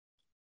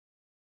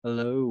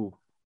Hello.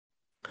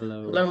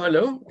 Hello, Hello.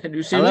 hello. Can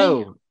you see me?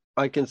 Hello.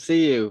 I can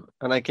see you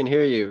and I can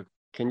hear you.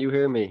 Can you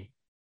hear me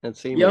and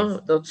see me? Yeah,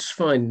 that's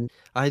fine.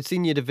 I had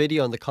seen you the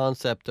video on the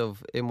concept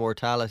of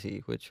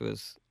immortality, which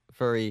was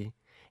very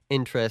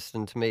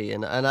interesting to me.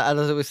 And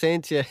as I was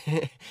saying to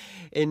you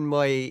in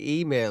my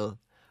email,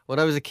 when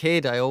I was a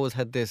kid, I always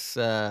had this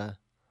odd,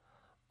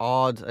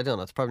 I don't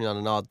know, it's probably not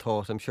an odd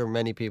thought. I'm sure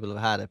many people have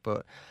had it,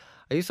 but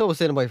I used to always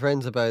say to my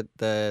friends about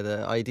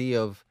the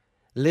idea of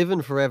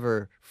living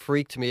forever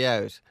freaked me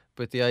out,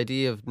 but the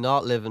idea of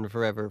not living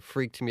forever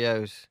freaked me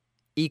out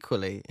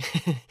equally.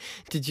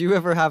 Did you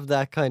ever have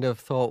that kind of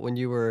thought when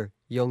you were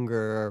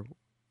younger or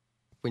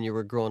when you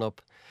were growing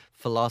up,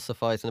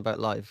 philosophizing about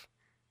life?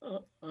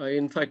 I,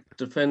 in fact,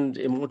 defend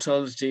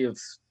immortality of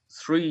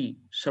three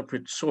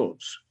separate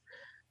sorts.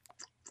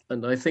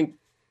 And I think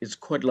it's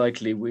quite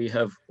likely we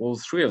have all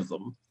three of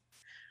them,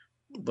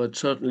 but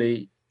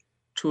certainly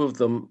two of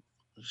them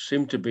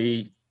seem to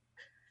be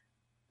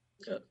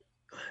uh,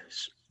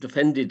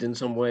 defended in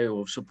some way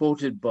or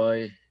supported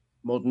by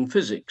modern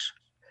physics.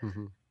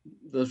 Hmm.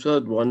 The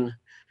third one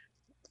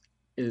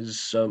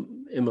is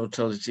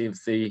immortality of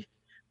the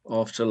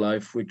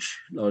afterlife, which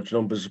large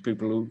numbers of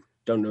people who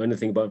don't know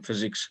anything about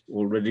physics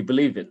already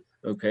believe in.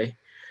 Okay.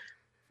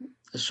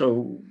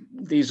 So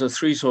these are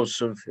three sorts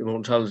of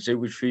immortality,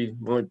 which we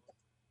might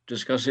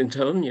discuss in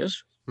turn,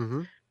 yes?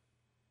 Hmm.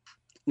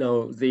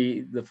 Now,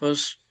 the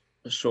first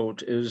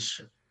sort is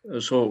a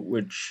sort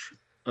which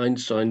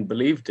Einstein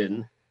believed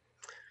in,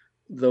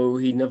 though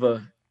he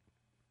never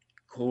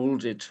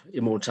called it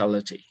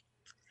immortality.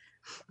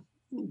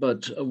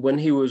 But when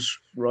he was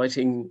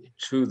writing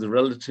to the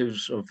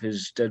relatives of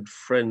his dead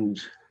friend,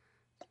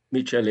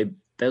 Michele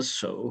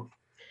Besso,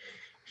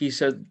 he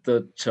said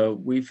that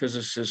we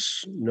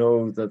physicists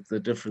know that the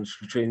difference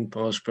between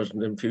past,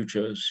 present, and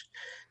futures,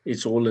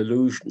 it's all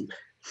illusion.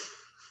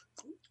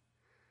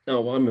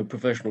 Now, I'm a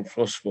professional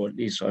philosopher, at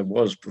least I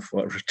was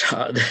before I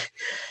retired.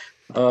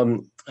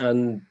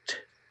 And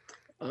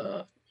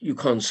you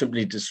can't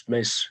simply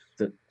dismiss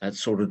that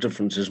sort of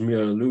difference as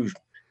mere illusion.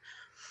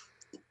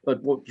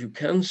 But what you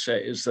can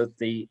say is that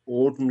the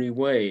ordinary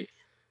way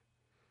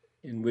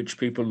in which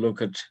people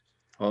look at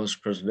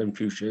past, present, and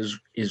future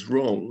is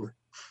wrong.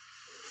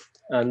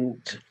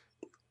 And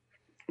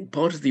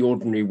part of the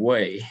ordinary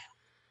way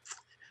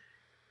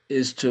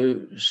is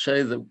to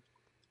say that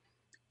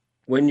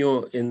when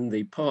you're in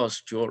the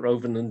past, you're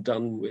over and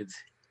done with.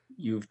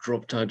 You've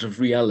dropped out of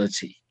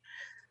reality.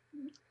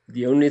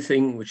 The only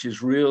thing which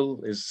is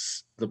real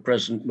is the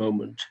present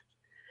moment.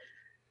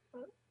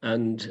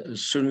 And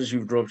as soon as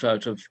you've dropped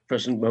out of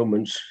present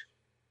moments,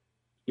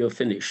 you're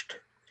finished.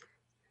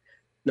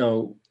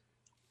 Now,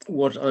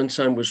 what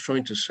Einstein was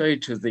trying to say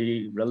to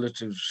the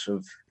relatives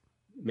of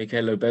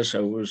Michele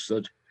Besso was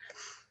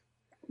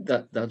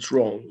that's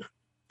wrong,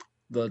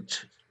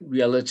 that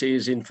reality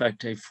is in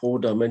fact a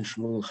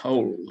four-dimensional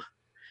whole.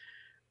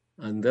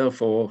 And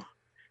therefore,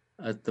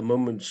 at the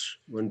moments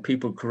when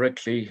people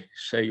correctly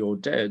say you're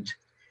dead,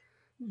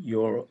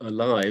 you're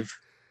alive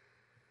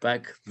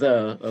back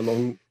there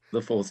along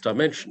the fourth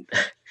dimension.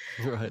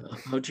 Right.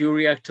 How do you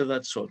react to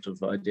that sort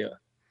of idea?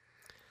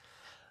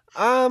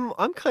 I'm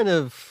kind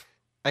of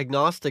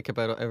agnostic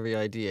about every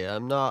idea.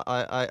 I'm not.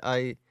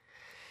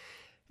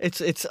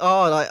 It's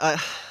odd.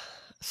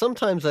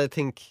 Sometimes I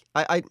think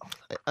I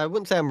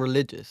wouldn't say I'm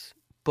religious,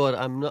 but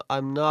I'm not.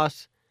 I'm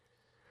not.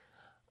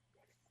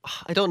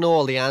 I don't know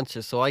all the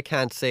answers, so I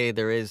can't say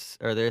there is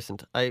or there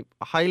isn't. I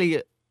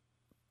highly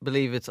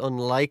believe it's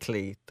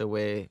unlikely the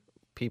way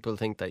people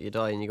think that you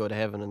die and you go to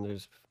heaven and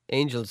there's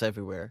angels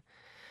everywhere.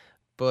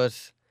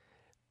 But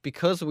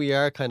because we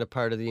are kind of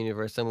part of the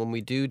universe, and when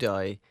we do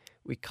die,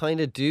 we kind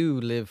of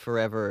do live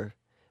forever.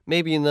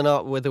 Maybe in the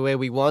not with the way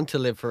we want to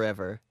live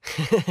forever,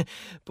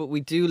 but we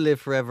do live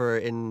forever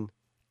in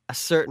a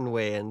certain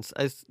way, and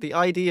as the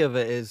idea of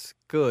it is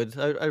good.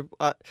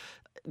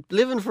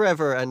 Living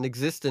forever and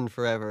existing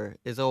forever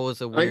is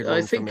always a weird I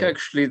one for think me.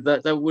 actually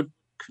that would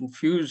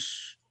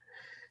confuse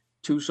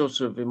two sorts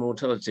of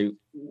immortality.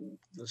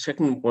 The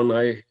second one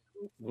I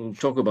will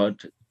talk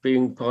about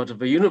being part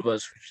of a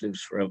universe which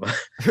lives forever.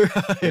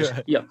 Yes,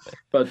 Right. yeah.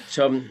 But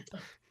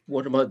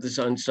what about this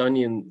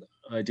Einsteinian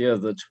idea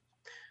that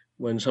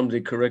when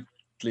somebody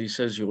correctly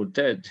says you're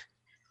dead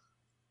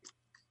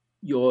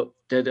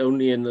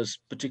only in this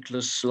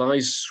particular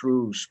slice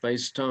through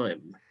space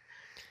time,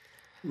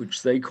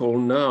 which they call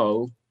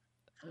now,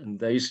 and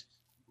they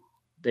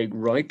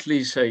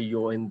rightly say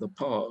you're in the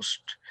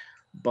past,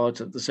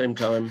 but at the same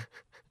time,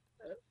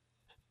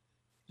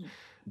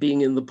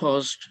 being in the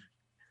past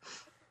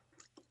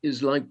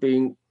is like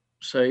being,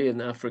 say,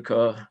 in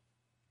Africa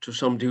to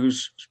somebody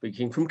who's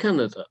speaking from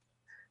Canada,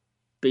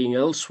 being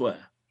elsewhere,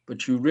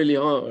 but you really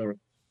are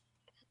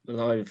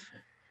alive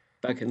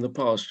back in the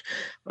past.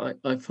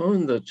 I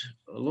found that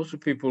a lot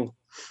of people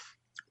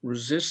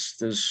resist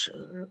this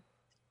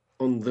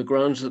on the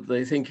grounds that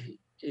they think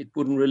it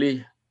wouldn't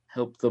really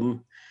help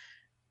them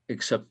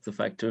accept the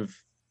fact of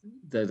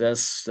their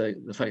deaths,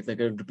 the fact they're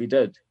going to be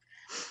dead.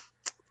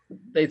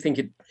 They think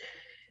it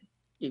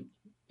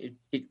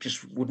it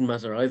just wouldn't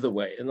matter either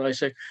way. And I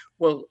say,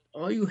 well,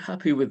 are you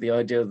happy with the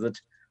idea that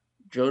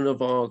Joan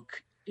of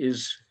Arc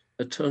is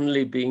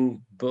eternally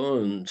being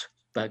burned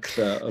back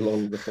there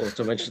along the fourth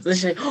dimension? They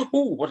say,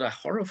 oh, what a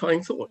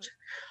horrifying thought.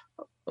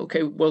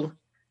 Okay, well,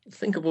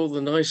 think of all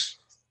the nice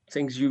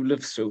things you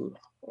lived through.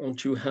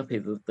 Aren't you happy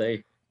that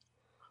they,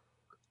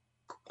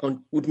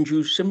 wouldn't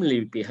you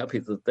similarly be happy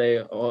that they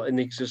are in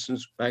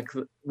existence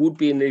would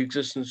be in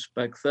existence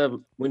back there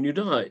when you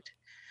died?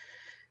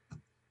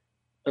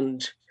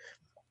 And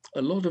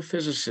a lot of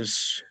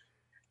physicists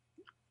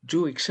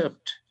do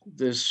accept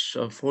this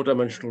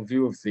four-dimensional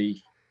view of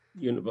the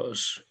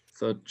universe,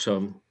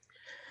 that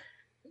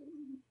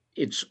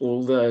it's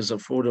all there as a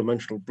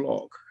four-dimensional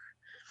block.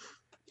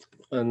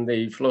 And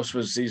the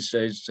philosophers these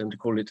days tend to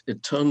call it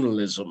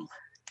eternalism.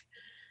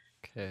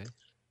 Okay.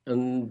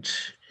 And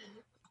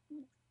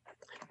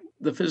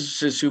the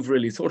physicists who've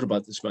really thought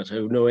about this matter,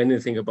 who know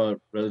anything about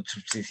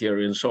relativity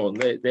theory and so on,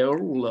 they are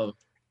all,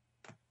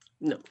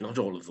 no, not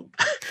all of them,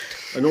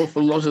 an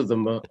awful lot of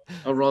them are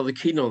rather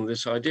keen on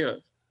this idea.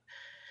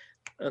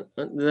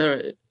 And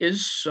there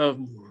is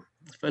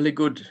fairly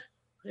good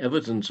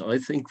evidence, I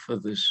think, for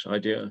this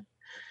idea.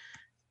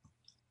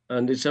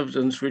 And it's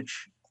evidence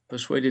which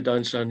persuaded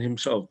Einstein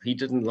himself. He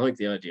didn't like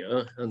the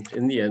idea. And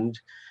in the end,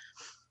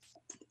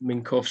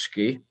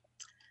 Minkowski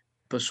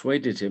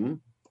persuaded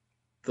him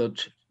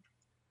that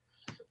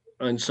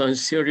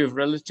Einstein's theory of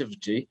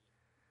relativity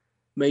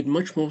made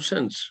much more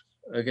sense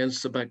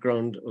against the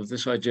background of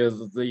this idea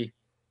that the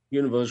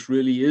universe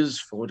really is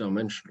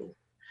four-dimensional.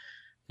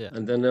 Yeah.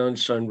 And then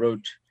Einstein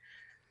wrote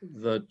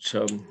that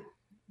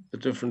the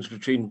difference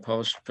between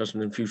past,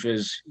 present, and future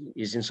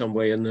is in some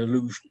way an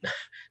illusion.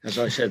 As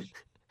I said,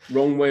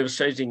 wrong way of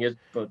stating it,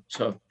 but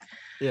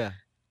Yeah.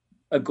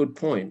 a good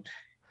point.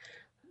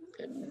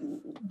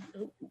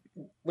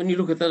 When you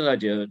look at that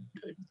idea,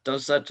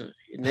 does that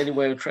in any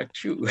way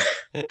attract you?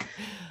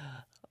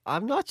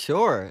 I'm not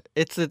sure.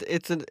 It's a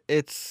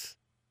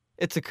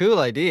cool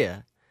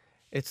idea.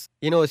 It's,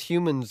 as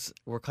humans,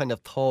 we're kind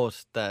of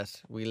taught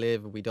that we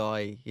live, we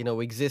die,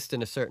 we exist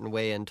in a certain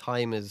way, and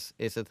time is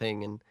a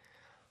thing. And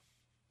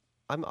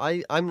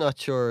I'm not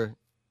sure.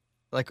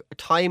 Like,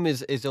 time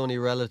is only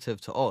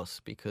relative to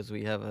us because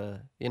we have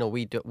a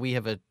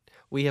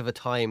we have a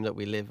time that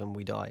we live and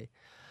we die.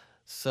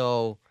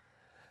 So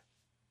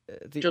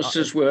Just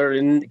as we're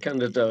in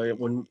Canada,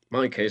 in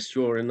my case,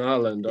 you're in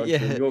Ireland, aren't you,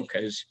 in Yeah. your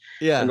case,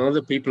 Yeah. and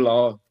other people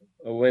are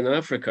in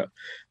Africa.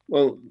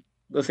 Well,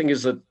 the thing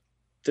is that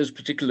this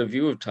particular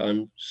view of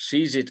time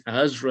sees it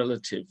as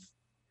relative,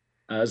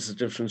 as the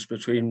difference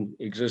between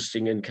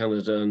existing in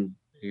Canada and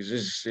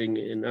existing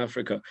in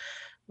Africa.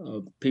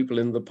 People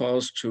in the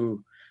past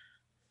who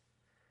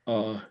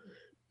are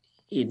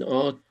in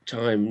our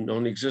time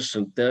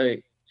non-existent, they're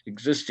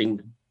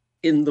existing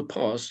in the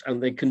past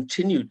and they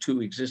continue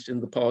to exist in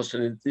the past.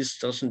 And this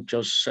doesn't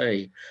just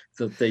say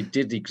that they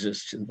did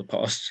exist in the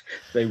past,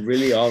 they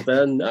really are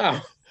there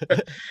now.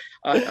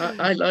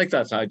 I like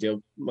that idea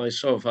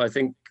myself. I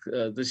think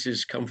this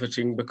is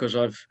comforting because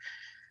I've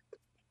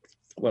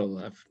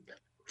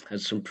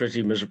had some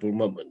pretty miserable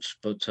moments,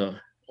 but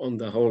on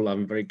the whole,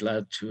 I'm very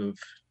glad to have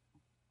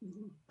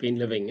been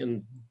living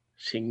and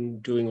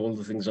doing all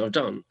the things I've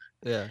done.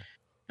 Yeah.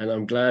 And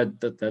I'm glad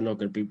that they're not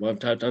going to be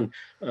wiped out. And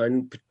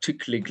I'm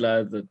particularly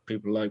glad that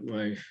people like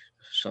my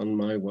son,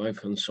 my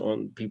wife, and so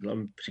on, people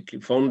I'm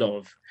particularly fond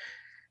of,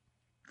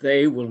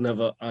 they will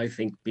never, I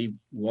think, be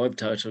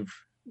wiped out of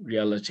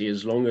reality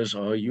as long as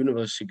our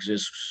universe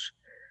exists,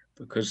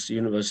 because the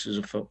universe is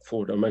a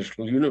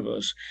four-dimensional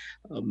universe.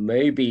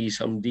 Maybe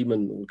some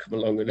demon will come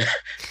along and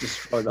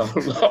destroy the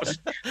whole lot,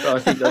 but I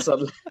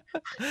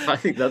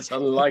think that's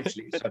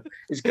unlikely. So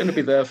it's going to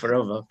be there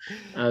forever,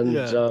 and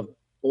Yeah.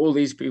 all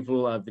these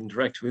people I've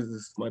interacted with,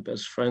 my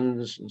best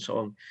friends and so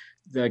on,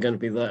 they're going to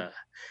be there.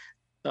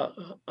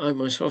 I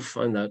myself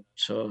find that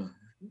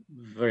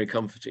very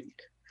comforting.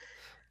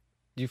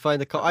 Do you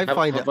find I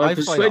find Have it I I find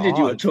it persuaded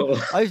you odd. at all?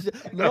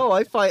 No,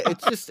 I find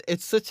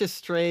it's such a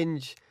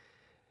strange,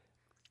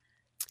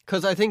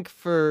 because I think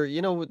for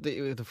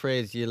the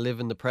phrase "you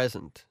live in the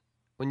present."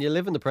 When you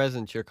live in the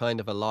present, you're kind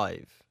of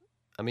alive.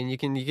 I mean, you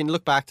can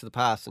look back to the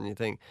past and you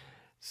think,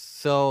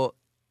 so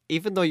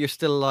even though you're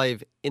still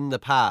alive in the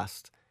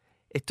past,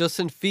 it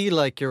doesn't feel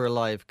like you're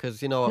alive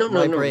because No,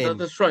 my no, brain.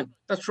 that's right.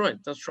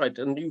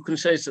 And you can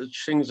say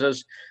such things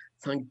as,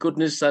 thank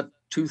goodness that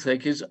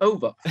toothache is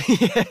over.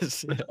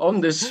 Yes. But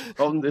on this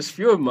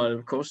view of mine,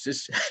 of course,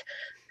 this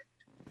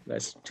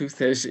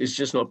toothache is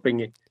just not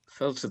being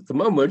felt at the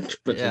moment,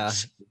 but Yeah.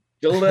 it's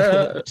still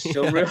there, it's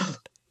still Yeah. real.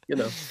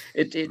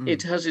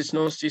 It has its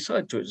nasty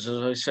side to it. As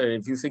I say,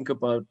 if you think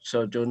about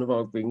Joan of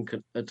Arc being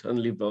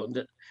eternally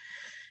burned,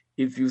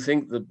 if you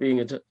think that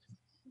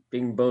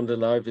being burned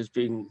alive is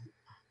being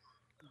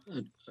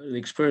an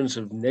experience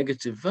of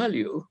negative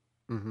value,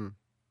 Mm-hmm.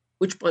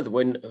 which, by the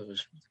way,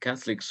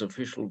 Catholics'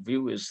 official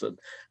view is that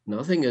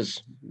nothing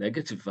has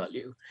negative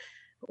value,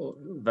 or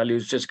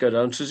values just go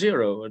down to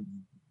zero, and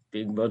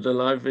being burned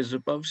alive is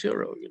above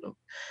zero.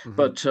 Mm-hmm.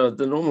 But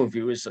the normal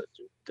view is that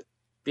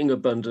being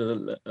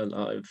abundant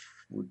alive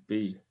would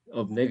be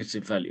of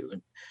negative value.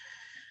 And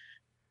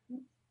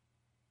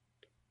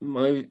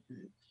my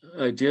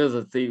idea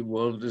that the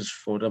world is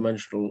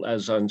four-dimensional,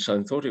 as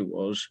Einstein thought it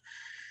was,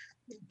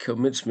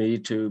 commits me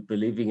to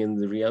believing in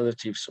the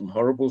reality of some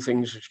horrible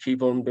things which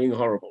keep on being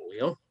horrible,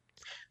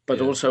 but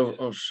Yeah. also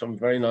of some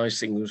very nice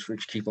things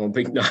which keep on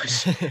being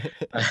nice.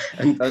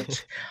 And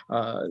that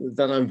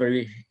I'm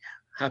very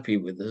happy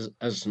with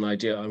as an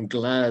idea. I'm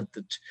glad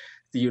that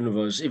the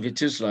universe, if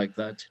it is like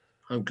that,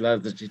 I'm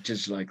glad that it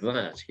is like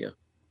that. Yeah.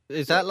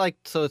 Is that like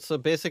so? So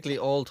basically,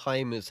 all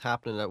time is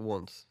happening at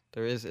once.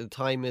 There is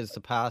time is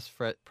the past,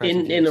 present,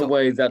 future. In a So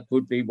way, that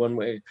would be one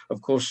way.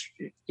 Of course,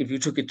 if you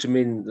took it to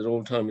mean that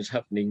all time is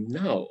happening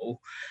now,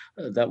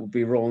 that would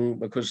be wrong,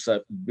 because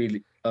that would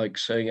be like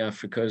saying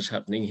Africa is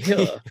happening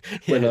here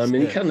when yes, I'm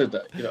in yeah,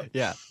 Canada,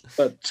 yeah,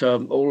 But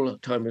all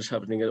time is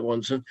happening at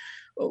once. And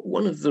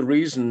one of the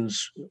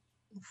reasons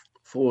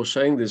for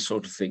saying this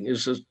sort of thing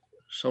is that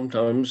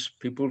sometimes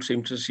people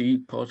seem to see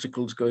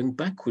particles going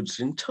backwards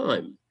in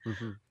time.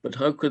 hmm But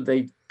how could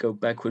they go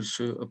backwards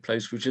to a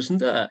place which isn't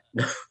there?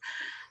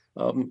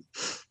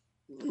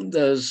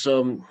 There's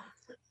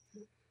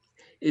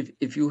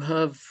if you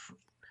have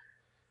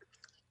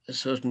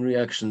certain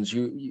reactions,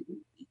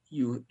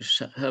 you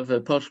have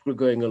a particle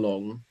going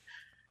along,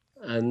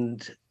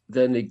 and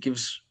then it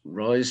gives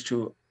rise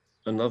to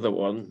another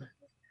one.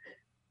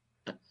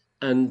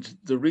 And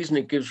the reason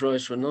it gives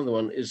rise to another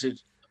one is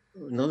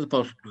another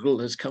particle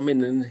has come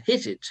in and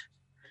hit it,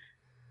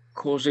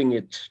 causing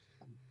it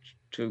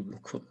to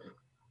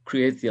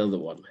create the other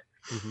one.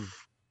 hmm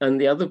And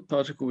the other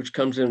particle which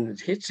comes in and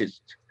hits it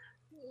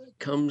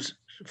comes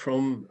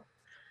from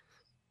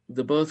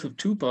the birth of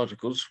two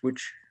particles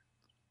which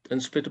then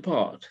split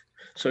apart.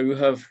 So you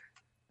have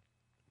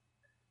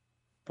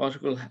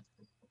particle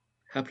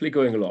happily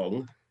going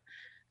along,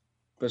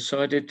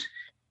 beside it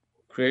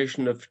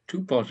creation of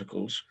two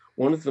particles.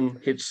 One of them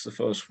hits the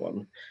first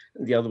one,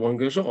 and the other one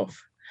goes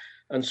off.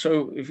 And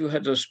so if you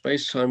had a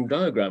space-time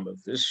diagram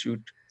of this,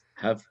 you'd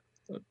have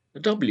a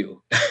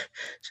W.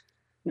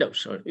 No,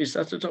 sorry, is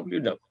that a W?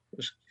 No.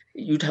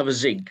 You'd have a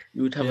zig.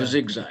 You would have a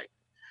zigzag.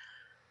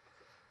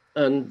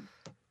 And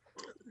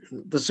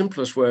the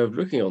simplest way of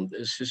looking on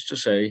this is to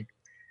say,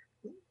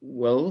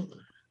 well,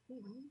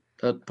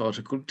 that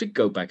particle did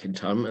go back in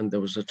time, and there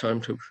was a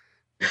time to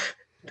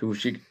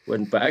which it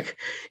went back.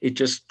 It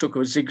just took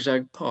a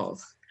zigzag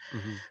path.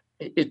 hmm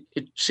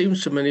It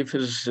seems to many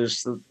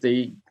physicists that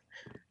the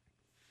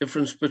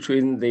difference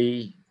between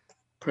the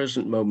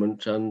present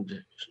moment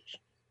and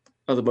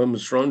other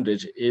moments around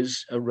it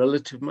is a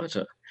relative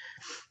matter.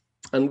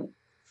 And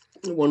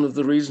one of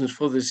the reasons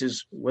for this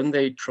is when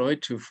they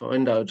tried to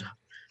find out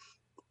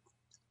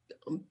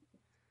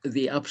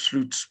the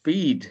absolute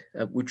speed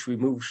at which we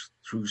move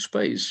through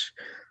space,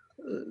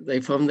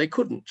 they found they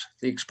couldn't.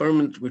 The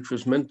experiment, which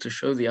was meant to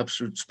show the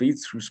absolute speed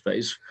through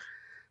space,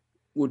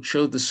 would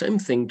show the same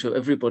thing to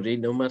everybody,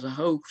 no matter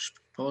how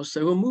fast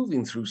they were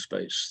moving through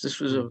space. This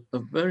was a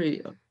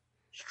very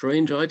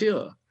strange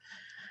idea.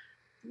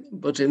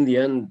 But in the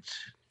end,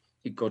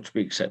 it got to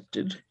be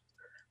accepted.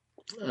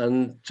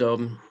 And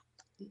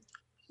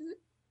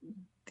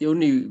the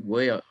only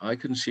way I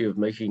can see of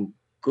making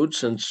good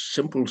sense,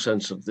 simple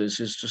sense of this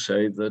is to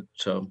say that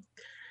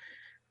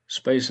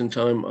space and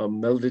time are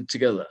melded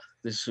together.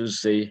 This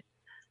is the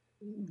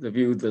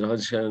view that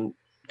Einstein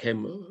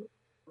came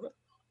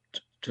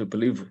to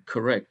believe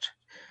correct.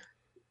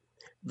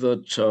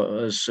 That,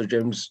 as Sir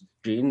James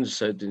Jean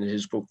said in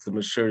his book, The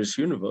Mysterious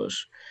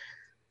Universe,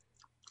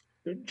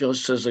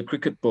 just as a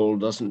cricket ball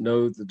doesn't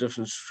know the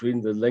difference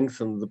between the length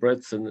and the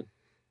breadth and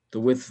the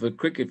width of a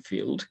cricket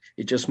field,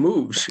 it just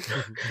moves.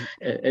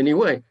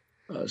 Anyway,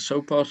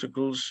 so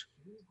particles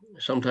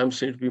sometimes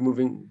seem to be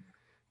moving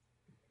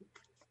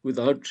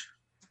without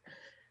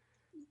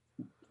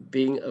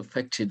being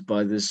affected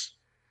by this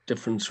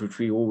difference which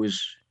we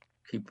always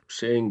keep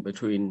seeing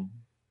between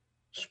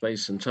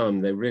space and time.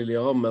 They really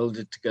are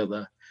melded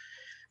together.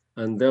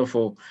 And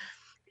therefore,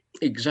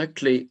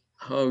 exactly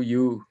how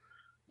you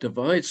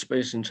divide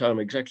space and time,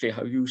 exactly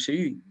how you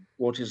see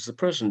what is the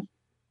present,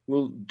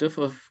 will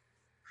differ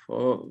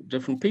for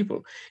different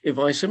people. If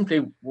I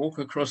simply walk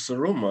across the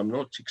room, I'm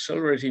not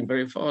accelerating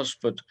very fast,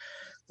 but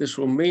this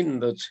will mean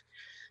that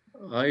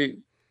I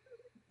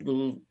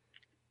will,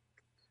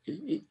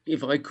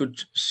 if I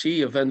could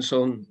see events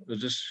on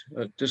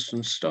a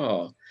distant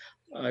star,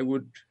 I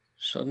would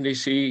suddenly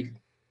see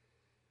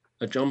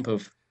a jump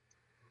of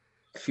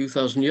a few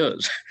thousand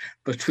years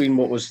between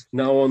what was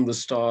now on the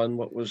star and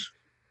what was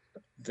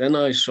then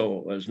I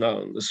saw as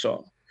now on the star.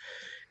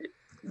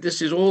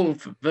 This is all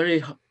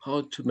very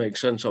hard to make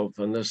sense of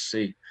unless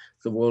the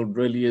world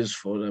really is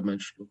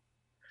four-dimensional.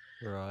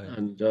 Right.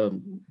 And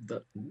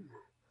that,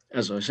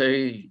 as I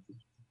say,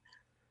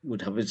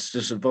 would have its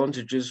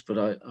disadvantages,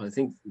 but I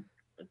think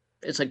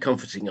it's a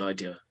comforting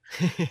idea.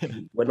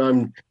 When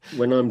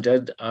I'm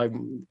dead, I've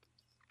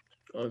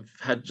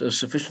had a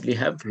sufficiently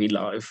happy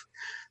life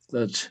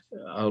that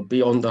I'll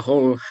be on the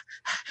whole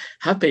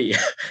happy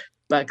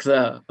back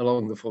there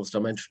along the fourth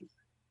dimension.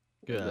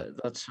 Yeah.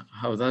 That's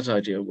how that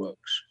idea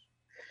works.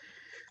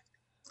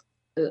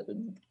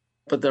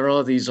 But there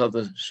are these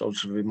other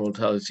sorts of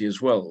immortality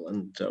as well,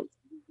 and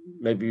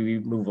maybe we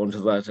move on to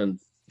that and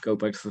go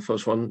back to the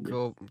first one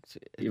Go.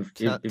 if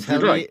Tell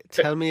you'd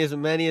like. me as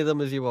many of them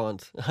as you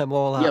want. I'm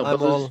all Yeah, I'm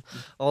well,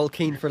 all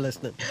keen for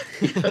listening.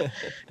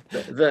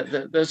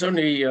 there's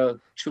only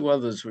two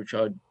others which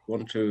I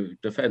want to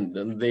defend,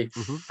 and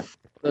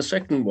the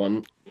second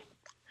one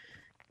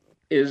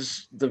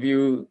is the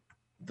view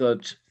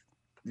that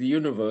the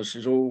universe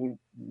is all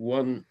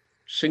one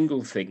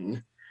single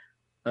thing,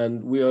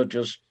 and we are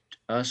just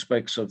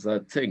aspects of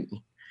that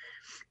thing,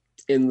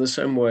 in the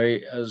same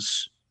way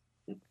as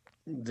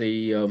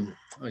the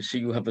I see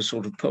you have a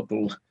sort of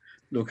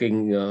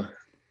purple-looking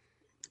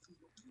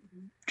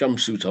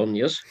jumpsuit on.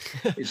 Yes,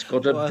 it's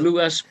got a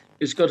Well,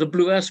 it's got a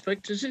blue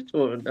aspect, is it?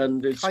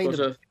 And it's got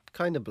a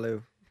kind of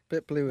blue,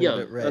 bit blue and a yeah,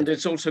 bit red. and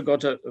it's also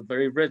got a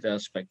very red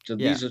aspect. And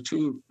Yeah. these are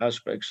two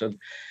aspects, and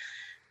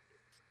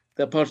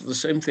they're part of the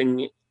same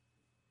thing.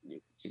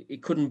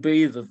 It couldn't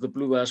be that the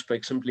blue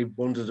aspect simply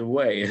wandered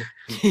away,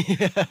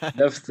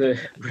 left the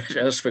red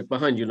aspect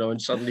behind,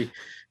 and suddenly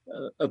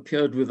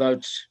appeared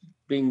without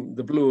being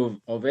the blue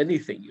of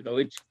anything.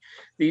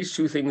 These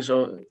two things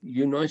are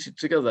united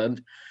together,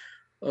 and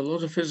a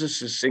lot of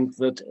physicists think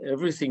that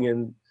everything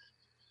in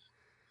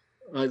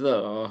either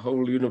our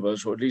whole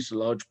universe, or at least a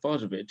large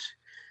part of it,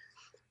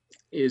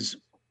 is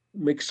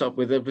mixed up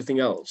with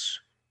everything else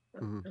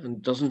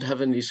and doesn't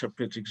have any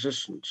separate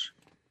existence.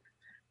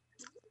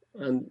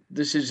 And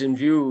this is in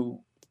view,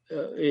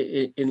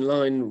 in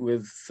line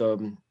with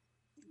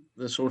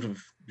the sort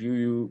of view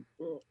you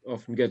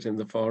often get in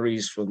the Far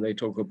East when they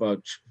talk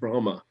about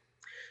Brahma.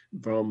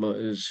 Brahma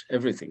is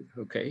everything,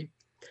 okay?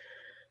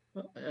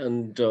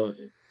 And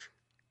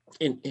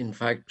in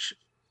fact,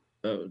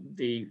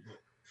 the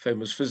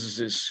famous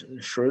physicist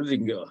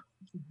Schrödinger,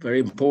 very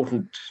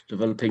important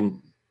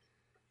developing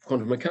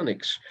quantum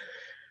mechanics,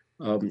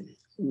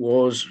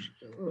 was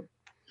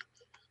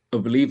a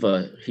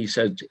believer, he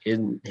said,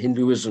 in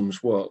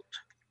Hinduism's world,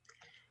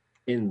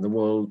 in the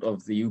world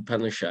of the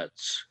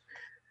Upanishads,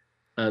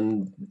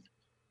 and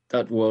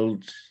that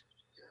world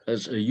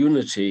as a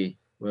unity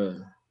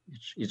where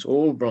it's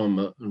all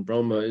Brahma, and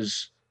Brahma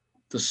is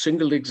the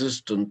single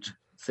existent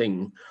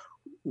thing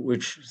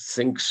which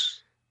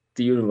thinks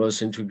the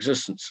universe into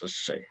existence,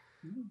 let's say.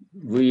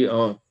 We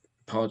are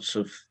parts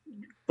of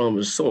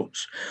Brahma's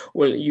thoughts.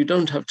 Well, you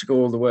don't have to go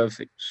all the way of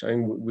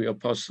saying we are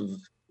parts of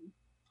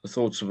the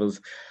thoughts of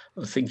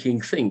a thinking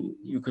thing.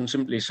 You can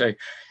simply say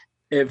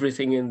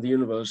everything in the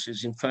universe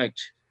is in fact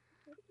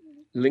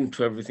linked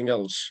to everything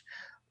else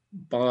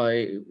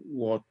by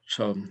what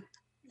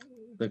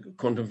the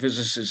quantum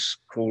physicists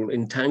call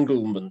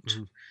entanglement,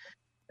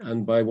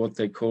 and by what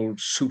they call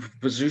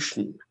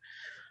superposition.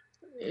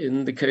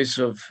 In the case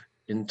of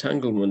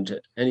entanglement,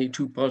 any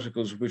two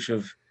particles which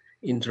have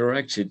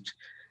interacted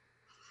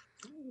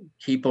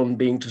keep on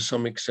being to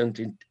some extent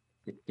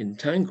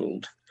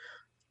entangled.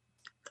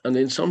 And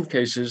in some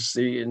cases,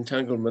 the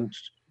entanglement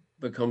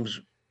becomes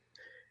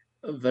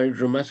very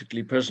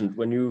dramatically present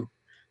when you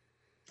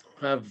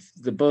have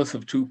the birth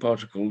of two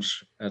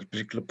particles at a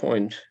particular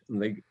point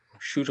and they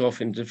shoot off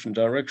in different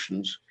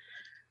directions.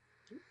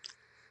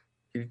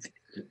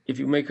 If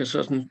you make a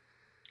certain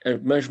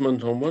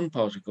measurement on one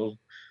particle,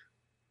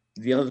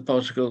 the other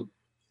particle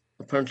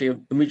apparently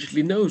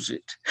immediately knows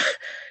it.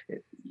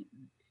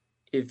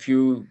 If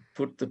you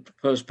put the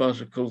first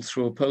particle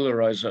through a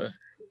polarizer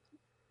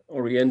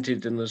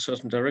oriented in a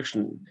certain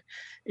direction,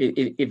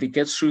 if it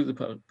gets through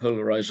the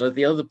polarizer,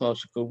 the other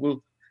particle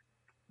will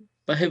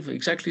behave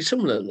exactly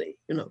similarly,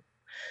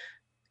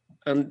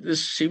 And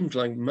this seems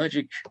like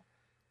magic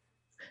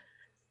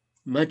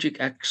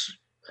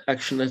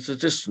action at a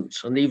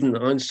distance. And even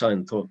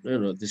Einstein thought,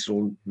 this is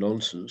all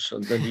nonsense.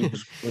 And then he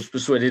was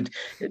persuaded,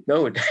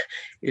 no,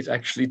 it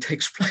actually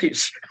takes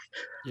place.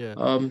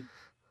 Yeah.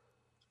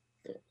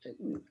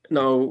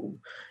 Now,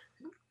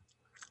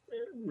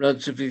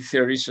 relativity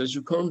theory says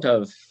you can't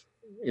have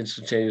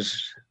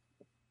instantaneous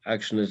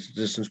action at a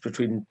distance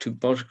between two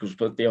particles,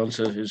 but the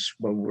answer is,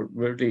 well,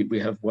 really, we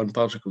have one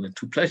particle in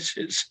two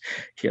places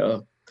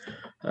here.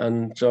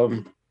 And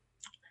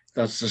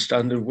that's the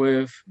standard way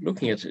of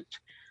looking at it.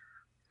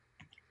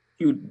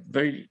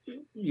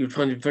 You'd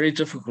find it very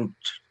difficult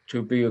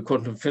to be a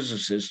quantum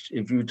physicist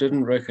if you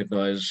didn't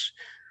recognize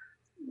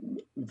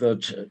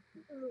that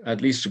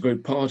at least a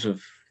great part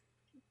of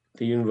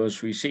the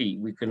universe we see,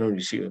 we can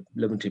only see a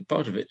limited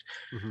part of it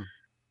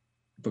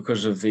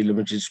because of the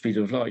limited speed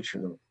of light,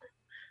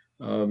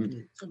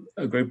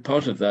 a great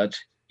part of that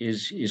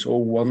is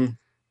all one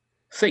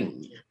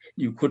thing.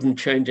 You couldn't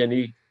change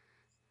any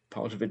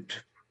part of it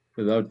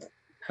without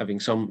having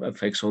some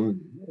effects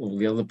on all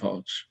the other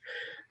parts.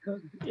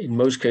 In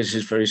most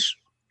cases, very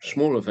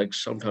small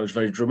effects, sometimes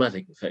very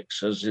dramatic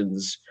effects, as in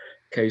this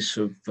case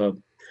of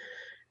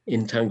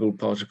entangled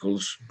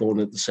particles born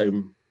at the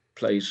same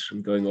place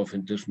and going off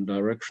in different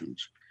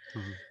directions.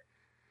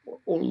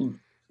 All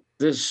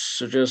this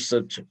suggests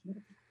that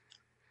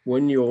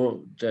when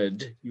you're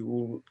dead, you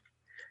will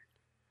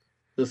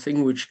the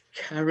thing which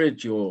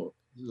carried your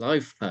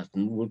life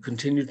pattern will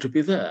continue to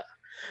be there.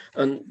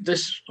 And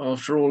this,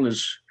 after all,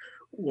 is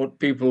what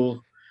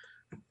people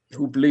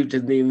who believed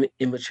in the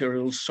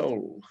immaterial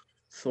soul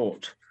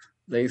thought.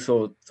 They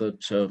thought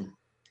that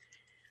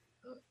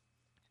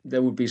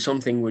there would be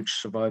something which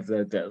survived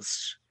their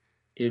deaths.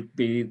 It'd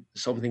be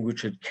something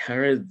which had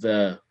carried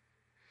their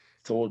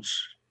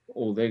thoughts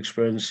or their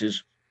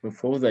experiences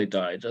before they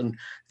died. And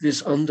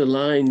this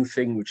underlying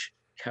thing which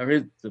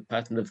carried the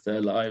pattern of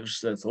their lives,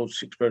 their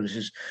thoughts,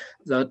 experiences,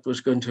 that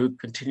was going to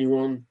continue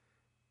on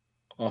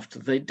after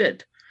they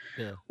did.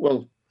 Yeah.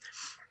 Well,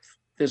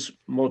 this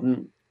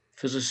modern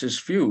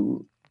physicist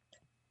view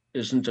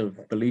isn't a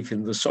belief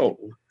in the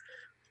soul,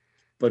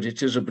 but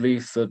it is a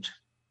belief that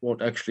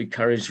what actually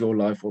carries your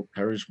life or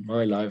carries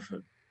my life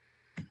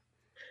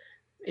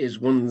is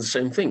one and the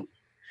same thing.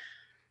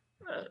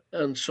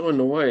 And so in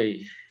a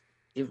way,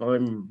 if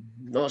I'm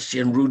nasty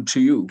and rude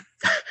to you,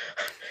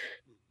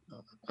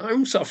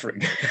 I'm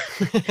suffering.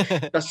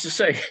 That's to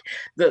say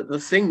that the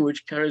thing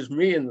which carries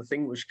me and the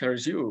thing which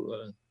carries you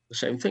are the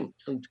same thing.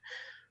 And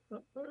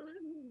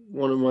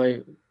one of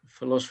my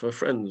philosopher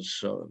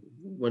friends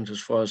went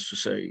as far as to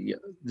say, yeah,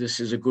 this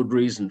is a good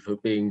reason for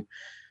being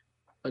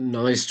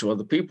nice to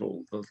other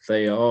people, that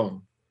they are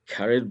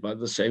carried by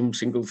the same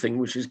single thing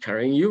which is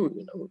carrying you.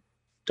 You know,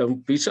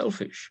 don't be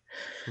selfish.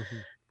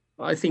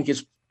 I think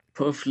it's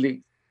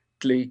perfectly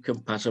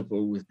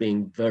compatible with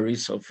being very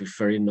selfish,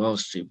 very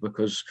nasty,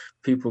 because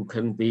people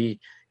can be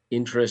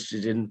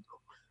interested in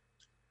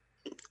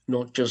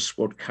not just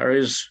what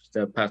carries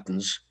their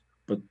patterns,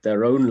 but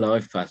their own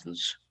life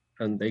patterns,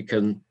 and they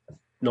can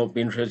not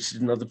be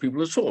interested in other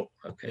people at all.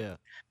 Okay. Yeah.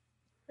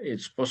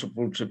 It's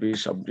possible to be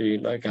somebody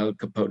like Al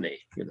Capone,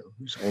 you know,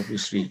 who's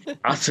obviously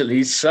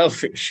utterly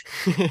selfish,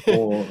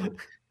 or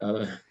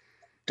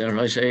dare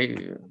I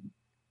say,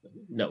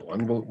 no, I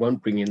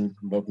won't bring in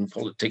modern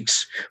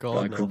politics. God,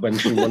 I no. could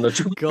mention one or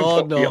two.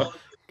 God, no. Yeah.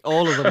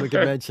 All of them we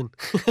can mention.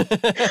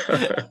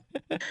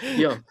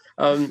 Yeah.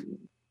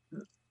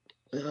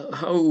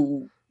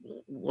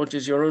 What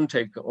is your own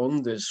take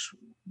on this?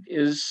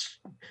 Is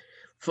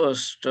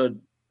first,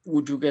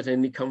 would you get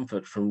any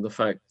comfort from the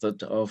fact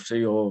that after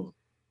you're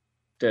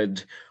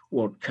dead,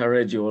 what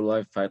carried your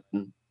life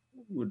pattern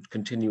would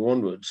continue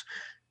onwards?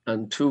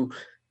 And two,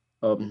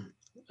 are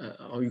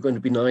you going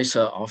to be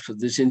nicer after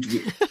this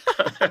interview?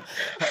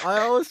 I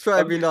always try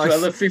and be nice to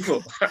other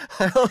people.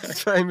 I always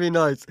try and be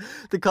nice.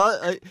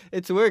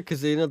 It's weird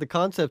because the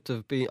concept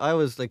of being. I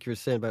was like you were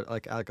saying about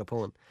like Al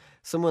Capone,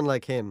 someone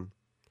like him,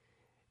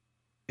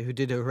 who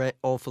did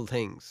awful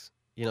things.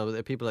 You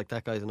know, people like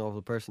that guy's an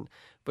awful person.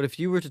 But if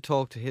you were to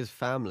talk to his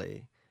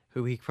family,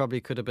 who he probably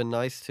could have been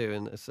nice to,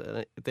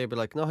 and they'd be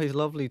like, "No, he's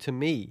lovely to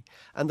me."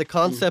 And the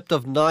concept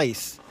of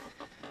nice,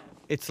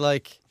 it's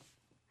like,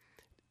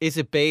 is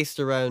it based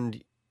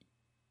around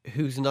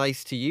who's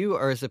nice to you,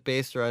 or is it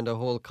based around a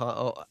whole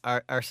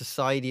our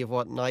society of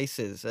what nice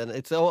is? And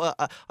it's I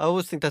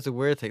always think that's a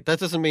weird thing. That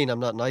doesn't mean I'm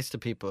not nice to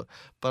people,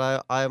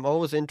 but I'm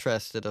always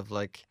interested of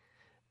like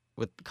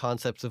with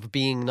concepts of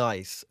being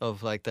nice,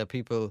 of like that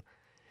people,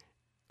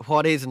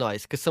 what is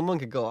nice? Because someone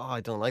could go, oh,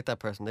 I don't like that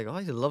person. They go, oh,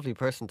 he's a lovely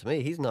person to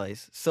me. He's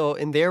nice. So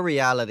in their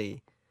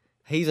reality,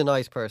 he's a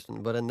nice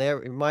person, but in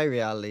my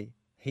reality,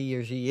 he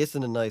or she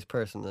isn't a nice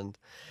person. And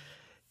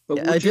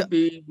but would you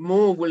be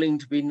more willing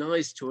to be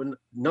nice to a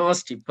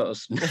nasty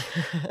person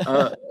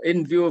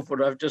in view of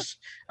what I've just,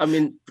 I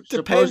mean,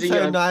 depends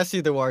how nasty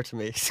they were to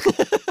me.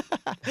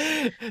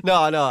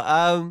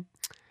 No.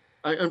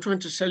 I'm trying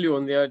to sell you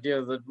on the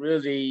idea that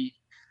really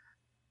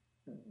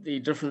the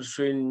difference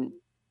between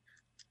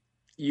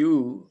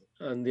you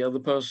and the other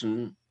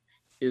person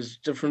is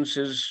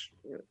differences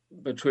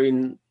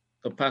between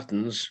the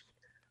patterns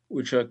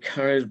which are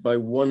carried by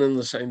one and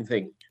the same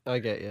thing. I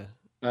get you.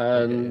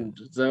 And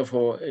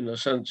therefore, in a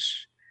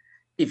sense,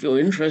 if you're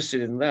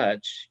interested in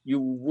that, you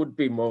would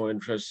be more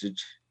interested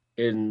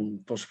in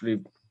possibly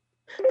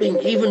being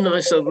even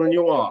nicer than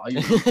you are.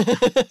 You know?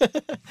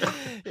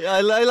 Yeah,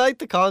 I like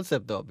the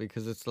concept though,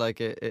 because it's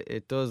like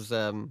it does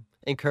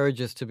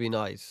encourage us to be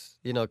nice,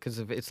 you know, because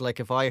it's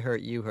like if I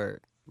hurt, you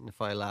hurt, and if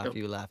I laugh,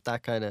 you laugh.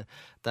 That kind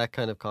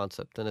of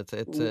concept, and it's.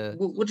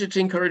 Would it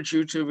encourage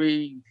you to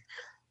be?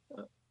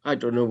 I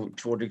don't know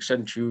to what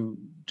extent you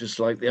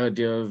dislike the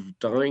idea of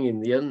dying in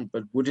the end,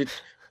 but would it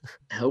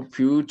help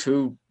you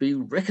to be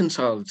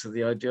reconciled to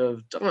the idea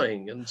of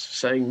dying and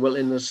saying, well,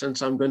 in a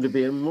sense, I'm going to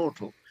be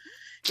immortal?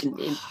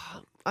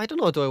 I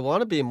don't know. Do I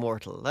want to be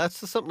immortal?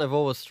 That's something I've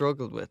always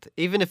struggled with.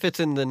 Even if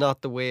it's in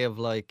not the way of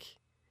like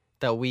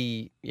that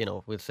we, you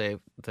know, we'll say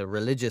the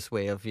religious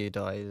way of you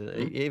die.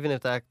 Even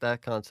if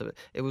that concept,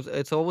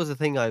 it's always a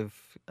thing I've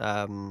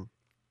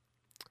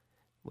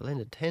Well,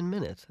 in 10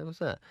 minutes. How was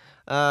that?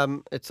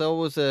 It's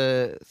always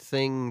a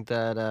thing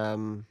that I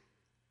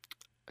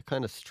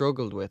kind of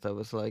struggled with. I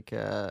was like,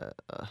 I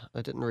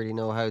didn't really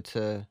know how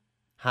to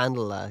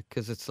handle that,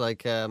 because it's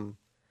like,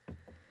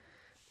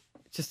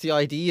 just the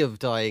idea of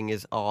dying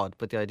is odd,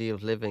 but the idea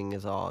of living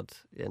is odd,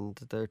 and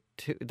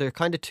they're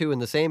kind of two in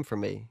the same for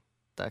me,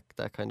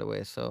 that kind of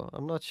way. So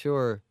I'm not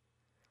sure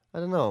I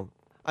don't know.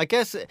 I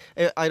guess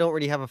I don't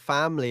really have a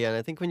family, and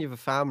I think when you have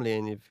a family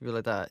and you feel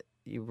like that,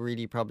 you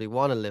really probably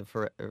want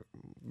to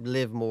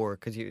live more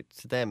because you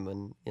it's them,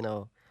 and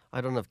I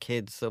don't have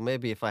kids, so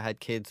maybe if I had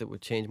kids, it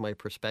would change my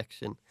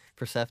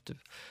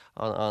perceptive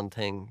on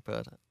thing.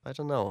 But I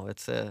don't know.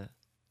 It's Yeah,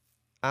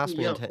 ask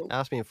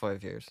me in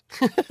 5 years.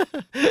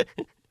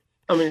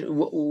 I mean,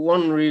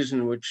 one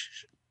reason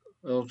which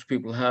a lot of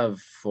people have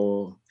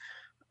for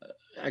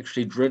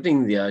actually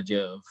dreading the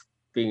idea of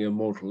being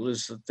immortal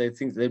is that they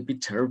think they'd be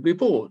terribly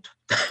bored.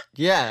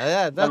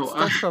 Yeah, Now,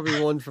 that's probably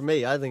one for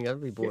me. I think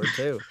I'd be bored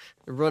too.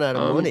 Run out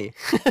of um, money.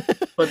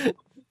 but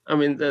I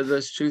mean,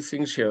 there's two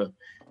things here.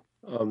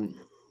 Um,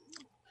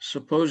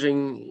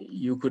 Supposing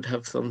you could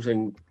have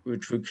something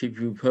which would keep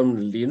you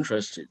permanently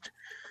interested,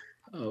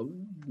 uh,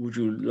 would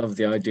you love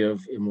the idea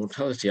of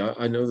immortality?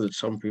 I know that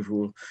some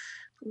people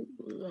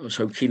are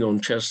so keen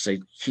on chess, they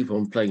keep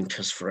on playing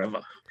chess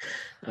forever.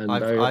 And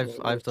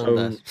I've done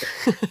so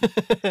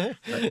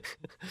that.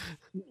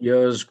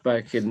 years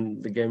back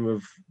in the game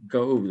of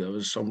Go, there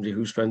was somebody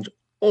who spent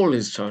all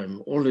his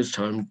time, all his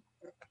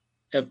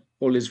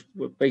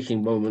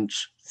waking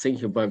moments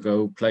thinking about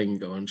Go, playing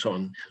Go, and so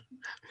on.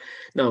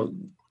 Now,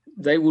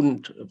 they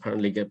wouldn't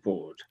apparently get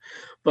bored,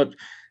 but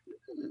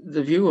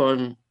the view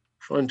I'm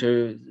trying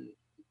to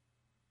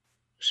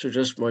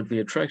suggest might be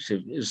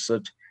attractive is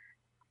that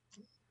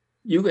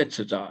you get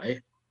to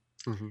die,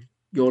 hmm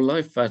your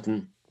life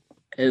pattern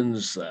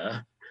ends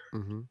there,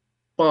 hmm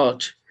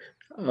but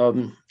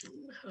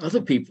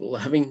other people are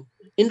having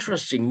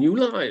interesting new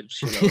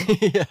lives,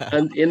 Yeah.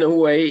 and in a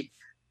way,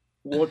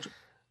 what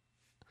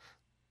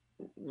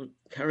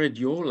carried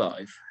your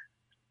life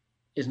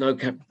is now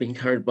being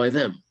carried by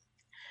them.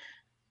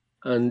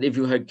 And if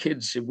you had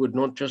kids, it would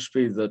not just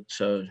be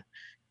that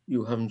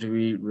you happen to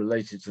be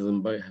related to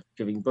them by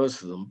giving birth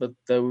to them, but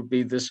there would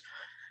be this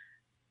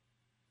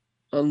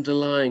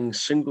underlying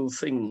single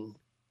thing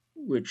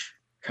which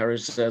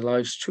carries their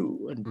lives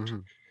too. And hmm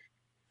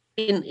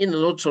in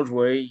an odd sort of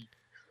way,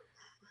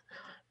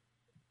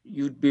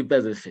 you'd be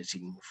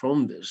benefiting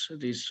from this, at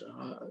least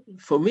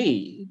for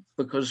me,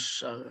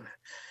 because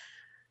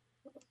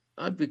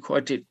I'd be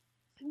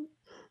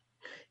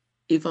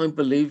if I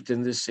believed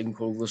in this thing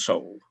called the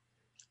soul,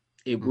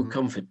 it would hmm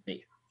comfort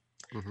me.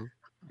 hmm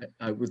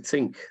I would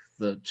think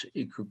that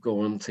it could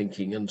go on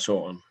thinking and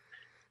so on.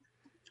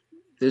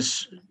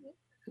 This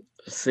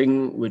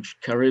thing which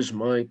carries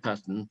my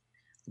pattern,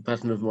 the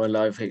pattern of my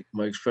life,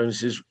 my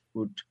experiences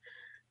would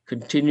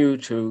continue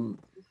to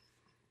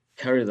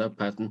carry that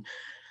pattern.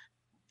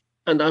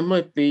 And I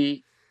might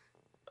be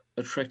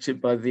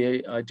attracted by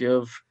the idea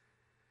of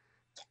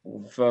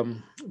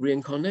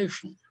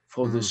reincarnation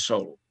for hmm this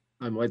soul.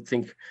 I might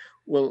think,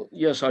 well,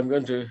 yes, I'm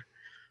going to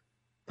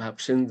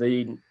perhaps in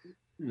the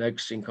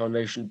next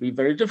incarnation be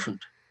very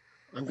different.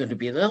 I'm going to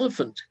be an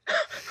elephant,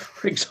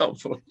 for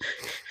example.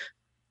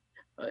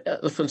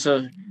 Elephants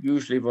are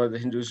usually by the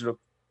Hindus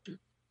looked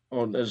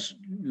on as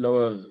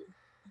lower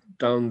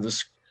down the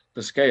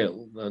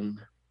scale than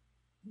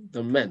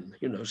men,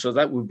 so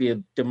that would be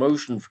a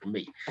demotion for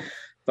me.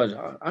 But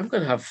I'm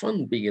going to have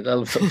fun being an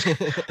elephant.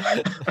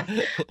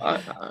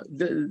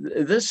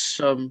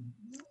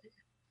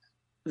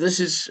 This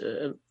is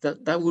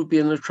that would be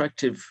an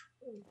attractive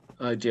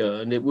idea,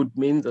 and it would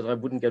mean that I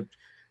wouldn't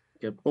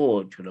get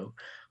bored.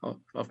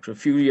 After a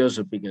few years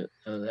of being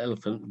an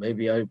elephant,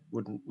 maybe I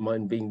wouldn't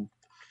mind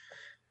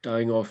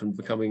dying off and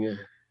becoming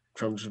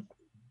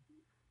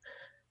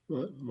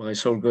my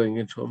soul going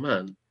into a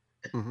man.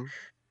 hmm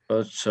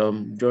But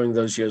during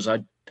those years,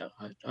 I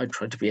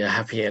tried to be a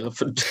happy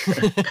elephant,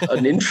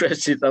 an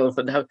interested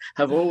elephant,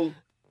 have all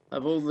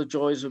the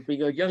joys of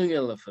being a young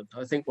elephant.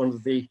 I think one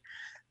of the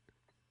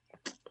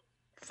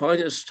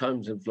finest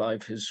times of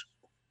life is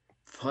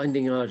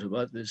finding out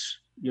about this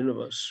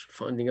universe,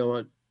 finding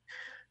out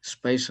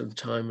space and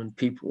time and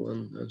people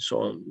and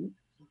so on.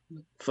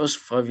 First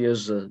 5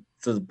 years are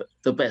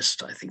the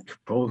best, I think,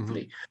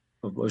 probably,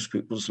 of most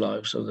people's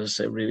lives, unless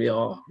they really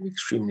are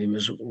extremely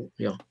miserable.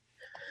 Yeah.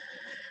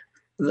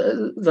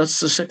 That's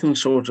the second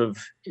sort of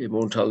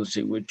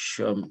immortality, which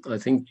I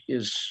think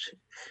is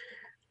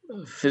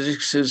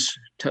physics is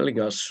telling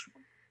us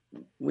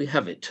we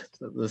have it.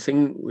 The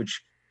thing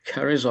which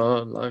carries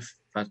our life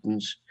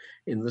patterns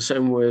in the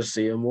same way as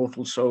the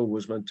immortal soul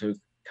was meant to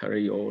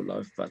carry your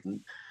life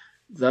pattern.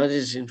 That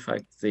is, in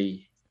fact,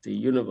 the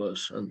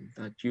universe, and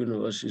that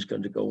universe is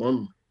going to go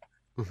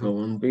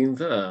on being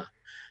there,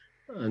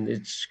 and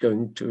it's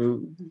going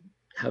to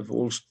have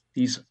all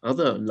these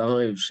other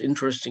lives,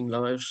 interesting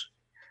lives.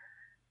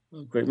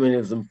 A great many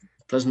of them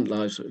pleasant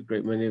lives, a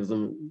great many of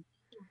them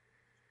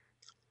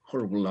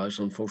horrible lives,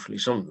 unfortunately,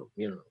 some of them,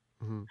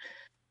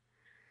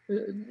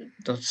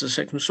 That's the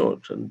second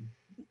sort, and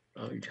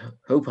I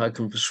hope I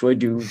can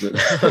persuade you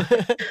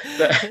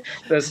that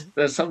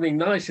there's something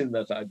nice in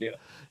that idea.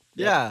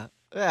 Yeah,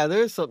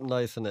 there is something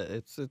nice in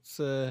it.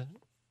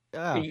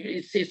 Yeah.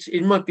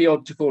 It might be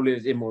odd to call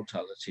it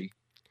immortality,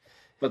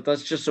 but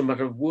that's just a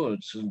matter of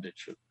words, isn't it?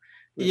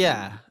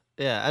 Yeah,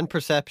 and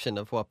perception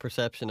of what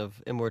perception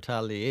of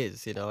immortality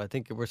is. I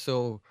think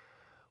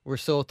we're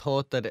so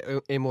taught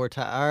that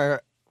immortal,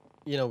 our,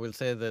 we'll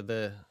say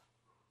the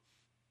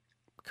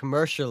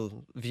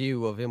commercial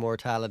view of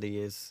immortality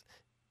is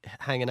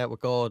hanging out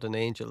with God and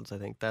angels. I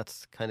think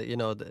that's kind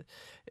of,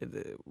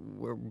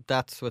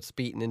 that's what's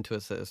beaten into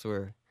us as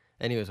we're,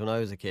 anyways, when I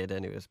was a kid,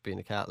 anyways, being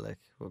a Catholic,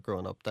 or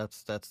growing up,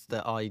 that's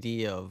the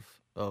idea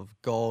of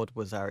God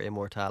was our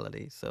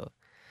immortality. So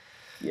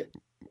Yeah.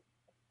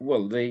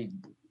 Well, the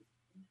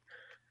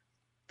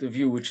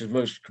view which is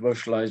most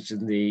commercialized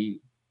in the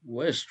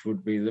West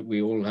would be that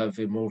we all have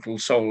immortal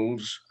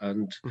souls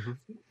and mhm.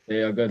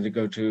 they are going to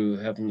go to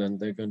heaven and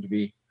they're going to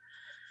be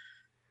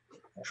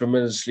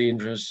tremendously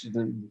interested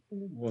in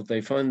what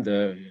they find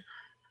there.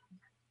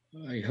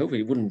 I hope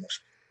it wouldn't,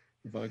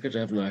 if I get to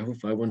heaven, I hope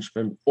I won't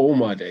spend all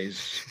my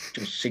days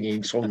just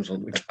singing songs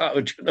on the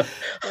cloud,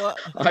 Well,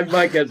 I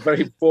might get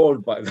very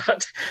bored by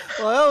that.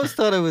 well, I always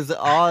thought it was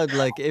odd,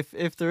 like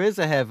if there is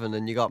a heaven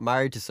and you got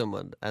married to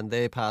someone and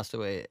they passed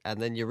away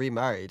and then you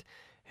remarried,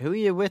 who are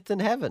you with in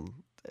heaven?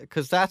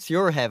 Because that's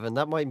your heaven.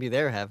 That might be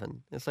their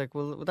heaven. It's like,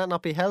 well, would that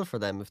not be hell for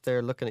them if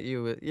they're looking at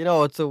you?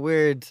 It's a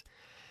weird.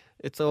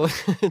 It's so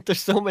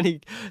there's so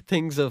many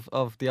things of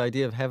the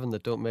idea of heaven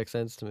that don't make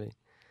sense to me.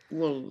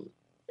 Well,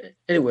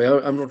 anyway,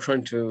 I'm not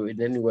trying to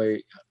in any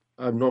way,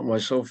 I'm not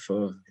myself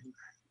a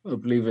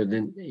believer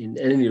in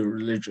any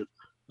religion.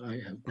 I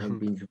have Mhm.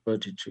 been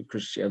converted to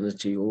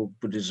Christianity or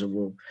Buddhism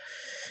or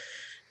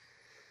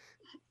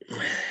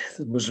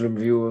the Muslim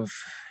view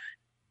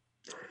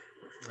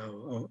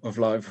of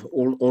life.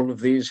 All of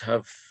these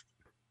have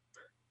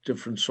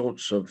different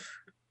sorts of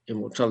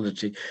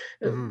immortality.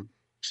 Mhm.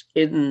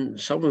 In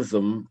some of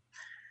them,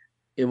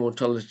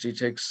 immortality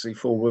takes the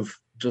form of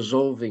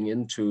dissolving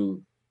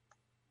into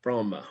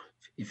Brahma.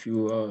 If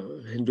you are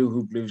a Hindu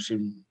who believes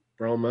in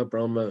Brahma,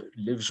 Brahma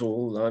lives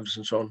all lives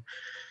and so on.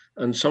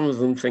 And some of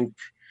them think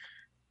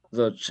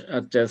that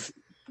at death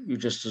you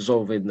just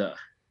dissolve in there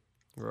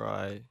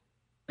Right.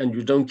 and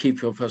you don't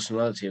keep your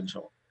personality and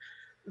so on.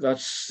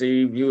 That's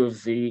the view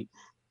of the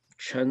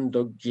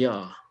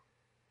Chandogya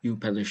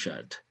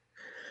Upanishad.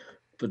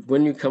 But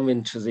when you come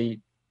into the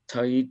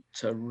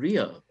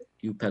Taittiriya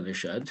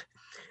Upanishad,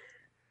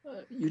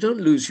 you don't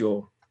lose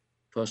your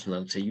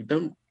personality. You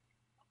don't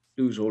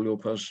lose all your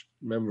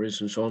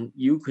memories and so on.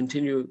 You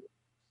continue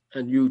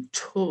and you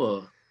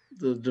tour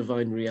the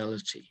divine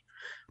reality,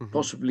 Mhm.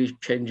 possibly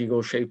changing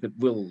your shape at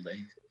will,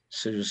 they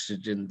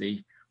suggested in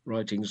the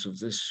writings of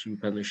this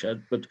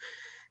Upanishad. But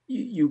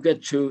you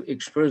get to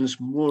experience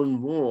more and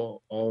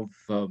more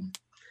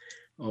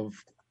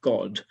of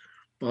God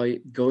by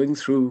going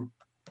through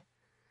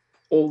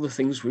all the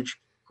things which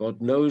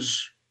God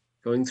knows,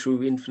 going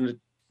through infinite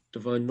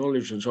divine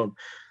knowledge and so on.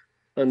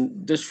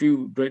 And this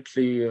view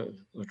greatly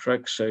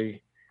attracts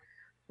a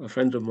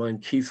friend of mine,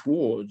 Keith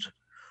Ward,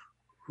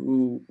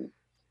 who,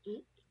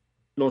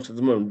 not at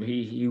the moment,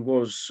 he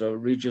was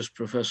Regius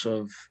Professor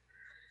of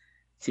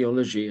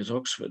Theology at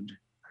Oxford.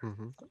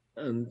 Mhm.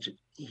 And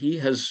he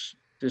has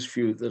this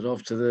view that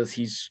after death,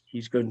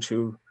 he's going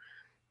to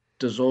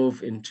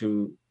dissolve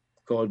into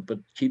God, but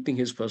keeping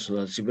his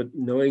personality, but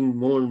knowing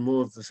more and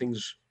more of the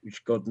things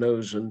which God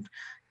knows and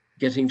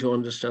getting to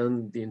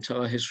understand the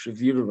entire history of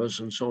the universe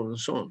and so on and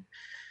so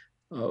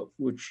on,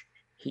 which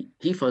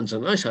he finds a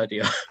nice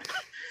idea.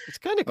 It's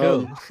kind of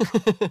um,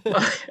 cool.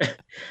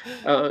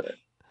 uh,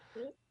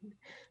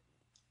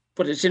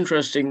 but it's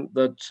interesting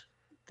that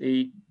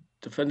the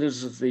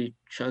defenders of the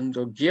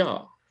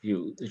Chandogya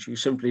view, that you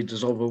simply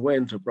dissolve away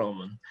into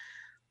Brahman,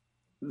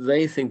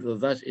 they think that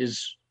that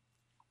is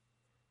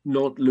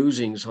not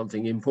losing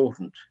something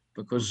important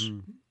because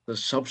Mhm. the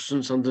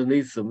substance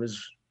underneath them is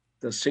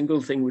the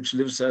single thing which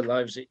lives their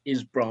lives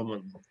is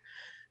Brahman,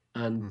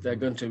 and they're Mhm.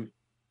 going to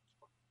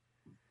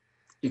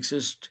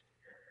exist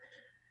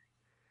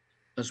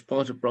as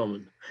part of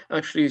Brahman.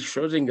 Actually,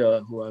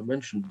 Schrödinger, who I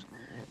mentioned,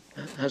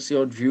 has the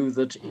odd view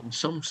that in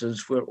some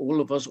sense we're all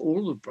of us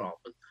all of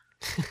Brahman,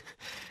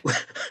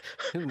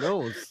 Who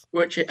knows?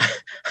 which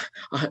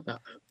I,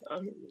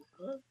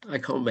 I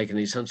can't make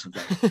any sense of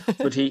that.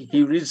 But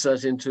he reads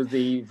that into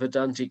the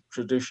Vedantic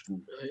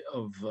tradition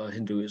of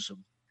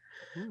Hinduism,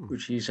 Hmm,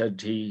 which he said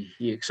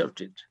he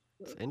accepted.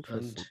 it's And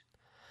interesting.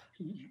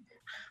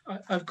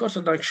 I've got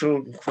an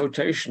actual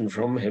quotation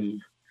from him,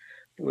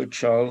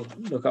 which I'll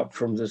look up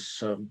from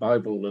this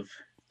Bible of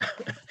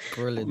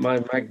Brilliant.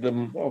 my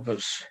magnum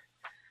opus,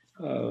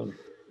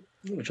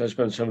 which I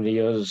spent so many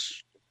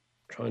years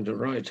trying to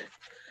write.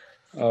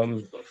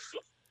 Um,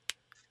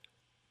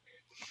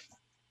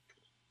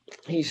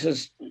 he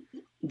says,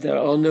 there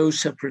are no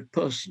separate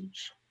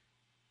persons.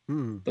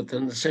 Hmm. But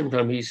then at the same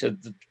time, he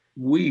said that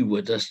we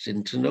were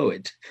destined to know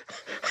it.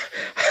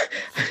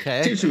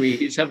 Okay. Seems to me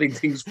he's having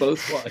things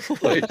both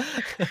ways.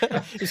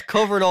 He's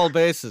covering all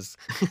bases.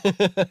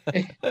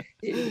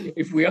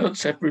 If we aren't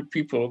separate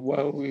people, why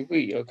are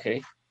we?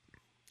 Okay.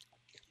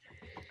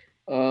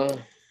 Uh,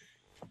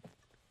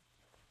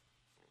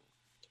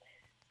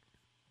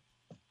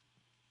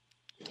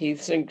 he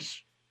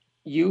thinks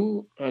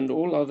you and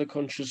all other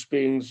conscious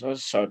beings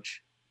as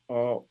such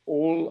are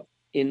all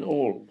in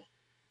all.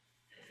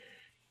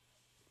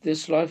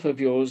 this life of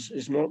yours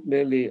is not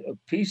merely a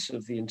piece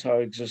of the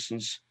entire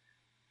existence,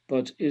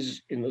 but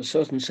is, in a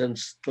certain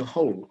sense, the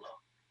whole.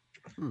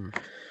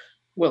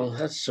 Well,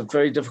 that's a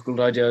very difficult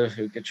idea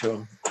to get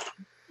your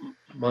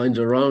mind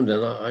around,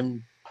 and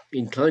I'm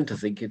inclined to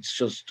think it's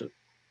just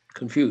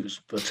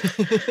confused. But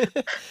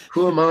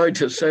who am I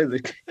to say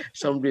that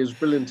somebody as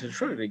brilliant as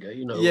Schrödinger,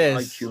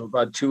 Yes. IQ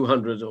about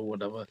 200 or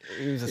whatever,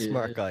 He was a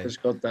smart guy. has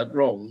got that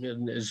wrong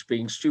and is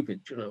being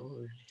stupid?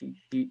 He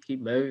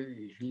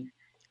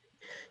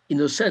in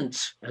a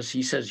sense, as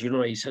he says,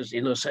 he says,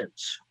 in a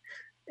sense,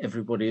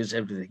 everybody is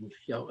everything.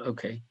 Yeah,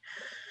 okay.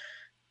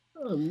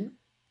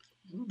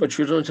 But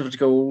you don't have to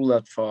go all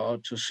that far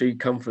to see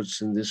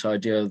comforts in this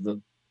idea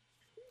that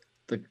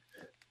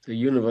the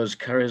universe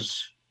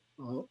carries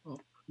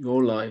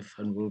your life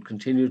and will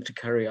continue to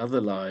carry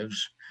other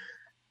lives.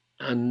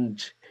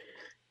 And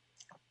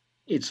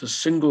it's a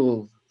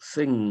single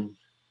thing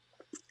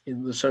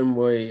in the same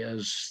way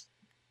as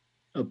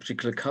a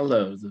particular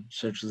color,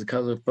 such as the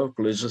color of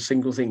purple, is a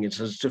single thing. It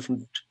has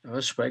different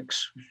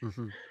aspects,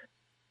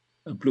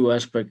 a blue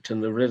aspect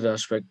and a red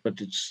aspect, but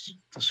it's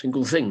a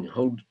single thing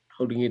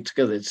holding it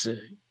together. It's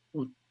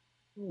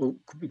what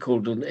could be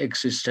called an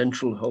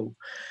existential whole.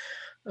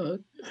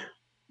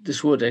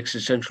 This word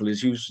existential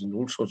is used in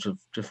all sorts of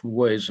different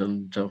ways,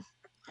 and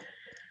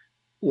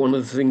one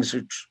of the things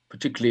that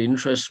particularly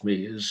interests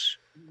me is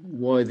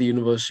why the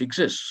universe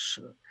exists.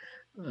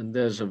 And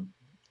there's a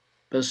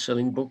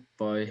best-selling book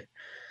by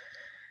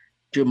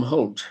Jim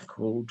Holt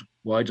called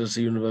Why Does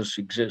the Universe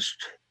Exist?,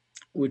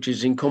 which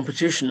is in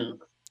competition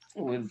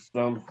with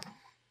the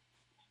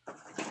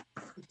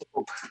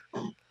book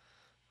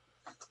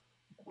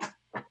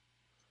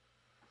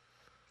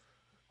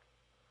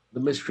The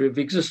Mystery of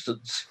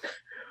Existence,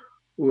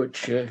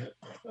 which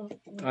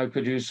I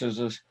produce as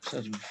a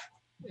set of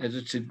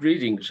edited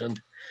readings.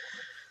 And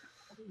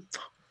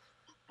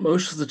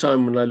most of the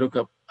time when I look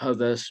up how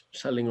they're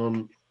selling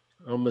on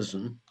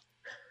Amazon,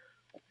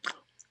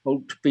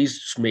 Holt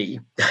beats me.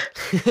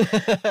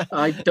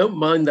 I don't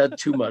mind that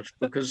too much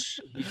because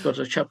he's got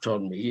a chapter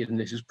on me in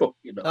his book,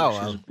 which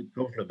is a big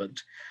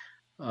compliment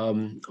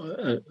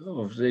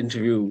of the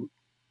interview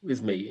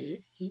with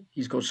me.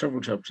 He's got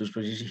several chapters,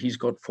 but he's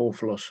got 4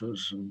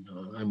 philosophers, and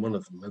I'm one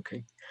of them.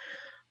 Okay.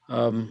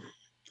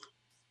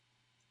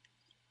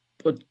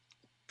 But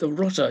the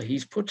rotter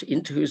he's put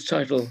into his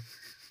title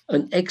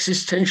an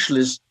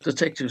existentialist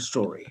detective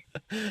story.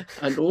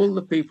 And all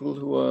the people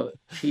who are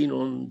keen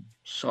on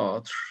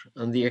Sartre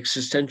and the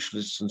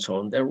existentialists and so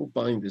on, they're all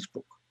buying this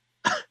book.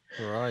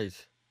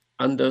 Right.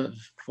 Under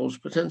false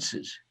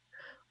pretenses.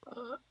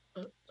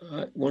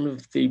 One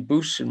of the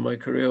boosts in my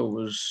career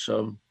was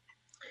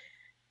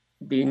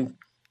being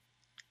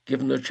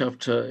given a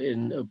chapter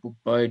in a book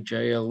by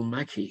J.L.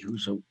 Mackie,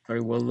 who's a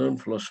very well-known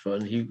philosopher,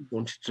 and he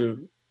wanted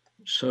to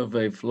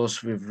survey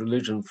philosophy of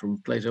religion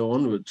from Plato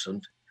onwards.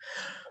 And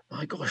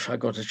my gosh, I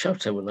got a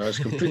chapter when I was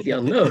completely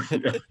unknown.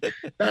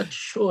 That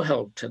sure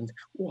helped. And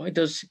why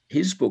does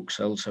his book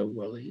sell so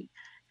well?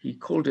 He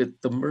called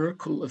it The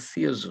Miracle of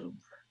Theism.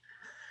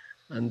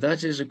 And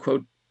that is a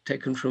quote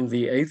taken from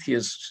the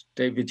atheist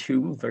David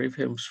Hume, very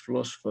famous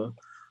philosopher,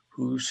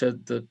 who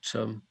said that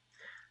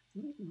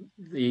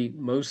the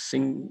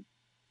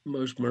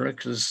most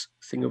miraculous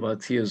thing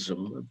about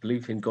theism, a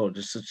belief in God,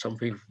 is that some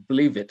people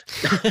believe it.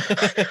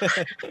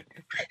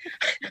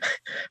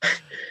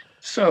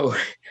 So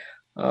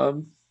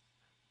I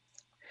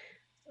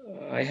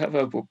have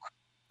a book.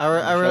 Are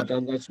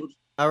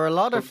a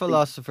lot of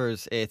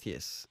philosophers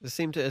atheists? They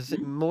seem to.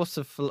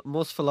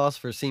 Most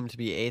philosophers seem to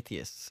be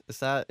atheists. Is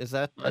that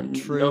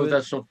true? No,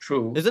 that's not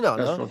true. Is it not?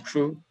 That's not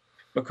true,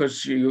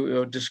 because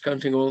you're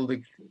discounting all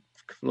the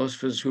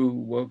philosophers who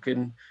work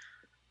in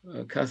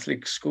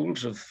Catholic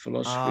schools of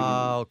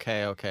philosophy.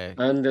 Okay.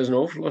 And there's an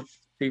awful lot of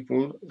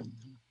people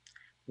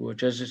who are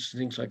Jesuits and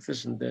things like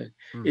this, and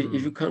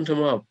if you count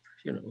them up,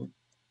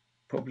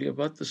 probably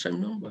about the same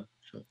number.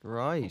 So.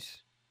 Right.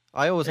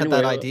 I always had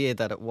that idea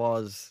that it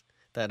was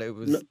that.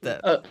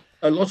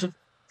 A lot of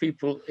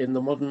people in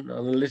the modern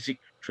analytic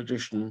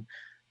tradition,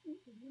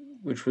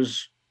 which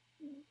was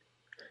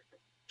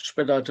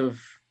spread out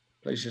of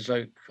places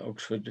like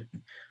Oxford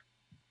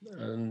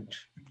and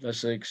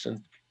lesser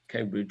extent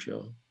Cambridge,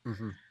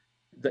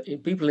 the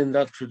people in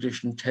that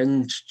tradition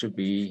tend to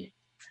be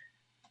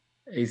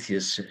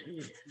atheists.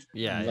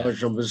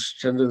 Large numbers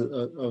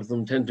of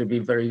them tend to be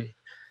very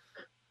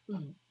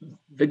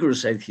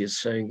vigorous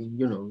atheists, saying,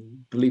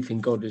 belief in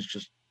God is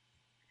just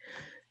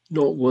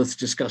not worth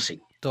discussing.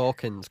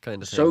 Dawkins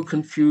kind of thing. So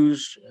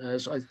confused,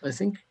 as I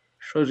think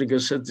Schrödinger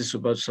said this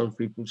about some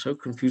people, so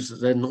confused that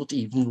they're not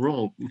even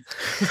wrong.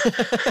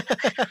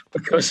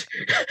 Because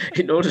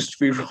in order to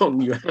be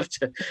wrong, you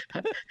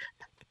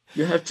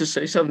have to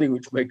say something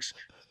which makes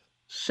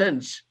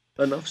sense,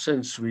 enough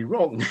sense to be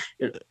wrong.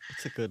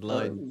 That's a good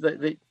line.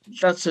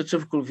 That's a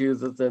typical view,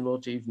 that they're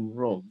not even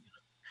wrong.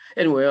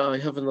 Anyway, I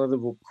have another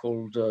book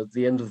called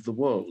The End of the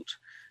World,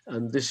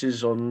 and this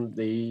is on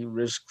the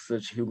risk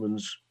that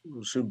humans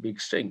will soon be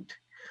extinct.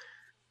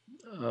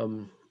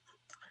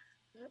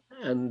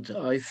 And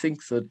I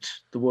think that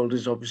the world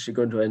is obviously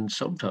going to end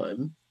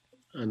sometime.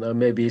 And I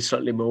may be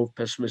slightly more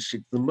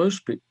pessimistic than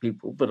most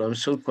people, but I'm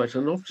still quite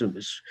an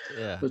optimist.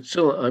 Yeah. But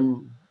still,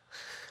 I'm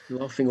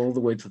laughing all the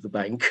way to the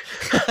bank,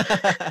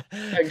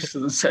 thanks to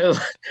the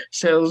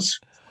sales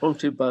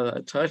prompted by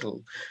that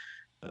title.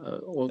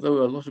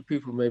 Although a lot of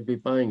people may be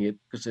buying it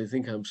because they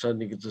think I'm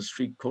standing at the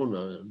street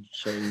corner and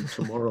saying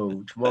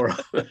tomorrow, tomorrow.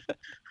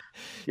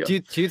 Yeah.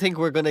 Do you think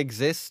we're going to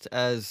exist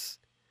as?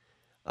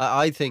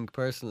 I think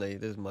personally,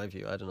 this is my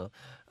view. I don't know.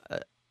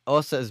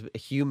 Us as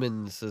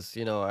humans, as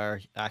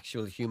our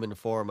actual human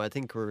form, I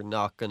think we're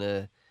not going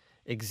to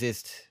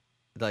exist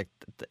like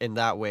in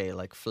that way,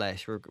 like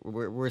flesh.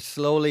 We're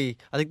slowly.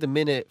 I think the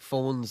minute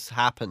phones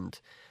happened,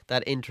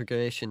 that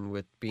integration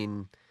with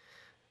being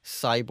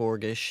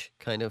cyborgish,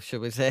 kind of,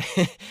 should we say,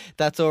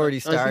 that's already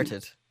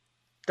started.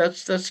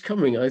 That's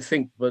coming, I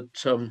think, but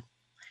And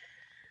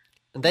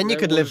then you there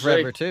could live was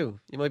forever too.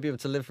 You might be able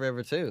to live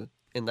forever too,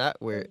 in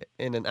that way,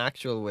 in an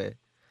actual way.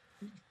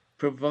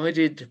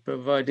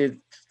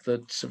 provided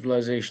that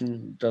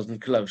civilization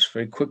doesn't collapse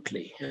very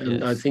quickly.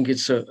 And I Yes. think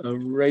it's a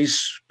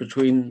race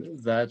between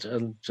that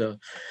and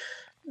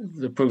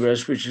the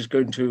progress which is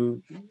going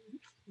to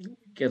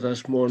get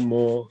us more and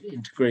more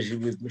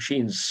integrated with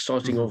machines,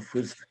 starting Mhm. off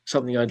with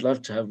something I'd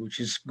love to have, which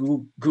is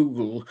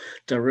Google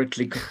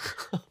directly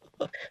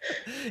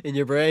In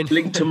your brain.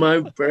 linked to my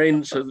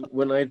brain, so that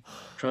when I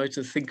try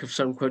to think of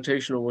some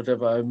quotation or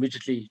whatever, I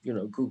immediately,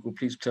 Google,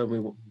 please tell me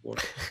what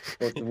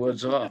the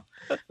words are,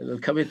 and they'll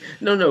come in.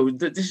 No,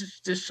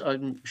 this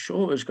I'm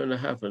sure is going to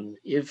happen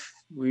if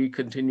we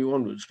continue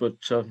onwards. But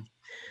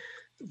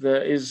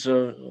there is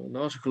an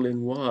article in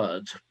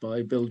Wired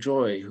by Bill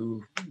Joy,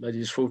 who made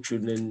his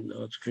fortune in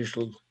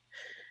artificial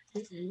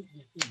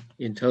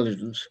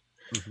intelligence.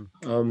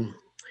 Mhm.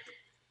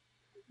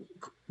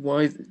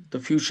 Why the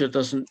future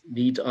doesn't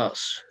need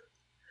us.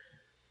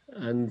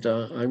 And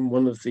I'm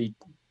one of the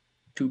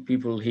two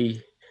people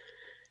he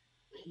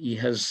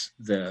has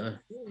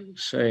there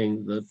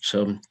saying that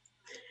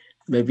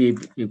maybe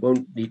he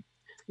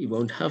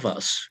won't have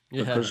us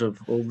Yeah. because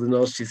of all the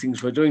nasty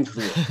things we're doing to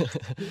the world.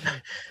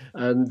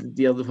 And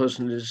the other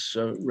person is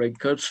Ray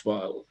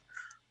Kurzweil,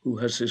 who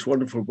has this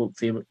wonderful book,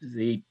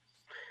 the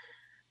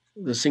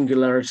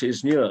Singularity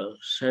is Near,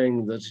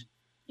 saying that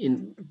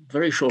in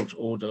very short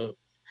order,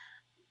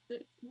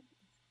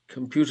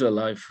 computer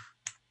life,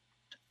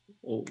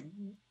 or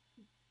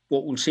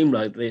what will seem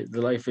like the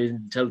life of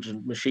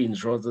intelligent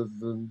machines rather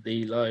than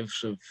the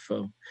lives of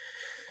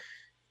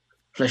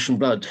flesh and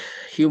blood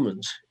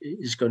humans,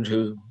 is going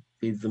to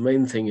be the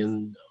main thing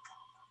in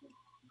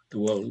the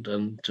world.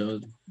 And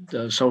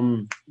there are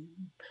some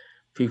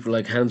people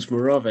like Hans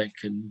Moravec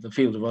in the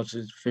field of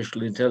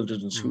artificial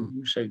intelligence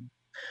who say,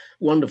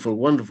 wonderful,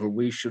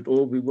 we should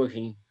all be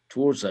working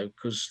towards that,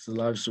 because the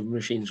lives of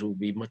machines will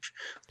be much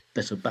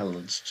better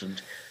balanced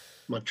and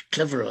much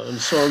cleverer and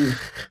so on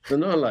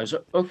than our lives.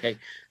 Okay,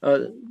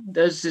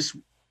 there is this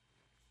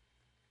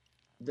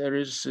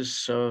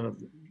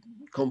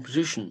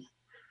composition,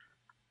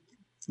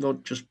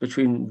 not just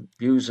between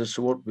views as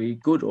to what would be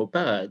good or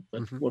bad,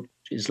 but what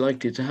is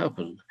likely to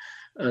happen.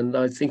 And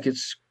I think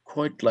it's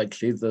quite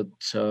likely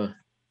that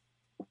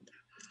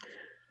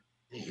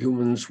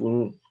humans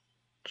will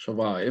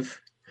survive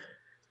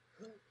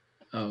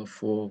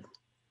for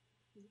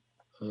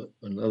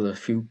another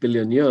few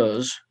billion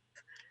years,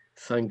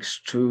 thanks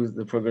to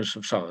the progress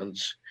of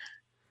science,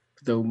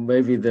 though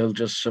maybe they'll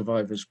just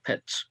survive as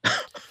pets.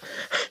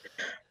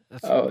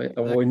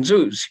 Or in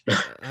zoos,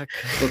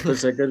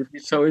 because they're going to be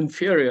so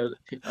inferior.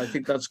 I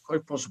think that's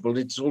quite possible.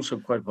 It's also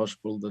quite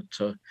possible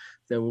that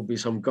there will be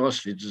some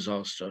ghastly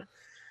disaster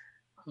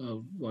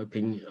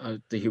wiping out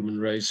the human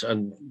race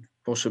and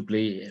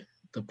possibly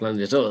the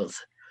planet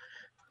Earth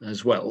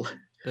as well,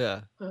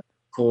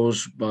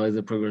 caused by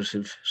the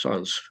progressive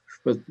science.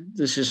 But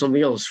this is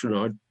something else,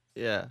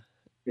 Yeah.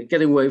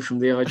 Getting away from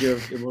the idea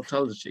of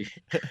immortality.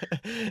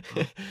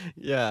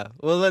 Yeah.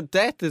 Well,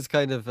 death is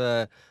kind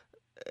of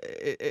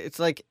it's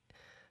like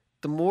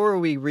the more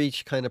we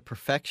reach kind of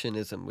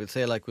perfectionism, we'll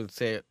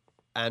say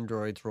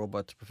androids,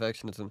 robots,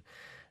 perfectionism,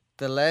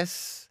 the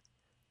less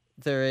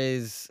there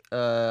is.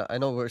 I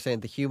know we're saying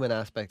the human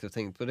aspect of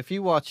things, but if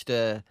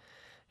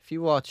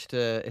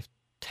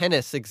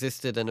tennis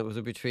existed and it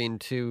was between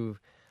two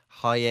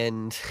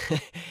high-end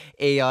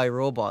AI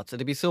robots,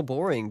 it'd be so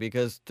boring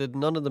because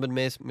none of them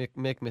would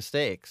make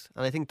mistakes.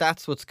 And I think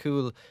that's what's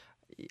cool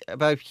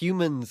about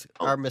humans.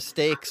 Our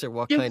mistakes are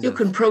what you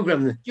can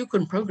program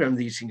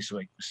these things to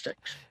make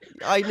mistakes.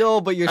 I know,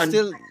 but you're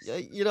still,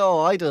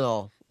 I don't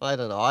know. I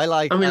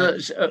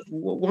mean,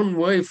 one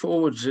way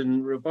forwards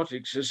in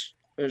robotics is,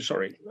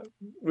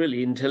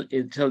 really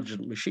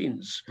intelligent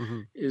machines,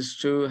 is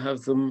to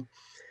have them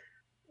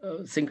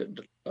think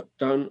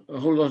down a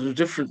whole lot of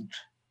different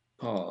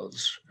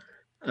paths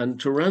and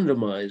to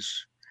randomize.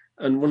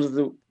 And one of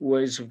the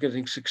ways of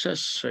getting success,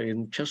 say,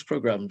 in chess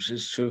programs,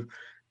 is to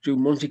do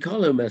Monte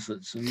Carlo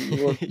methods. And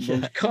what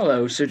Monte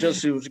Carlo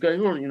suggests what's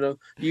going on,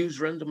 use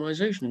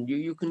randomization.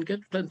 You can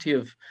get plenty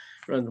of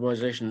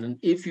randomization. And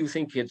if you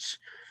think it's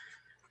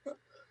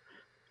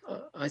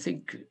I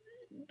think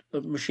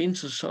a machine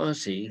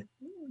society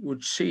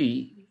would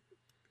see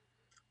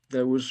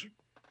there was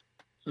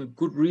a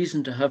good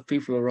reason to have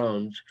people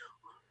around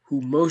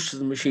who most of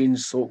the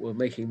machines thought were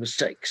making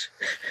mistakes,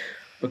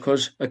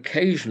 because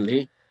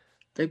occasionally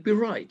they'd be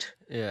right.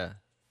 Yeah.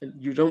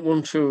 You don't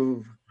want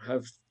to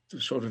have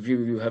the sort of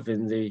view you have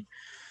in the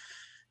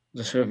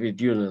Soviet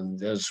Union.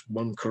 There's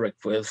one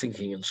correct way of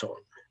thinking and so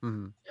on.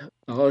 Mm-hmm.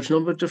 A large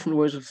number of different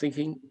ways of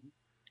thinking.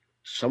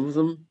 Some of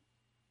them,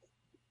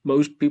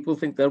 most people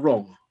think they're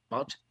wrong,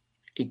 but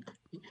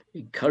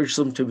encourage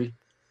them to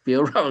be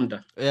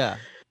around. Yeah.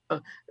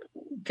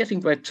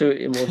 Getting back to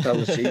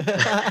immortality,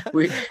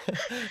 we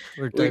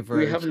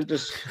haven't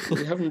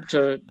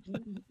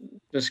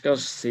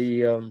discussed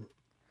the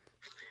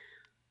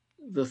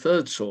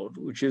third sort,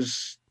 which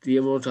is the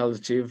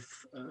immortality of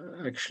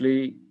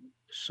actually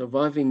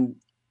surviving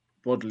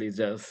bodily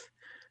death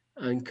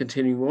and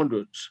continuing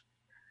onwards.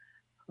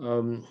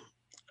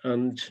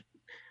 And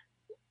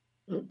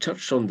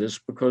touched on this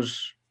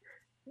because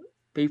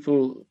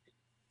people,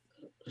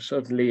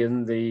 certainly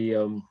in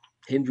the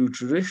Hindu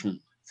tradition,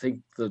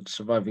 think that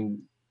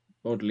surviving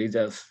bodily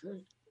death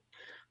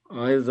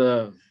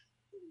either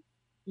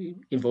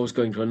involves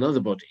going to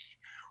another body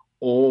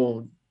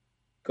or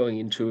going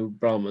into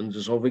Brahman,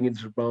 dissolving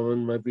into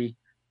Brahman, maybe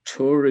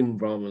touring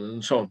Brahman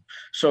and so on.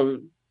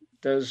 So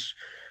there's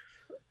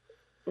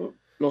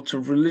lots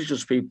of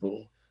religious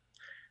people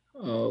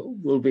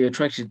will be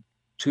attracted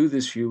to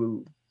this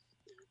view,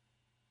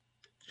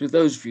 to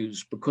those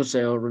views, because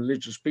they are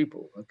religious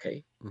people,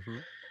 okay? Mm-hmm.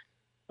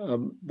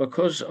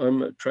 Because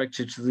I'm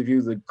attracted to the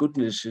view that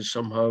goodness is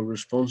somehow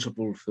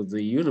responsible for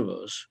the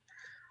universe,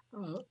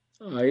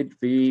 I'd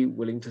be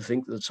willing to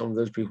think that some of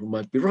those people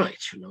might be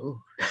right, you know.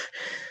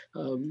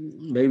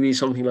 Maybe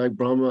something like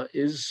Brahma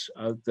is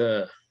out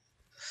there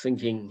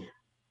thinking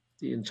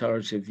the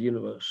entirety of the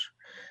universe.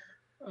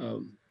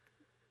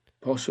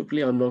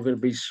 Possibly I'm not going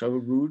to be so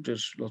rude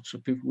as lots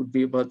of people would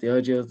be about the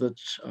idea that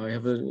I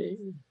have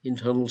an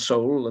internal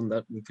soul and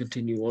that will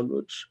continue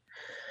onwards.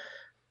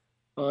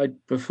 I'd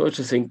prefer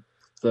to think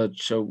that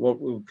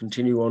what will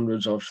continue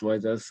onwards after my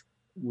death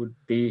would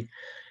be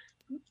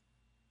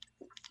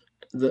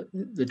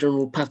the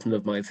general pattern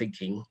of my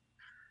thinking,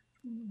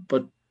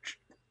 but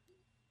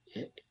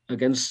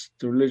against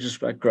the religious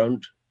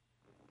background,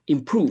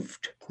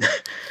 improved.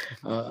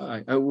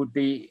 I would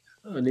be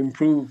an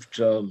improved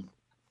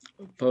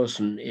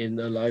person in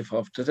a life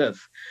after death.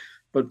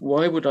 But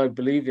why would I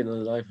believe in a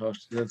life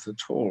after death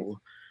at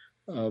all?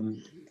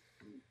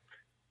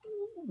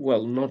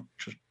 Well,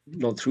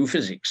 not through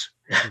physics,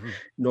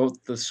 not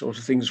the sort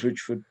of things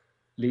which would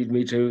lead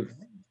me to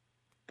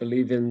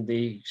believe in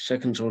the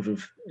second sort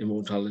of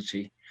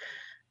immortality.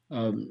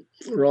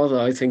 Rather,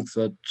 I think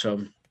that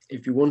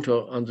if you want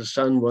to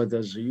understand why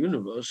there's a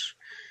universe,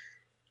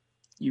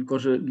 you've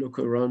got to look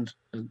around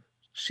and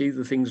see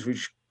the things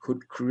which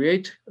could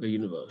create a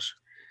universe.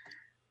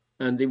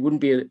 And it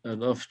wouldn't be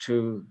enough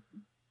to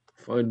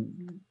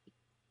find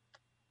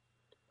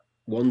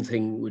one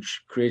thing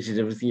which created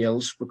everything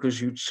else,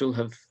 because you'd still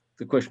have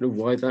the question of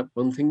why that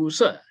one thing was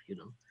there, you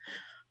know.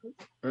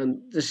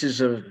 And this is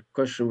a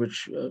question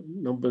which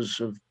numbers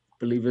of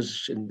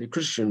believers in the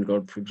Christian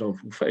God, for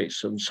example,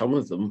 face. And some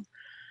of them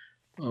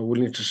are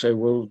willing to say,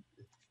 well,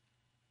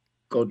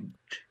 God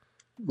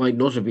might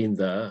not have been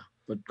there,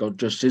 but God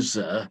just is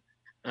there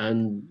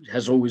and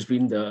has always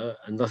been there,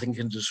 and nothing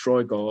can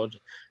destroy God.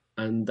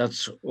 And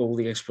that's all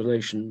the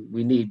explanation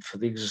we need for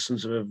the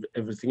existence of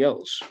everything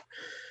else.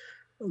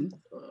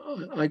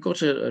 I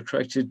got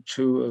attracted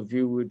to a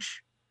view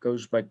which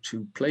goes back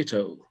to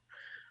Plato,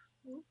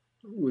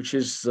 which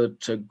is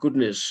that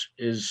goodness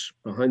is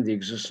behind the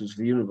existence of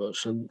the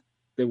universe. And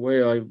the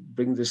way I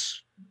bring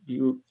this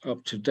view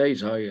up to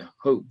date, I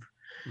hope,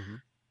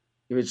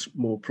 if it's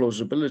more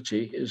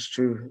plausibility, is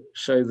to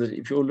say that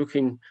if you're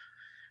looking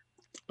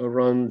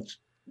around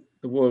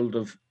the world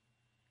of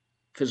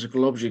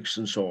physical objects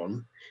and so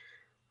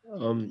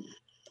on,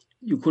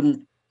 you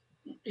couldn't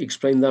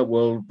explain that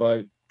world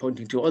by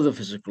pointing to other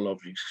physical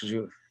objects,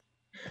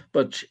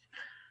 but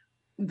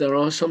there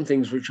are some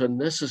things which are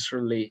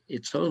necessarily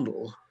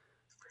eternal,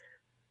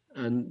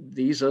 and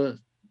these are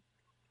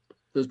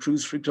the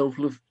truths, for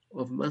example,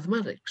 of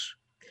mathematics.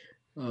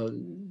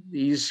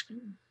 These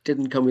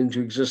didn't come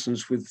into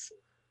existence with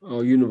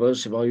our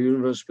universe. If our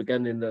universe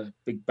began in a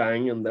big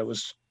bang and there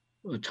was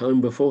a time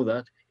before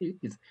that,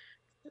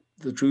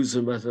 the truths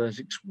of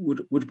mathematics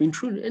would have been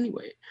true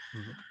anyway.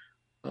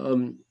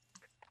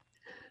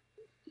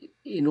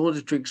 In order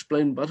to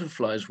explain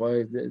butterflies,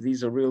 why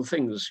these are real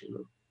things, you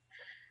know,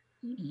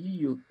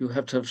 you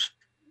have to have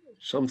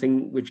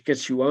something which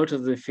gets you out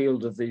of the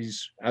field of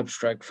these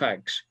abstract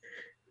facts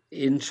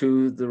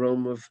into the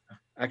realm of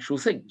actual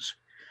things.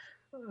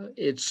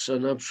 It's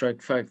an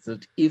abstract fact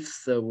that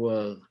if there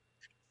were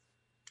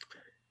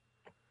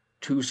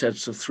two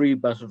sets of three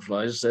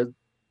butterflies,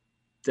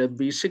 there'd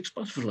be six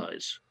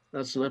butterflies.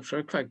 That's an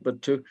abstract fact.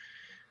 But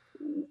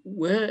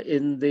where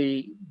in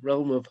the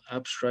realm of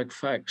abstract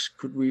facts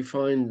could we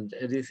find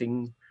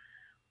anything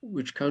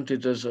which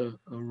counted as a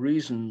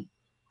reason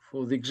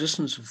for the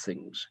existence of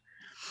things.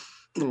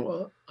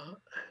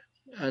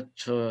 At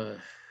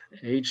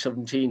age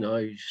 17,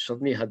 I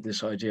suddenly had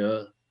this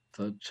idea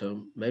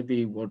that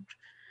maybe what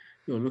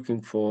you're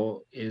looking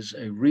for is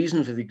a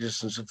reason for the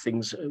existence of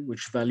things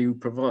which value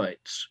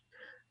provides.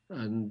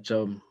 And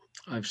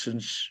I've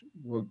since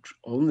worked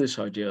on this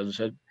idea and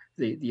said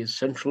the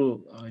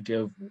essential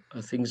idea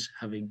of things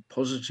having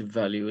positive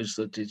value is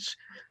that it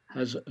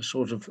has a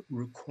sort of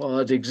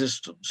required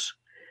existence.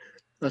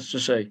 That's to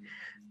say,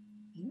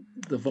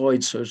 the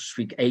void, so to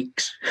speak,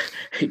 aches.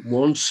 It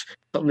wants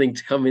something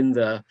to come in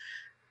there.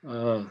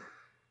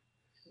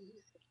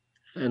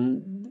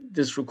 And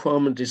this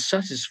requirement is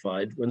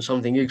satisfied when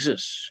something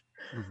exists.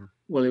 Mm-hmm.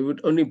 Well, it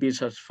would only be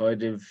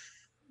satisfied if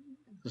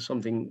the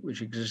something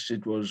which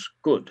existed was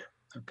good,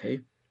 okay?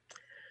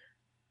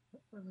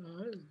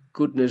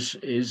 Goodness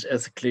is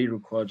ethically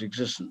required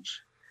existence.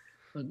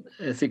 And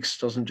ethics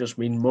doesn't just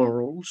mean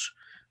morals,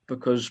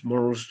 because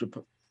morals,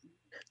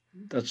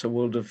 that's a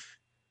world of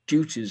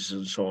duties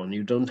and so on.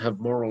 You don't have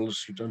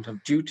morals, you don't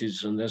have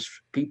duties unless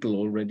people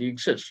already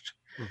exist.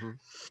 Mm-hmm.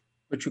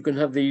 But you can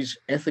have these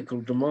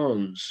ethical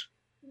demands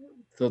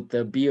that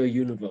there be a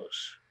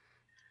universe,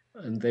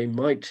 and they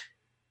might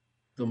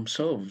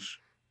themselves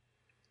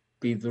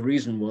be the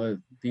reason why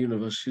the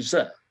universe is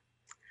there.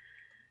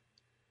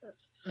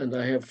 And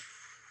I have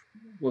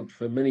worked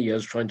for many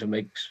years trying to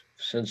make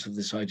sense of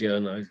this idea,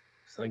 and I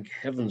thank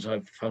heavens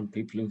I've found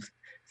people who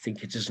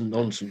think it isn't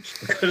nonsense,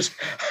 because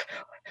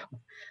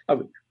I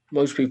mean,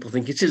 most people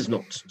think it is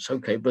nonsense,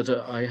 okay, but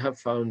I have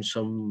found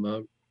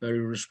some very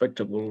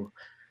respectable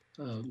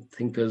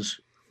thinkers,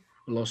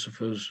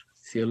 philosophers,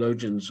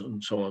 theologians,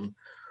 and so on,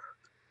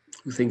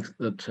 who think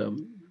that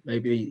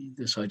maybe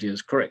this idea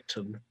is correct.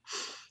 And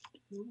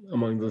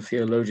among the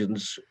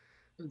theologians,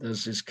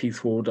 there's this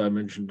Keith Ward I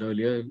mentioned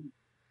earlier,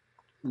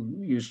 who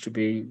used to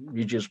be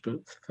Regius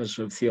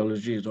Professor of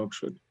Theology at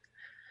Oxford.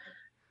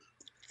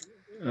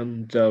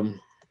 And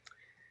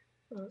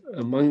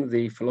among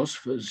the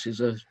philosophers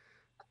is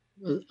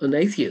an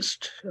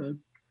atheist,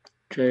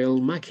 J.L.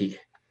 Mackie.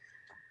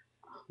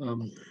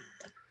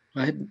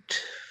 I had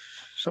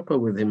supper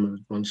with him at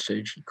one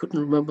stage. He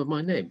couldn't remember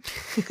my name.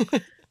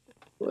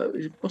 Well,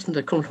 it wasn't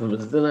a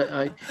compliment.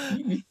 Then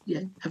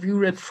have you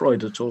read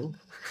Freud at all?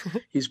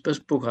 His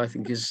best book, I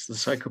think, is The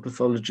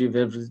Psychopathology of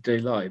Everyday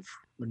Life,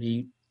 when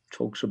he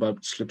talks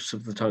about slips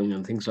of the tongue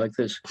and things like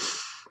this.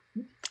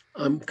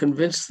 I'm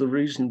convinced the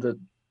reason that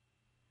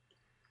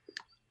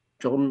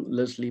John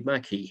Leslie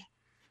Mackie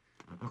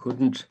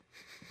couldn't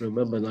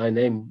remember my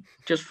name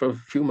just for a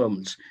few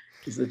moments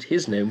is that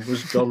his name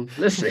was John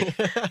Leslie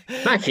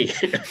Mackie.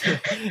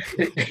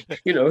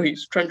 You know,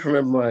 he's trying to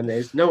remember my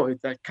name. No,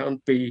 that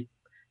can't be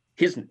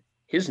his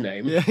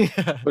name.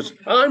 Yeah. Was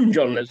I'm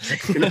John Leslie.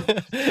 You know?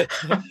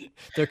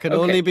 There can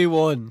only be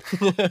one.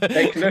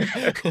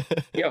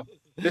 Yeah,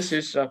 this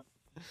is.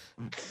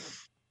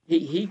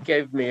 He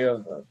gave me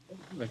a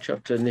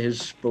chapter in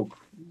his book,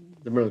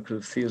 The Miracle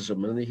of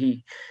Theism, and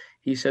he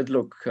said,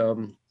 look,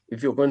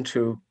 if you're going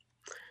to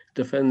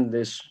defend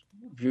this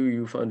view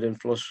you find in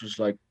philosophers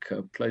like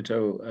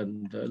Plato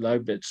and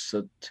Leibniz,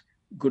 that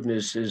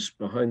goodness is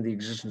behind the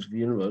existence of the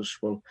universe,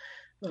 well,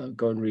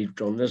 go and read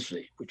John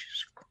Leslie, which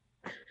is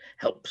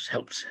helps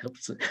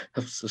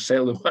the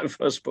sale of my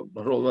first book,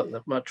 not all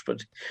that much,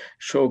 but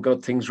sure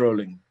got things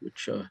rolling,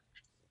 which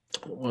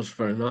was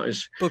very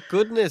nice. But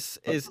goodness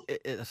is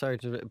sorry,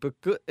 but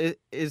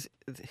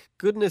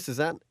goodness is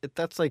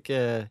that's like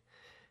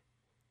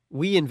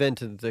we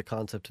invented the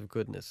concept of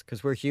goodness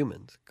because we're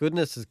humans.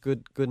 Goodness is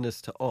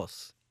goodness to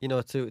us. You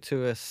know,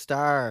 to a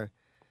star,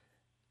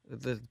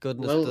 the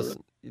goodness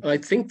doesn't. I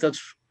think that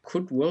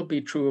could well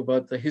be true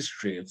about the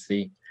history of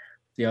the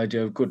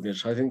idea of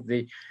goodness. I think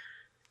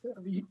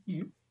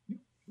you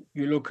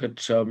look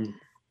at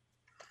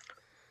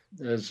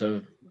there's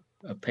a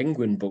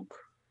Penguin book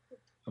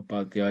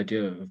about the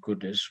idea of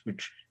goodness,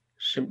 which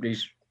simply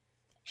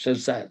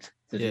says that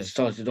it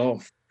started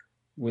off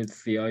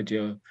with the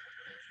idea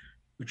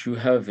which you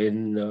have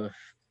in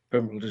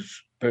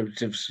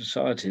primitive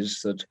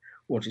societies, that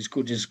what is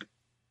good is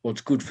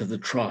what's good for the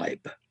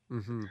tribe.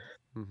 Mm-hmm.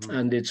 Mm-hmm.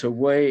 And it's a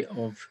way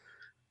of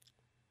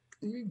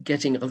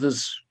getting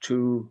others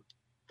to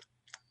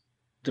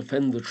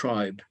defend the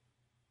tribe,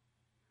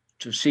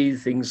 to see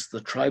things the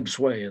tribe's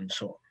way and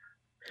so on.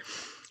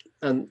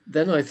 And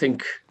then I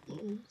think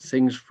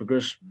things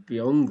progress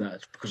beyond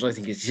that, because I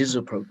think it is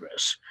a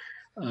progress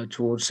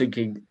towards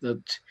thinking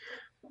that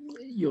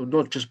you're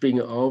not just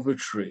being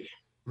arbitrary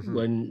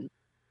when,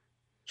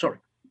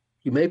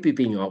 you may be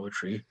being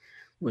arbitrary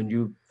when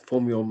you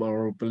form your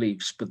moral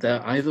beliefs, but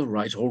they're either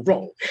right or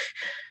wrong.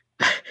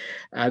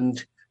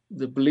 And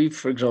the belief,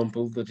 for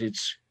example, that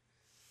it's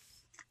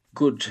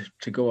good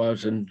to go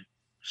out and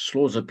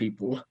slaughter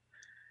people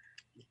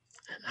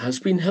has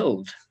been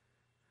held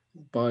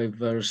by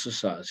various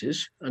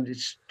societies, and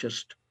it's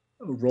just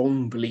a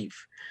wrong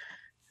belief.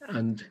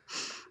 And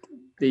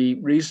the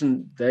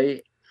reason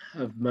they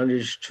have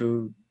managed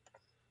to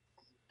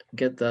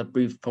get that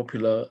belief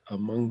popular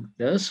among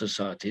their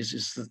societies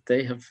is that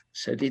they have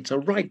said it's a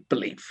right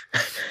belief.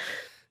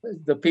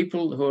 The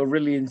people who are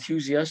really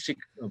enthusiastic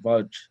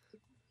about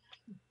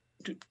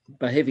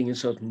behaving in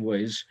certain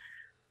ways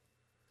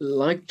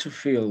like to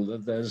feel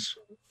that there's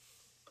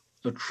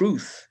a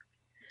truth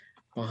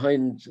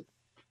behind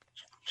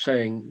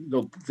saying,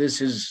 look,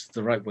 this is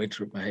the right way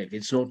to behave.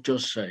 It's not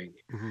just saying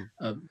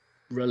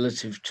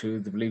relative to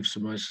the beliefs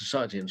of my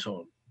society and so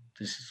on.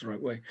 This is the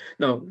right way.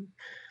 Now,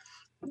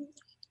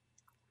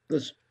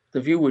 the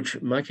view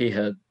which Mackie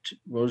had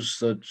was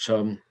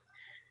that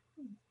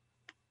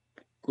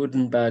good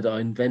and bad are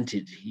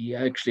invented. He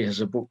actually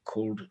has a book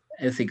called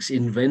Ethics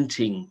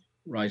Inventing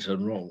Right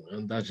and Wrong,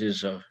 and that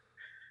is a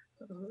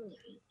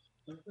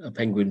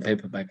Penguin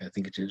paperback, I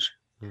think it is.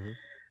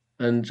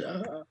 And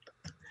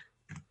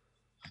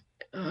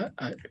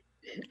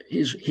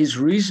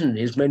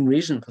his main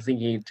reason for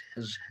thinking it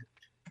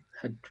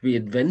had to be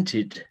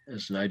invented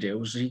as an idea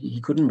was he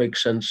couldn't make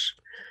sense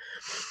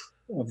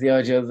of the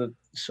idea that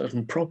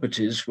certain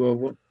properties were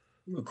what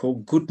were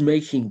called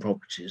good-making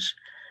properties.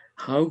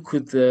 How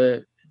could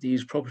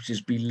these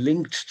properties be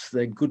linked to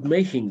their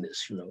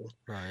good-makingness?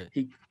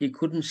 Right. He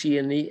couldn't see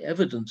any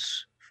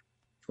evidence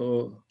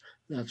for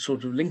that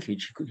sort of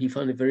linkage. He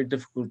found it very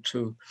difficult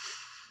to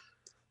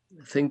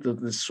think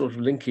that this sort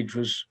of linkage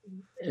was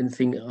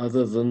anything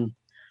other than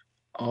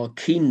our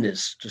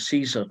keenness to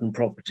see certain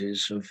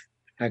properties of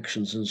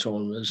actions and so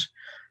on as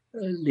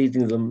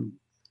leading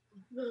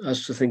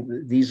us to think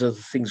that these are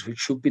the things which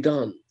should be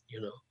done,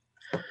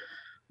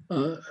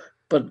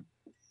 but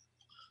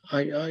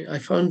I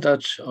found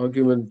that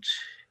argument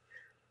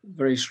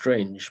very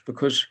strange,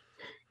 because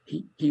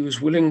he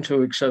was willing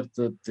to accept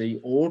that the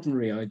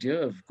ordinary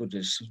idea of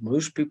goodness that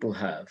most people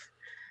have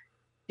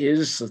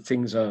is that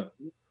things are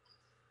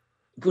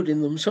good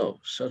in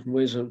themselves. Certain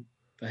ways of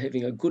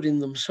behaving are good in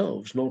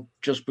themselves, not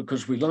just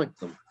because we like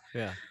them.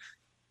 Yeah.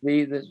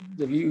 The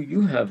view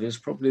you have is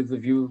probably the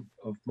view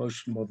of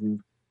most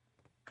modern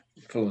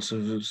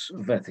philosophers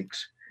of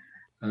ethics,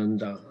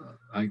 and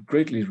I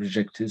greatly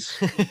reject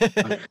this.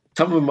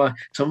 Some of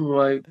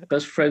my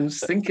best friends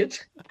think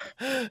it.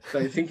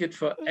 They think it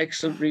for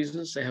excellent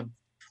reasons. They have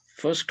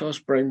first-class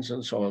brains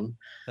and so on.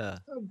 Yeah.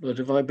 But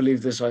if I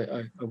believe this,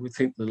 I would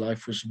think the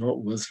life was not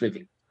worth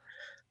living,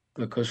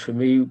 because for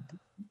me,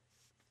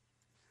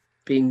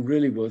 being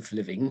really worth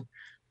living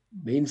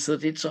means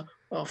that it's a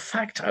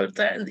fact out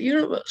there in the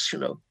universe.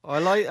 I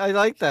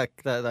like that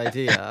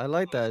idea. I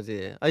like that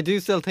idea. I do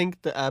still think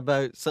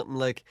about something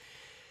like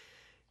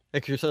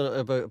you're talking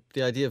about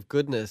the idea of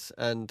goodness,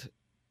 and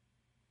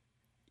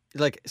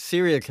like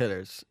serial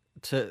killers.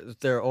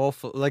 They're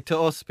awful. Like, to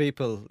us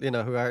people,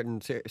 who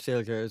aren't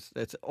serial killers,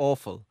 it's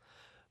awful.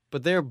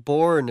 But they're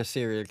born a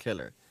serial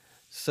killer.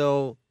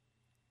 So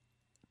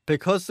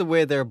because the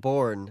way they're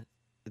born,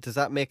 does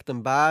that make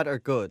them bad or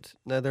good?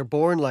 Now, they're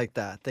born like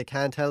that. They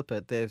can't help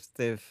it.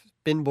 They've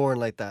been born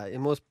like that.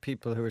 And most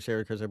people who are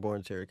serial killers are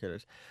born serial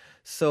killers.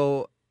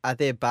 So are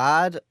they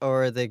bad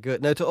or are they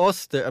good? Now, to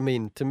us, to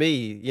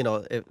me,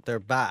 if they're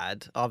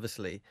bad,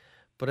 obviously.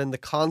 But in the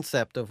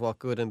concept of what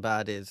good and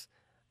bad is,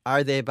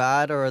 are they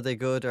bad or are they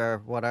good, or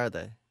what are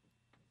they?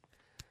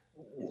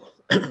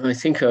 I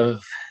think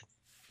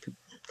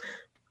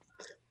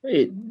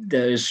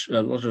there's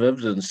a lot of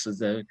evidence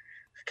that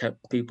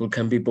people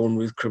can be born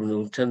with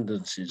criminal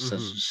tendencies.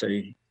 That's to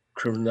say,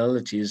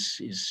 criminality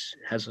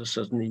has a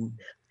certain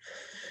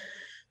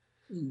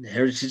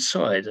inherited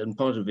side, and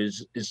part of it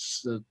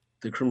is that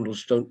the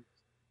criminals don't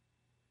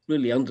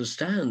really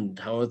understand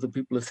how other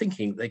people are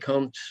thinking. They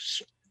can't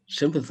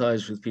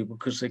sympathize with people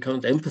because they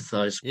can't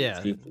empathize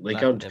with people.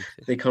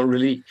 They can't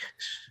really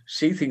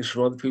see things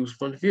from other people's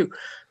point of view.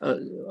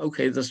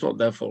 Okay, that's not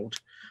their fault.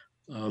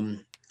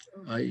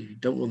 I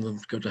don't want them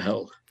to go to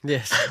hell.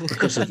 Yes.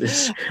 Because of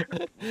this.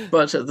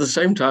 But at the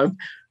same time,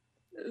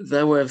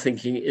 their way of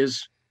thinking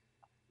is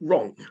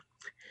wrong.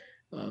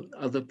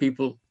 Other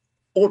people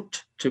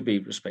ought to be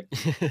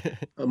respected.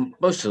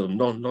 Most of them,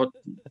 not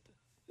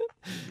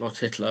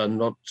Hitler,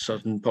 not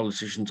certain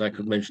politicians I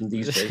could mention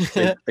these days.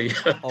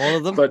 All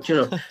of them? But,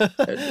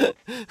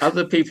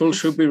 other people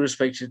should be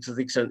respected to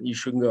the extent that you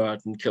shouldn't go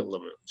out and kill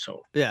them and so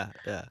on. Yeah.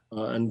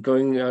 And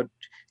going out,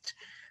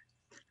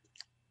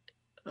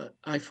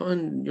 I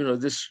find,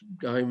 this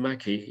guy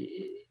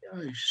Mackie,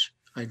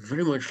 I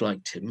very much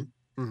liked him.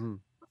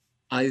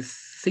 I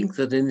think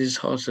that in his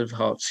heart of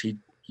hearts,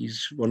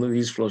 he's one of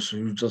these philosophers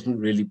who doesn't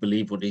really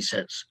believe what he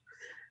says.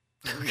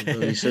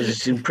 Okay. He says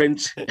it's in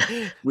print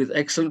with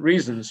excellent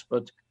reasons,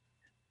 but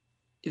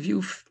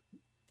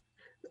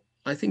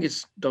I think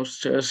it's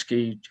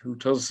Dostoevsky who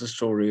tells the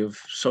story of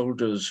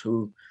soldiers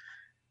who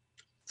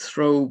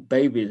throw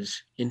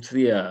babies into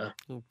the air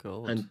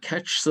and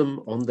catch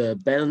them on their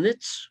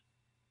bayonets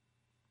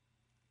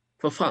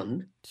for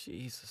fun.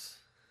 Jesus.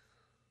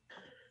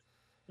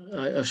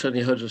 I've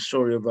certainly heard a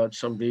story about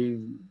somebody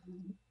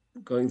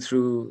going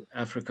through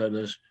Africa, and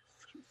a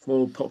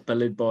small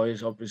pot-bellied boy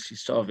is obviously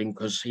starving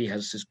because he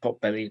has this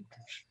pot belly,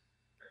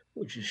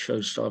 which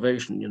shows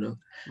starvation,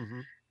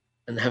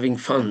 and having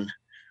fun,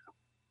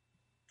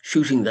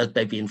 shooting that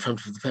baby in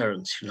front of the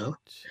parents,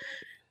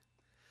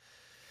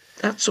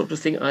 that sort of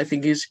thing, I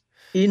think, is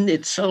in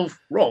itself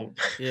wrong.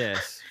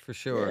 Yes, for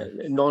sure.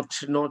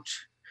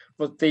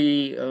 But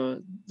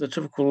the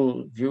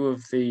typical view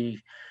of the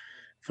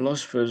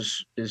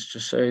philosophers is to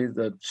say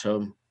that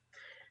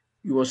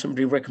you are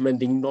simply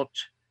recommending not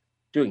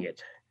doing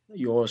it.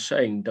 You're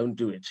saying don't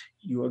do it.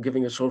 You are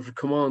giving a sort of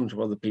command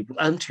to other people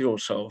and to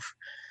yourself.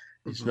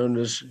 It's known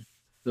as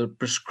the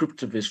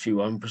prescriptivist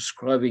view. I'm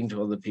prescribing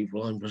to other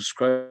people. I'm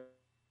prescribing.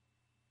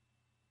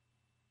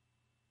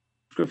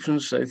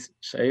 Prescriptions, they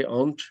say,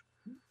 aren't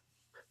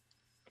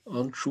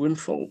true and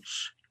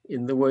false,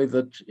 in the way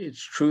that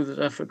it's true that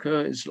Africa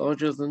is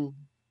larger than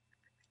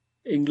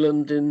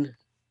England in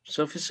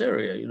surface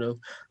area.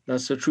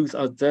 That's the truth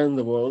out there in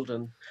the world,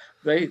 and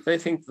they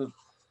think that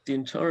the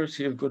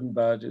entirety of good and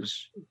bad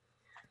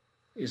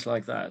is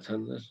like that.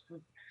 And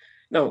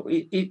now,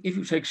 if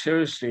you take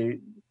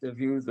seriously the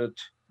view that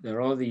there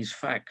are these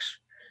facts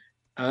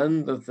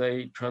and that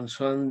they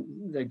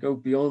go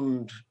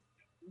beyond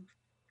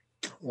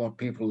what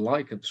people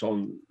like and so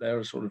on,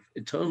 they're sort of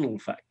eternal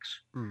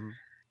facts,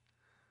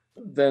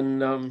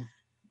 then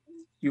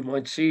you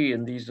might see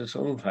in these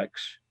eternal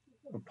facts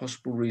a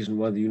possible reason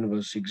why the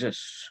universe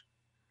exists.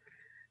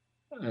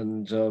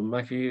 And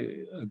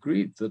Mackie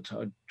agreed that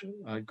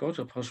I got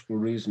a possible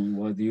reason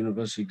why the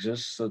universe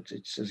exists, that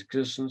its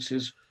existence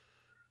is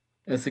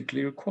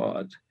ethically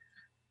required.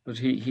 But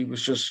he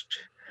was just,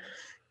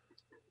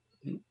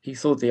 he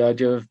thought the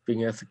idea of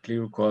being ethically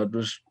required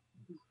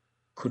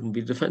couldn't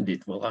be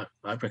defended. Well,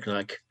 I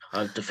reckon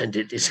I'll defend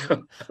it.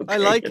 Okay. I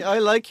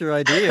like your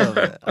idea of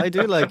it. I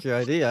do like your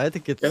idea. I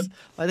think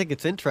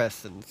it's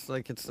interesting. It's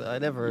like it's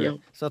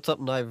not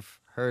something I've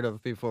heard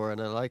of before,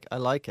 and I like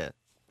it.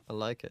 I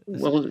like it.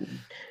 Well,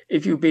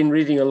 if you've been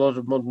reading a lot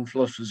of modern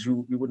philosophers,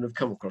 you wouldn't have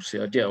come across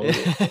the idea,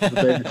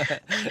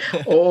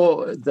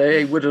 or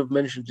they would have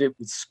mentioned it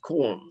with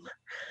scorn,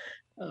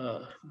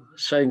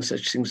 saying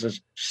such things as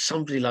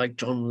somebody like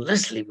John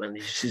Leslie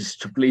manages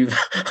to believe.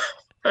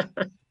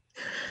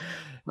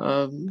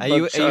 Are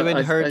you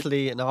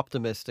inherently an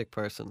optimistic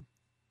person?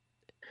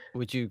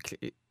 Would you?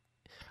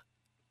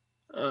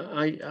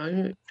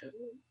 I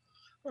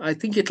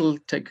think it'll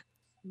take,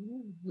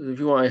 the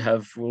view I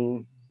have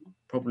will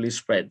probably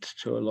spread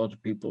to a lot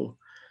of people.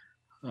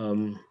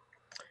 I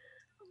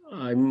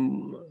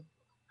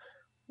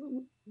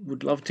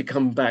would love to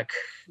come back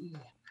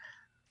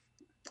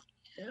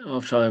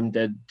after I'm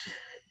dead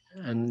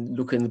and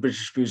look in the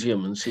British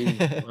Museum and see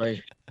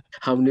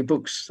how many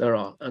books there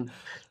are.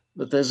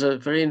 But there's a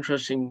very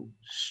interesting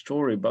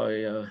story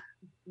by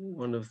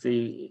one of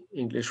the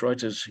English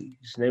writers.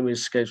 His name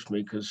escapes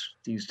me because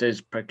these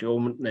days practically all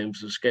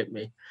names escape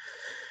me.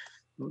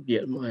 Not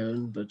yet my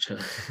own, but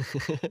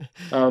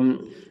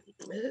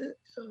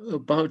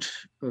about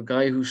a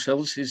guy who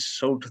sells his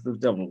soul to the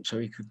devil so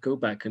he could go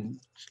back and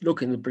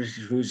look in the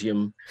British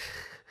Museum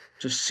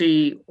to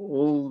see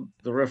all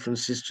the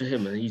references to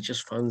him, and he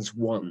just finds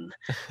one.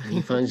 And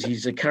he finds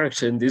he's a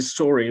character in this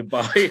story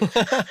by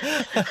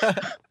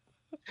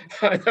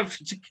that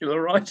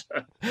particular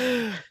writer.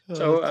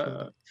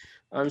 So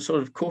I'm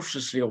sort of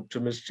cautiously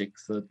optimistic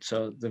that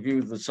the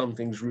view that some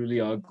things really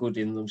are good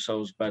in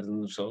themselves, bad in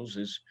themselves,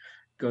 is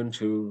going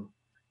to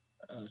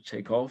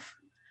take off,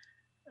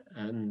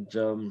 and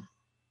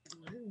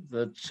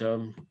that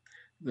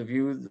the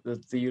view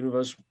that the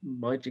universe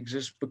might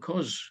exist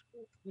because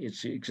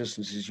its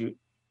existence is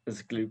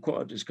ethically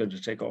required is going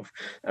to take off.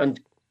 And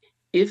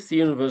if the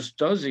universe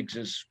does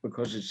exist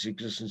because its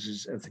existence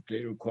is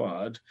ethically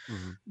required,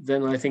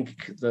 then I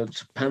think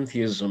that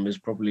pantheism is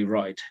probably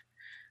right,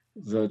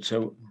 that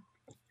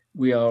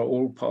we are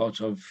all part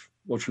of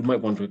what you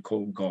might want to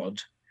call God.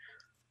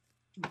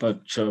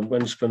 But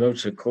when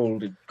Spinoza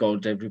called it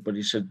God,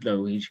 everybody said,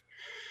 no, he's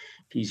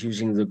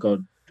using the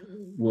God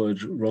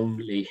word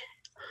wrongly.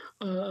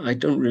 I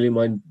don't really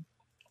mind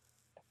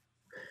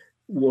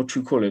what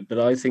you call it, but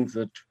I think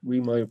that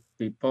we might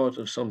be part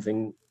of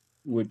something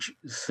which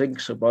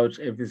thinks about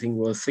everything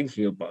we're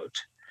thinking about.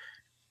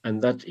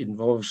 And that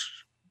involves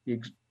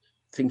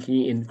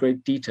thinking in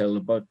great detail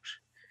about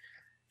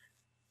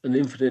an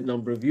infinite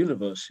number of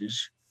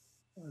universes.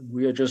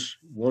 We are just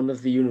one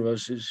of the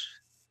universes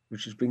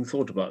which is being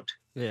thought about.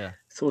 Yeah.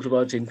 Thought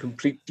about in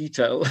complete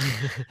detail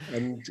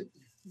and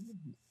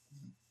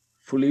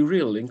fully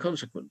real in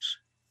consequence.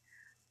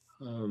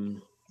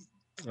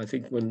 I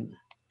think when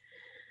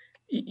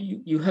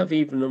you have,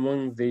 even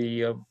among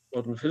the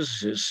modern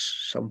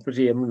physicists, some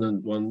pretty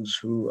eminent ones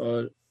who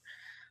are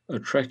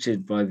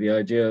attracted by the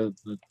idea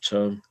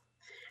that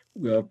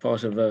we are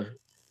part of an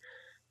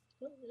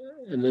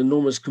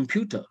enormous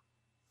computer.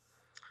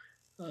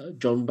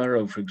 John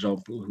Barrow, for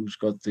example, who's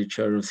got the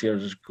chair of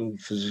theoretical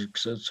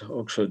physics at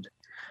Oxford,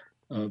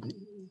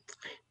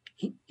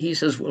 he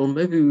says, well,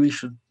 maybe we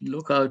should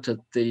look out at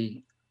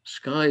the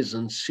skies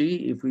and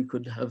see if we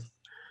could have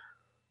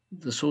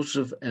the sorts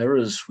of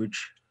errors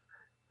which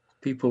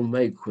people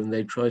make when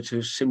they try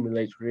to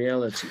simulate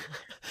reality.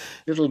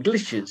 Little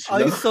glitches, you I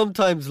know.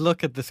 sometimes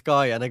look at the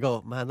sky and I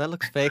go, man, that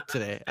looks fake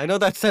today. I know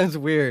that sounds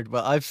weird,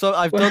 but I've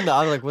done that.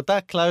 I'm like, well,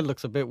 that cloud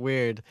looks a bit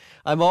weird.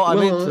 I'm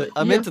Well,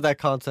 yeah. into that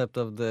concept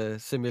of the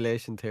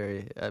simulation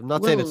theory. I'm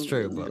not saying it's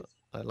true, Well,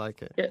 but I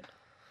like it. yeah,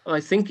 I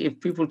think if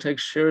people take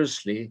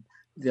seriously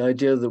the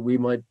idea that we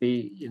might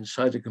be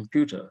inside a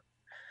computer,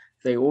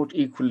 they ought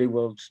equally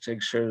well to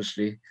take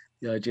seriously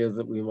the idea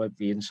that we might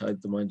be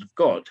inside the mind of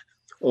God,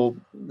 or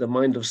the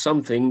mind of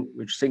something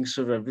which thinks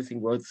of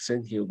everything worth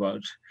thinking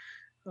about,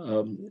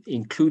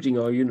 including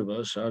our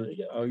universe.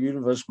 Our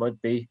universe might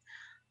be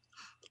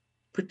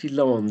pretty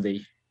low on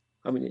the.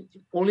 I mean,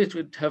 all it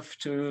would have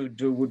to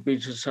do would be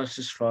to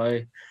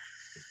satisfy,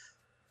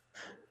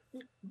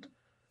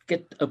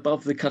 get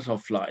above the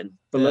cutoff line.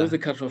 Below Yeah. the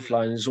cutoff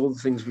line is all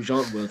the things which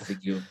aren't worth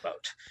thinking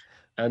about.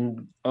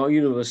 And our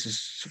universe is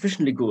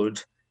sufficiently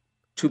good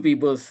to be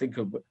worth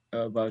thinking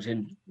about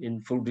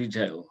in full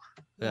detail.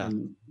 Yeah.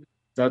 And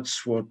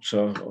that's what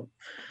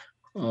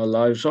our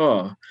lives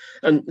are.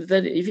 And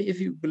then if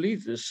you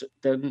believe this,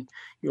 then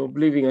you're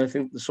believing, I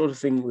think, the sort of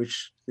thing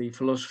which the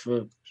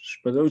philosopher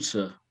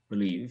Spinoza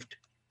believed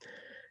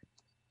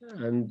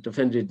and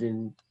defended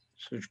in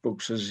such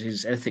books as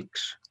his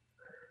Ethics.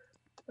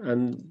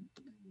 And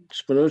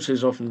Spinoza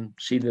is often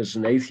seen as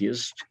an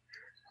atheist.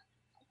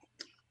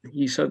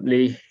 He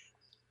certainly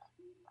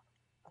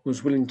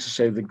was willing to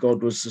say that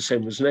God was the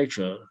same as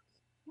nature.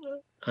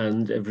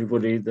 And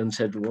everybody then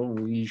said, well,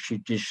 we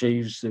should just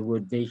use the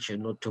word nature,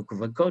 not talk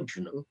about God,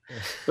 you know.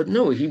 But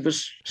no, he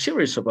was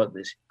serious about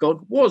this. God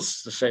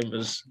was the same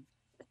as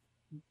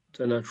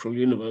the natural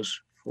universe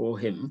for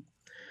him.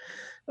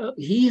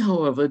 He,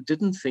 however,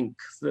 didn't think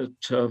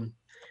that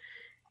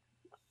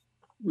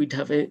we'd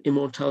have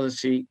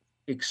immortality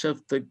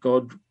except that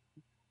God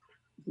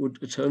would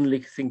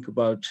eternally think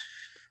about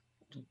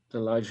the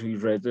lives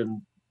we've led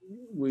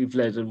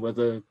and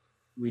whether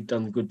we'd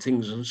done good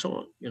things and so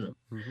on, you know.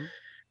 Mm-hmm.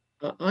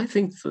 I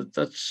think that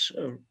that's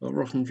a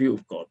rotten view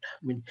of God.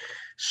 I mean,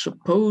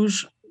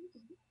 suppose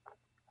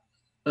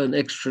an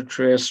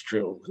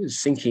extraterrestrial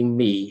is thinking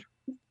me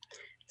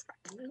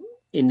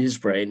in his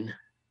brain.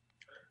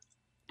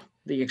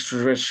 The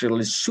extraterrestrial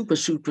is super,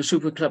 super,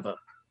 super clever.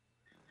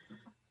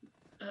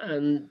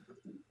 And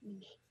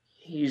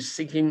he's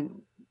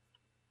thinking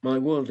my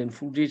world in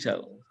full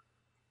detail.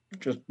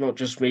 Not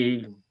just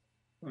me,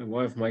 my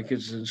wife, my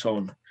kids, and so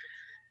on.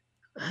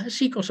 Has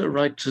he got a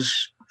right to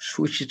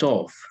switch it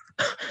off?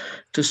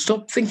 To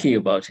stop thinking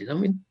about it? I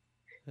mean,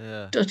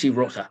 Yeah. dirty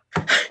rotter.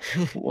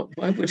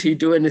 Why would he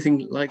do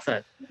anything like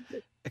that?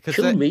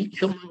 Kill me,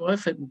 kill my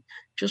wife, and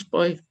just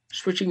by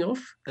switching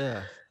off?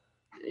 Yeah.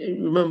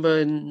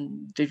 Remember,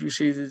 did you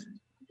see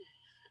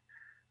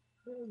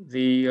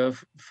the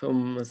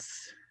film?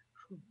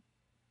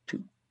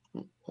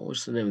 What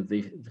was the name of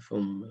the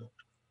film?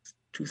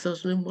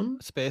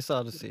 2001? Space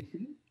Odyssey.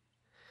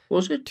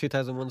 Was it?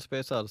 2001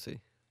 Space Odyssey.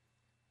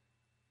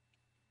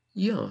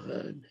 Yeah.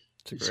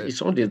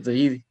 It's odd that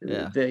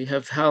they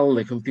have HAL,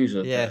 the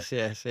computer. Yes.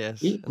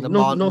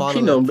 Not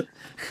keen on,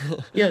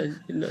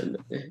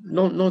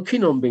 not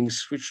keen on being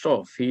switched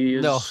off. He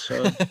is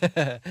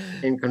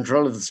in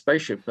control of the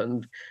spaceship,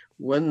 and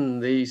when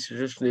the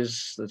suggestion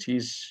is that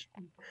he's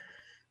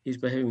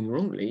behaving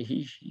wrongly,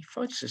 he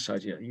fights this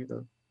idea. You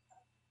know,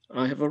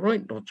 I have a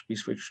right not to be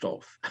switched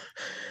off.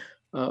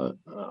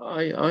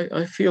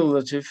 I feel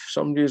that if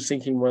somebody is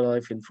thinking my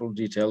life in full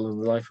detail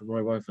and the life of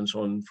my wife and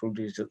so on in full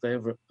detail, they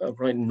have a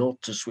right not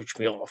to switch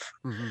me off.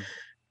 Mm-hmm.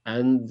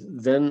 And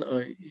then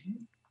I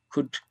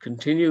could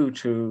continue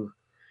to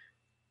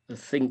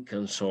think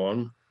and so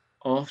on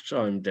after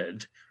I'm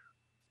dead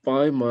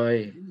by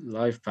my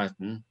life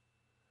pattern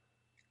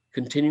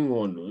continuing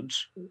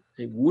onwards.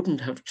 It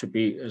wouldn't have to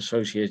be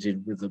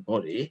associated with the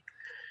body,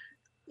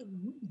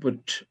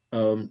 but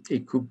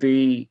it could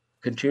be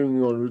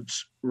continuing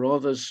onwards.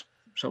 Rather,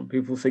 some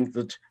people think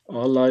that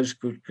our lives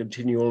could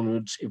continue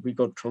onwards if we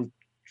got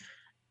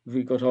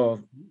our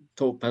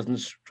thought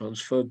patterns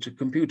transferred to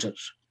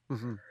computers.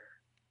 Mm-hmm.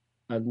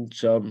 And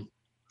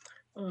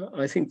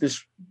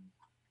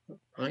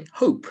I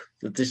hope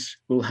that this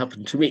will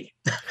happen to me.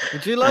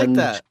 Would you like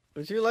that?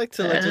 Would you like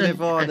to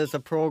live on as a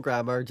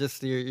program, or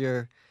just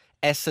your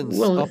essence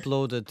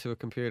uploaded to a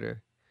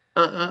computer?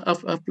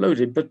 I've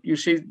uploaded, but you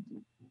see,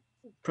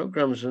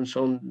 programs and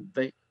so on,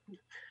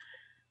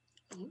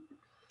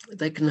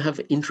 they can have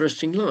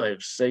interesting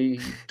lives. They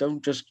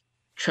don't just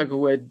chug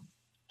away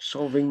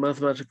solving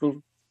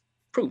mathematical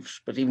proofs,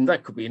 but even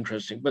that could be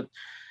interesting. But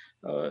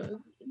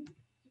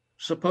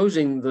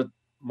supposing that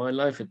my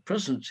life at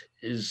present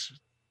is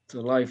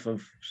the life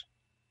of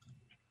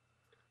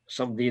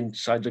somebody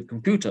inside a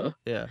computer,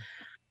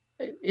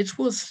 it's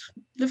worth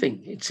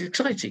living. It's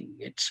exciting.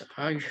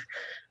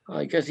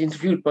 I get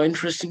interviewed by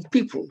interesting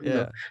people, you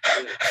know,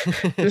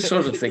 this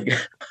sort of thing.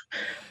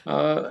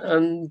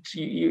 And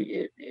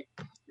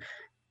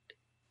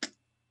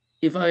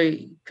if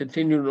I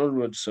continue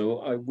onwards, so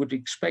I would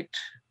expect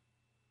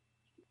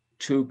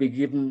to be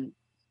given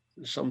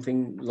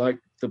something like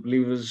the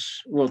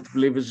believers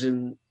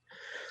in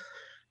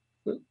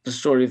the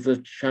story of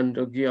the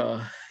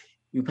Chandogya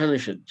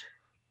Upanishad.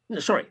 No,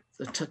 sorry,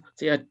 the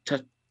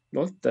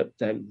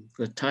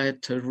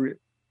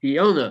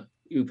Taittiriya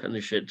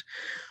Upanishad.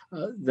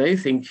 They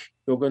think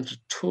you're going to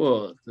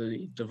tour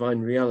the divine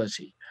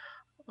reality.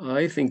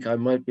 I think I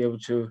might be able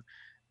to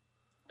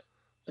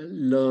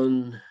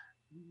learn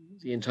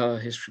the entire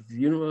history of the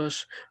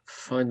universe,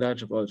 find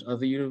out about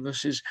other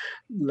universes,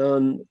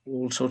 learn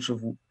all sorts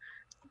of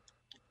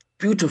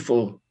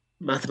beautiful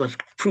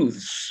mathematical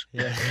proofs,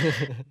 Yeah.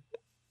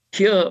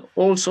 hear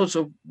all sorts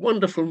of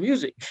wonderful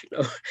music.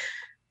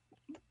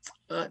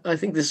 I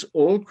think this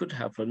all could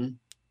happen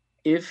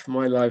if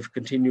my life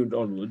continued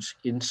onwards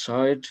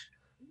inside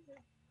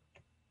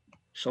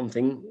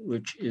something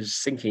which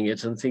is thinking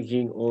it and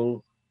thinking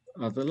all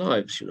other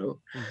lives, Mhm.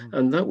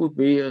 and that would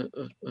be a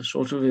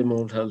sort of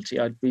immortality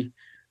I'd be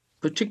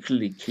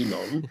particularly keen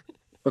on,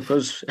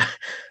 because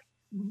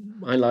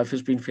my life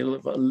has been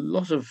filled with a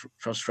lot of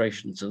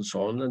frustrations and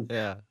so on, and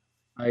Yeah.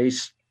 I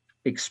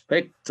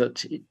expect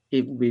that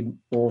it would be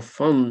more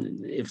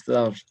fun if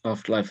the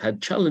afterlife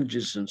had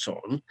challenges and so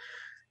on,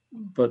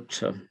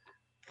 but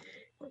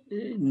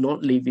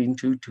not leading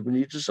to too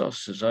many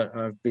disasters.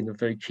 I've been a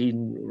very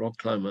keen rock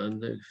climber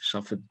and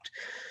suffered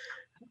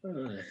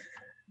a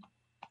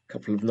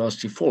couple of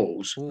nasty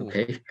falls. Ooh.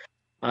 Okay,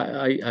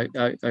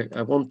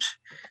 I want,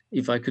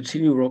 if I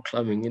continue rock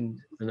climbing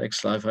in the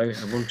next life, I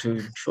want to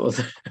ensure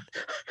that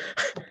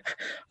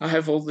I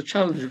have all the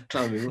challenge of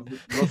climbing,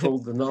 not all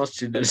the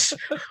nastiness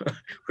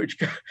which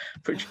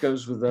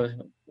goes with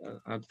a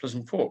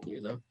unpleasant fall.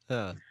 Yeah.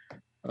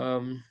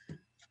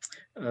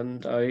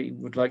 And I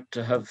would like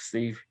to have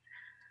the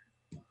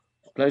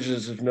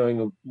pleasures of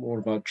knowing more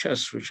about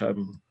chess, which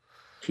I'm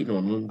keen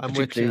on, and I'm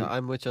with you. particularly,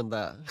 I'm with you on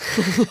that.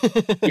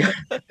 yeah.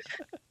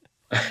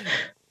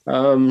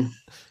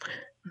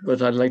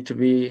 But I'd like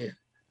to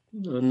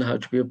learn how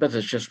to be a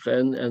better chess player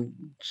and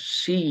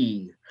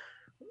see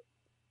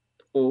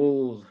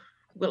all,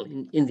 well,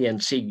 in the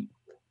end, see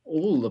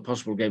all the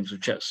possible games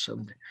of chess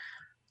and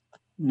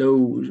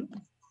know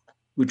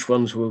which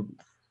ones were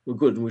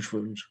good and which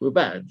ones were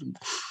bad.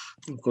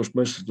 Of course,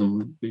 most of them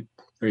would be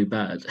very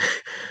bad.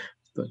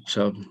 But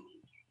Do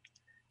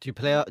you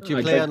play I'd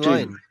online?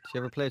 like Do you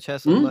ever play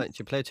chess Hmm? online? Do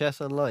you play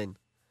chess online?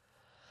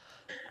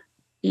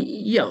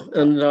 Yeah,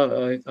 and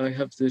I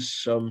have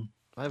this.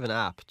 I have an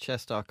app,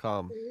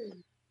 chess.com. I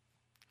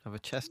have a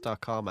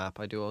chess.com app.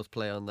 I do always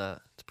play on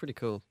that. It's pretty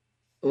cool.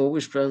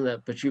 Always planned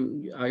that, but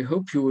I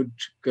hope you would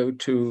go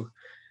to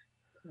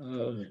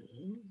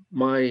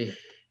my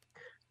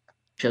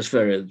chess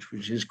variant,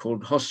 which is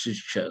called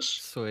Hostage Chess,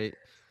 Sweet.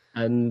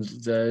 and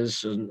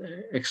there's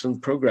an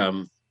excellent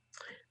program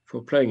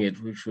for playing it,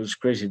 which was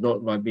created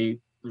not by me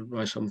but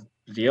by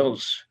somebody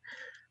else,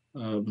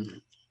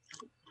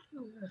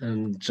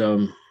 and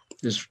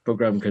this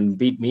program can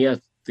beat me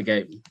at the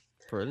game.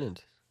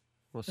 Brilliant.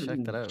 Let's check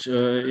And that out.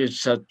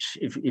 it's that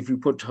if you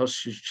put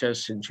Hostage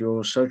Chess into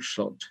your search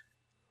slot,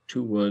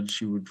 2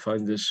 words, you would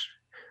find this.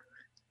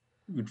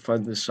 You'd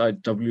find the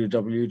site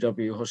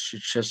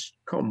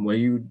www.hostagechess.com, where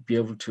you'd be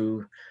able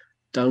to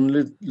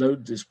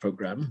download this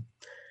program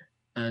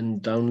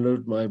and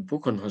download my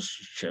book on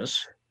hostage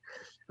chess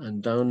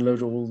and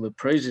download all the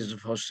praises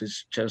of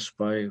hostage chess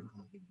by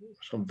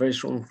some very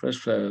strong chess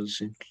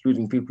players,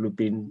 including people who've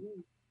been,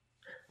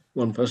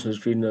 one person has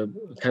been a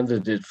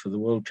candidate for the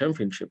world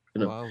championship.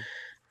 Wow.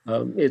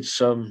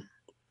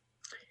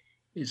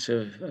 It's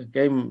a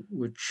game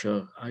which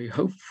I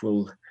hope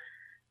will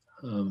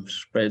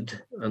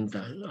spread, and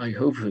I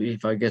hope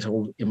if I get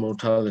all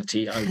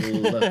immortality, I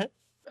will.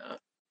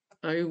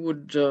 I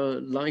would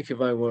like,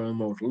 if I were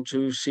immortal,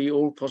 to see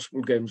all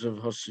possible games of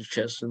hostage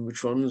chess and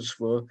which ones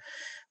were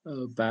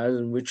bad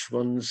and which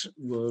ones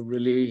were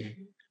really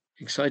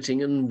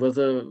exciting, and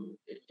whether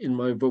in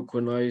my book,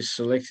 when I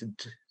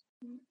selected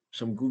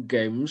some good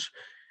games,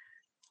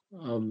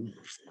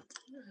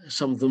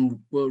 some of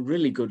them were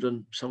really good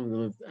and some of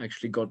them have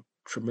actually got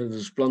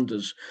tremendous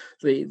blunders.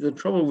 The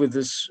trouble with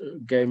this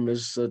game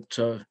is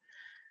that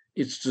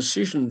its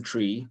decision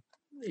tree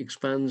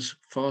expands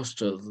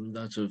faster than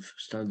that of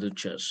standard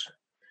chess,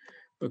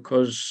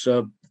 because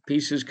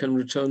pieces can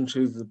return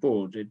to the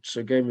board. It's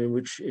a game in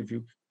which if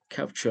you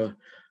capture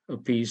a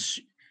piece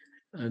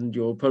and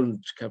your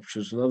opponent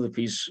captures another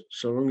piece,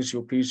 so long as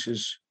your piece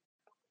is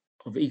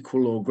of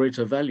equal or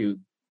greater value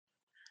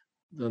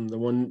than the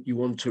one you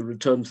want to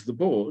return to the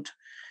board,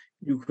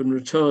 you can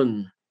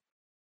return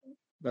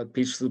that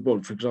piece to the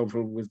board. For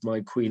example, with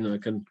my queen, I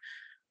can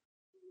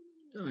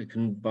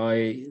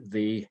buy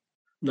the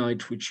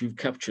knight which you've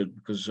captured,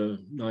 because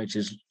knight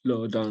is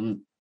lower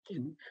down.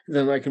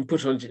 Then I can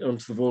put onto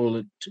the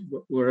ball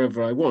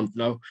wherever I want.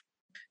 Now,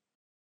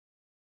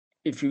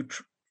 if you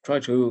try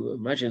to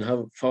imagine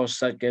how fast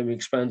that game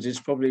expands,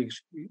 it's probably,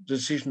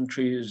 decision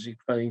tree is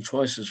expanding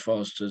twice as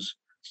fast as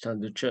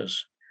standard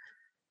chess.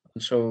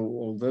 And so,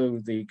 although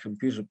the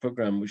computer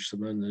program which the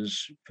man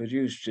has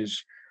produced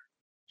is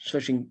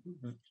searching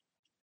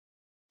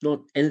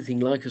not anything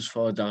like as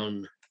far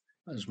down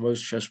as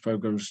most chess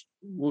programs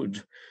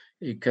would,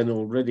 it can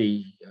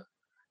already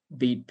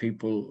beat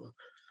people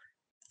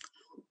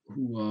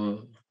who are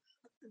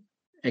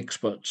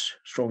experts,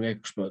 strong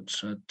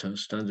experts at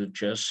standard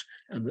chess,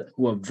 and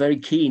who are very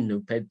keen,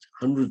 who played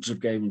hundreds of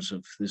games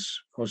of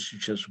this posture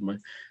chess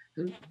with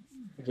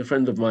a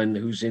friend of mine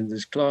who's in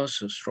this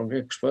class, a strong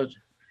expert,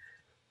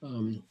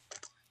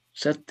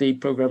 set the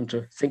program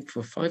to think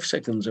for 5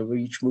 seconds over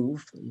each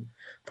move, and the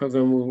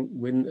program will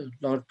win a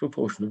large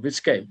proportion of its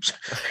games.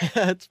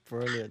 That's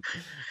brilliant.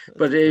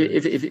 But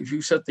if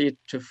you set it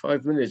to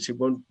 5 minutes, it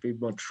won't be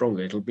much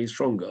stronger. It'll be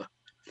stronger.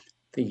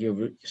 Thinking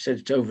of it, set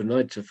it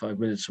overnight to 5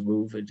 minutes a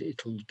move,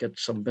 it'll get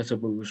some better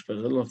moves, but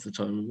a lot of the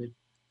time it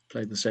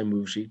play the same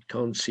moves. You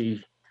can't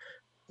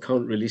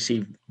really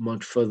see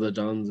much further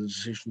down the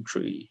decision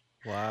tree.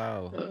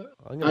 Wow.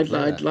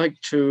 I'd like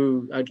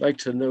to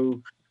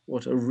know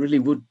what a really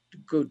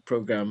good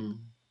program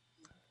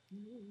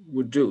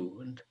would do,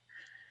 and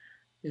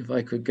if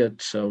I could get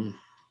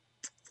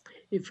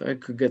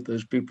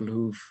those people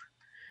who've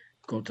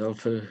got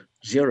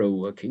AlphaZero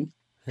working.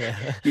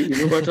 You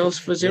know about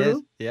AlphaZero?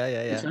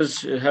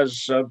 Yes. It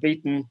has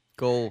beaten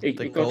Goal.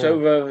 It got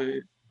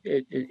over.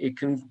 It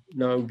can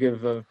now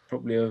give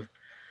probably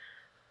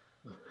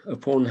a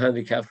pawn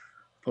handicap,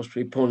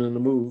 possibly pawn in the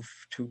move,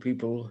 to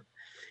people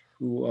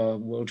who are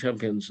world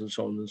champions and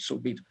so on, and still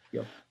beat them.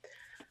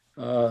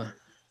 Yeah.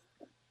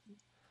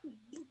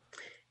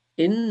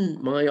 In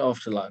my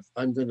afterlife,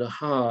 I'm going to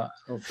hire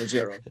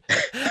AlphaZero.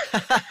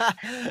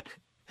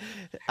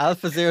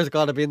 AlphaZero's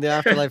got to be in the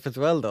afterlife as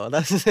well, though.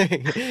 That's the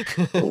thing.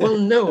 Well,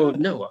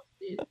 no.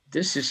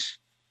 This is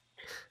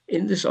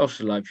in this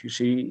afterlife. You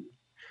see,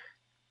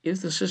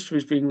 if the system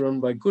is being run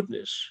by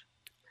goodness,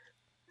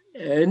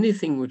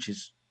 anything which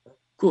is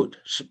good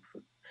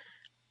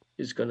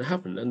is going to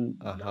happen,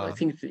 and I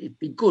think it'd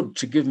be good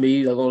to give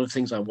me a lot of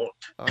things I want.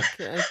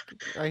 Okay,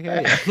 I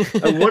hear you.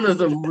 And one of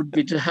them would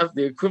be to have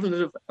the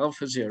equivalent of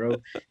AlphaZero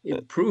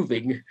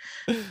improving,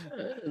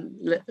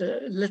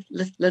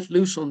 let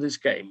loose on this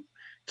game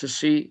to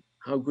see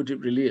how good it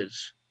really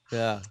is.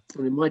 Yeah.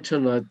 And it might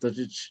turn out that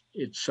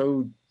it's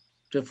so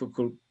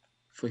difficult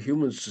for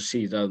humans to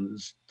see down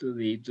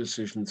the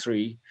decision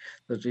tree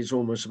that it's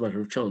almost a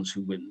matter of chance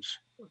who wins.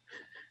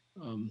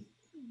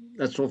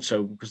 That's not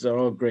so, because there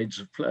are grades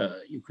of player.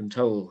 You can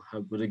tell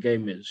how good a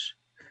game is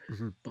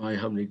by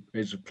how many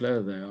grades of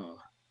player there are.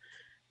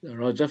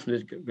 There are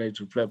definite grades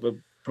of player, but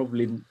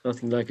probably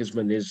nothing like as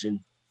many as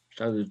in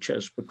standard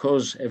chess,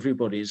 because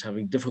everybody is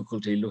having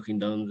difficulty looking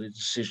down the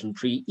decision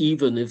tree,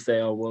 even if they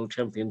are world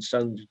champion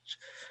standards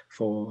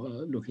for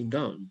looking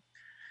down.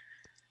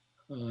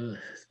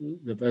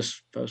 The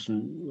best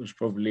person was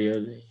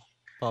probably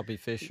Bobby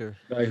Fischer,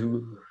 guy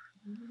who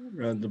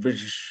ran the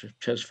British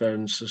Chess Fair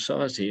and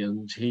Society,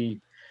 and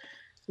he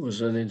was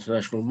an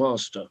international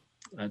master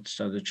at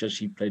standard chess.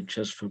 He played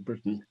chess for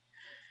Britain,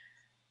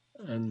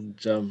 and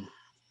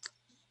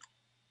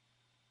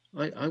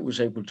I was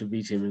able to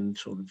beat him in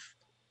sort of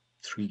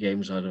 3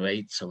 games out of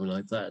 8, something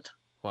like that.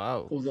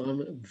 Wow. Although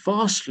I'm a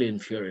vastly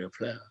inferior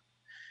player,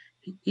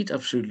 he'd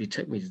absolutely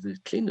take me to the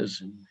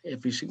cleaners in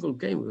every single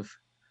game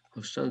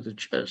of standard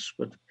chess.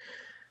 But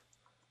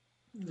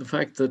the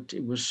fact that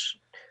it was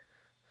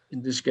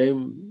in this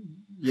game,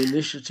 the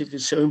initiative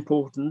is so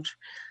important.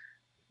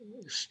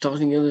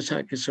 Starting an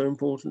attack is so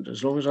important.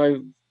 As long as I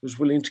was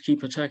willing to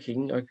keep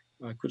attacking,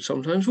 I could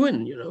sometimes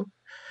win, you know.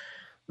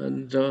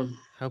 And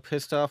how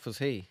pissed off was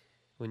he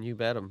when you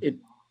bet him?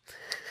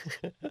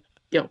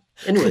 Yeah.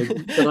 Anyway,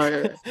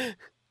 but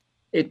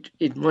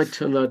it might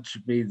turn out to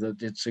be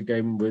that it's a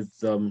game with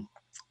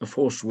a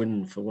forced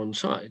win for one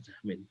side.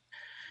 I mean,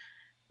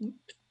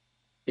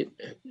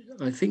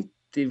 I think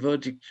the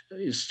verdict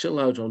is still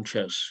out on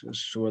chess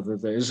as to whether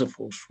there is a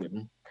forced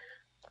win,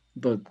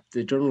 but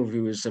the general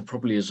view is there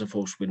probably is a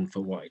forced win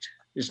for white.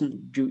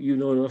 Isn't you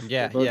know enough?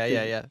 Yeah.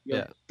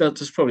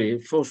 That is probably a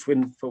forced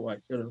win for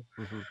white. You know,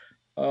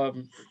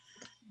 Mm-hmm.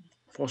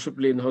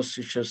 Possibly in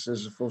hostage chess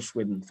there's a forced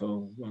win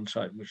for one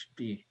side, which would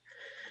be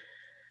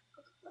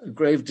a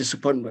grave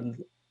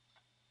disappointment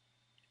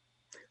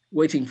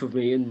waiting for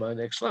me in my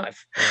next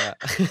life. Yeah.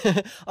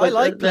 I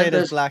like playing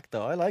as black,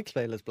 though. I like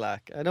playing as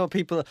black. I know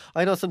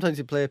sometimes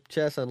you play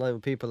chess online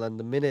with people, and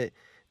the minute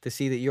they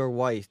see that you're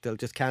white, they'll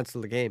just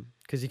cancel the game,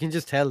 because you can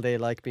just tell they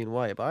like being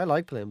white. But I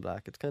like playing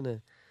black. It's kind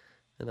of,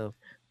 you know.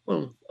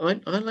 Well, I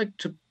like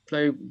to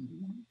play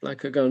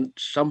black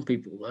against some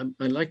people.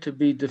 I like to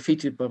be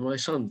defeated by my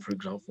son, for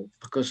example,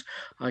 because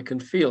I can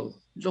feel,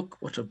 look,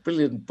 what a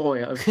brilliant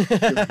boy I've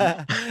given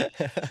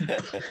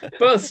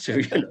birth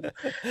to, you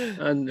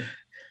know.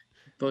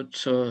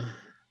 But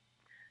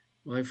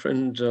my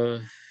friend,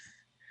 who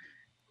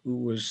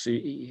was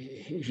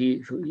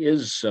he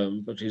is,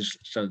 but his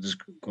standards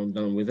gone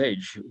down with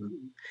age.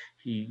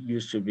 He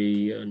used to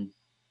be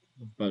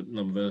about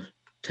number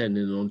 10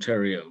 in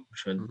Ontario,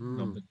 which went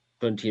number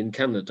 20 in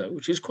Canada,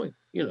 which is quite,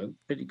 you know,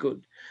 pretty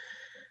good.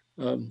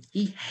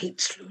 He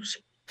hates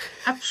losing,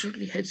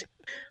 absolutely hates it.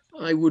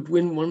 I would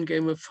win 1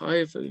 game of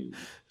 5,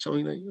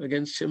 something like,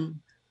 against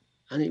him,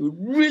 and it would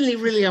really,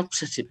 really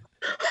upset him.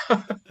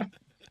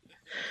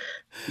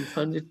 He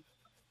found it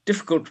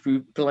difficult to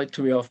be polite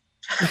to me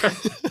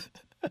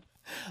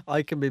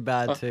I can be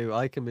bad Uh, too.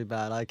 I can be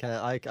bad. I can.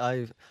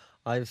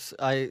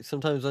 I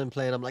sometimes when I'm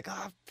playing, I'm like,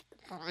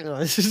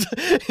 it's just,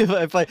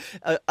 if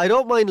I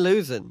don't mind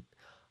losing.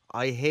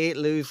 I hate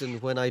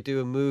losing when I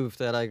do a move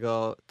that I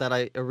go that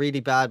I a really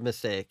bad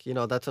mistake.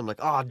 That's I'm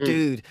like, oh, mm.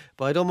 dude.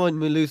 But I don't mind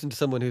me losing to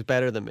someone who's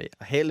better than me.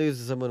 I hate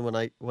losing to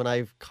someone when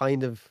I've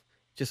kind of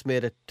just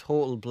made a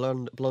total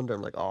blunder.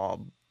 I'm like,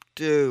 oh,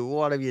 dude,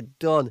 what have you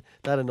done?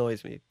 That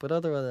annoys me. But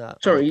other than that,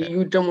 I'm Sorry, okay.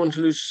 you don't want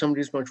to lose to somebody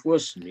who's much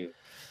worse than you.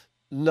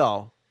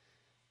 No,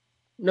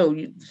 No,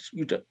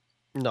 you don't.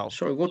 no.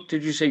 Sorry, what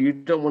did you say? You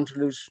don't want to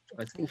lose.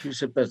 I think you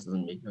said better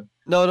than me.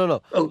 No.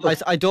 No. Oh,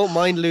 I don't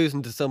mind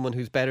losing to someone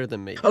who's better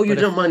than me. oh, you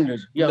But don't if mind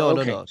losing. Yeah, No,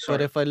 no, okay, no. But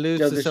sorry. if I lose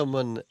No, to this.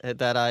 someone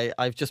that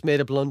I've just made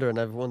a blunder and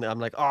I've won, I'm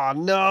like, oh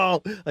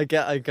no!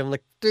 I'm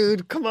like,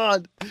 dude, come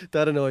on.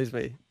 That annoys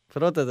me.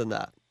 But other than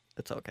that,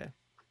 it's okay.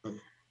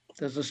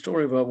 There's a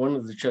story about one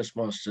of the chess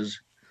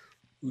masters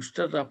who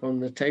stood up on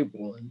the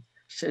table and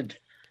said,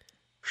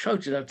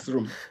 shouted out to the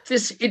room,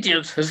 "This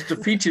idiot has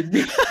defeated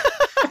me."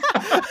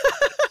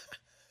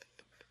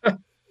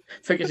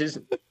 Forget his.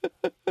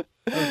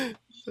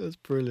 That's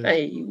brilliant.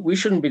 Hey, we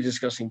shouldn't be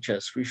discussing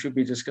chess. We should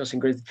be discussing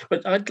great.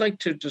 But I'd like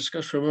to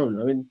discuss for a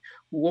moment. I mean,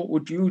 what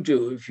would you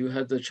do if you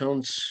had the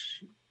chance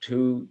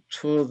to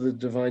tour the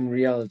divine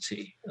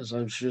reality, as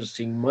I'm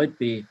suggesting might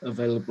be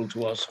available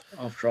to us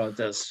after our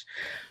deaths?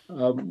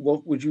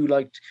 What would you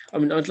like? I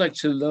mean, I'd like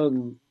to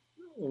learn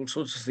all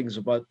sorts of things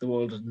about the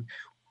world. And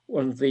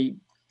one of the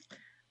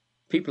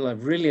people I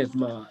really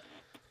admire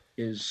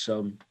is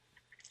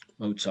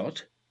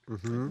Mozart. I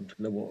Mm-hmm. don't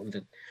know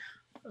what.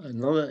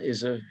 Another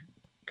is a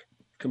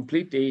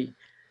completely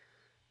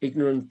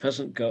ignorant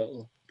peasant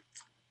girl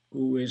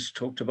who is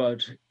talked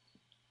about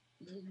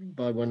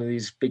by one of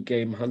these big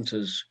game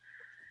hunters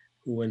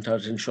who went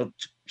out and shot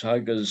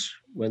tigers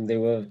when they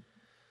were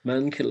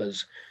man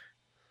killers.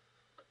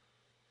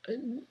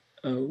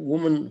 A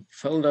woman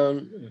fell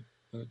down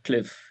a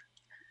cliff,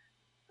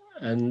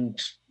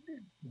 and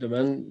the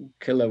man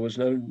killer was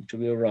known to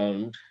be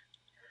around,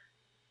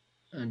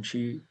 and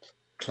she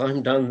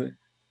climbed down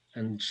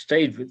and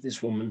stayed with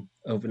this woman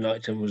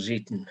overnight and was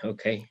eaten.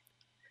 Okay,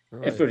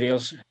 Right. everybody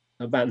else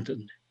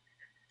abandoned.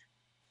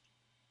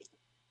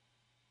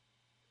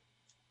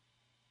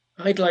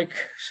 I'd like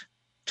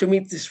to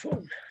meet this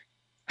one.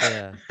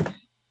 Yeah.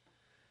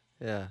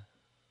 Yeah.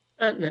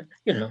 And,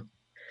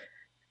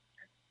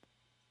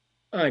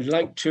 I'd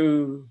like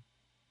to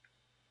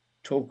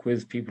talk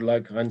with people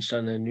like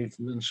Einstein and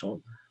Newton and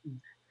so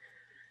on.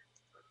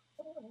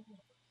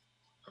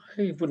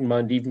 I wouldn't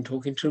mind even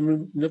talking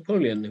to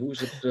Napoleon, who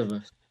was a bit of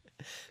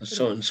a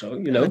so-and-so,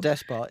 Bit of a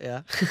despot,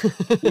 yeah.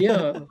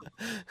 Yeah,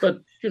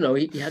 but,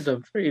 he had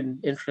a very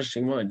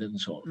interesting mind and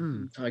so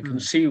on. I can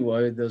see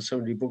why there's so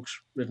many books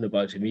written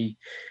about him.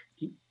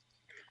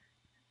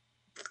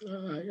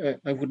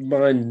 I wouldn't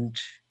mind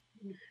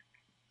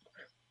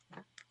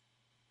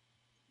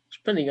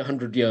spending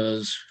 100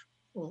 years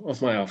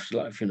of my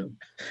afterlife,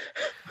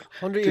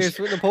 100 years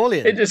with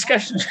Napoleon. in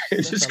discussion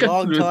That's a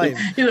long with time.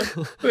 him,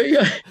 but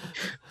yeah,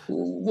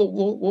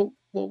 what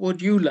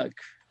would you like?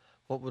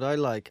 What would I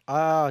like?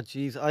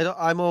 Geez,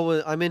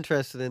 I'm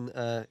interested in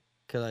because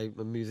I'm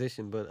a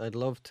musician, but I'd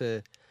love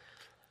to.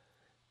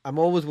 I'm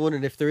always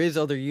wondering if there is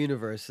other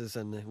universes,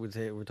 and we're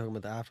talking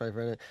about the afterlife,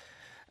 right?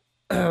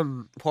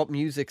 What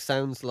music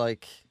sounds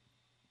like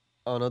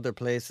on other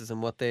places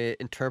and what they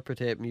interpret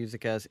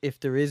music as. If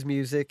there is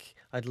music,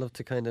 I'd love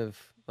to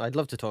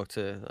talk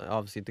to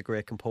obviously the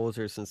great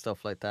composers and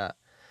stuff like that.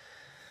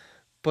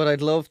 But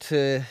I'd love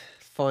to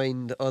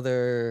find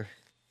other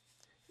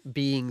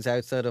beings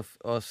outside of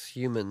us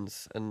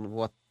humans and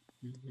what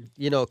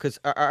because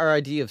our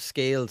idea of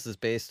scales is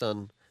based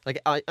on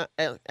like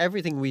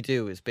everything we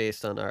do is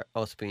based on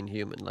us being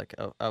human, like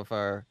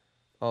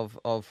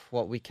of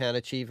what we can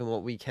achieve and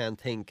what we can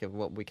think of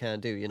what we can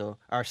do.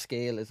 Our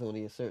scale is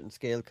only a certain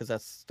scale because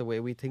that's the way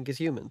we think as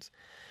humans.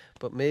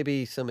 But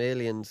maybe some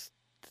aliens,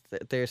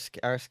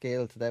 our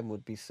scale to them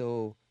would be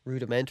so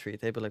rudimentary.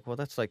 They'd be like, "Well,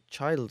 that's like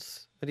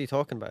child's. What are you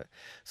talking about?"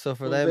 So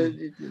for Well,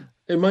 them,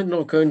 they might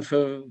not go in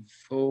for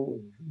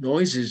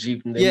noises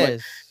even. They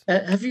might.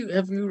 yes, Have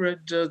you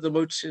read the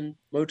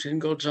Mote in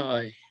God's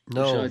Eye, which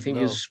I think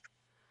no,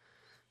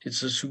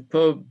 it's a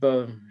superb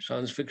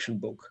science fiction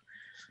book,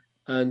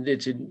 and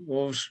it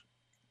involves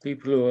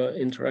people who are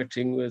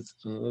interacting with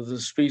another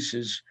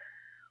species,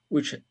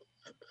 which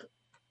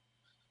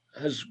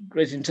has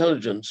great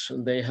intelligence,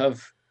 and they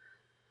have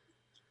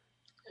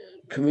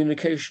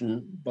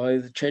communication by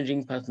the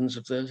changing patterns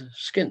of their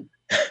skin,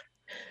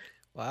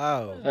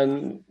 wow,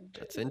 and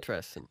that's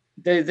interesting.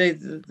 they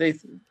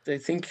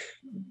think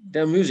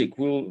their music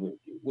will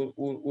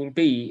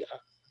be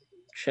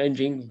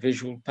changing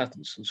visual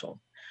patterns and so on.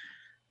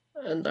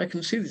 And I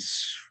can see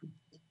this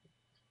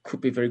could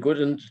be very good.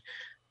 And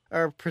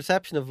Our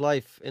perception of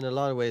life in a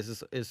lot of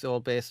ways is all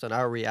based on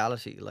our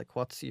reality. Like,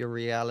 what's your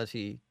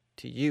reality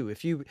to you?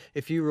 If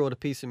you wrote a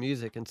piece of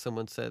music and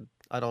someone said,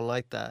 I don't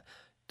like that,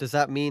 does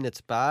that mean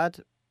it's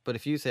bad? But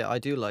if you say, I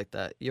do like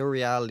that, your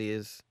reality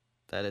is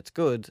that it's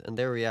good, and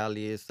their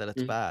reality is that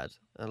it's Mm. bad.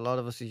 And a lot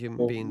of us as human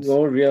Well, beings,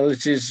 your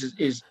reality is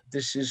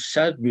this is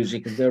sad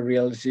music, and their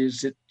reality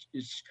is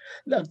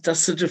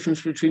that's the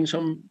difference between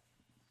some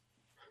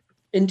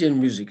Indian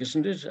music,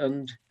 isn't it,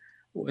 and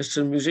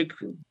Western music,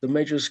 the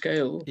major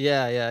scale.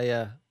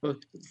 yeah, But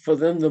for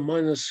them, the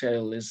minor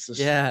scale is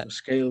yeah, the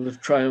scale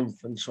of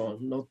triumph and so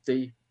on, not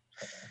the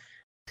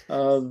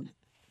um,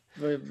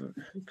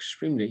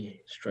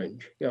 extremely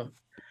strange. Yeah,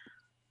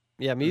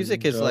 yeah.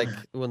 Music and is like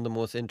one of the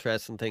most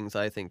interesting things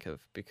I think of,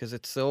 because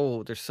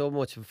there's so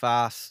much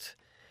vast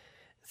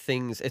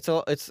things.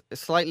 It's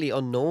slightly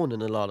unknown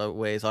in a lot of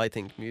ways, I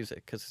think,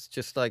 music, because it's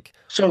just like,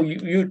 so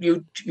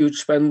you'd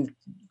spend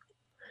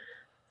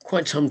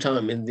quite some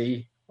time in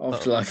the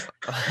afterlife.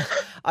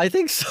 I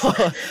think so.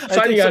 I think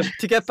Finding so. out,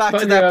 To get back to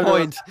finding that out about,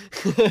 point,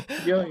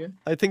 yeah.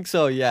 I think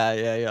so.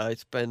 Yeah. I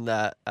spend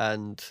that,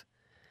 and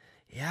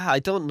yeah, I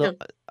don't know.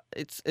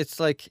 Yeah. It's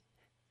like,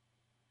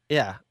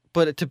 yeah,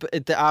 but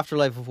the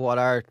afterlife of what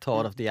our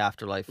thought Mm. of the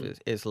afterlife Mm.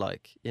 is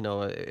like,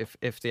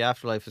 if the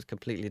afterlife is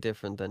completely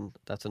different, then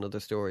that's another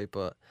story.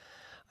 But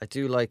I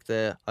do like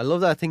I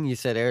love that thing you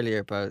said earlier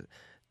about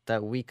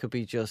that we could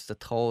be just a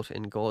thought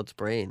in God's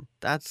brain.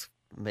 That's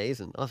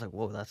amazing. I was like,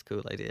 whoa, that's a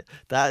cool idea.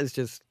 That's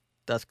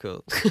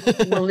cool.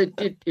 Well, it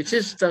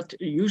is that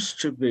it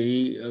used to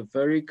be a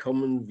very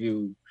common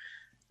view,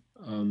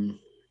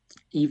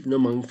 even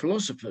among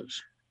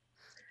philosophers,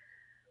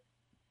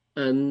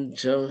 and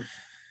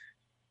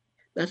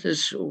that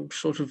has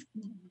sort of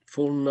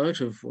fallen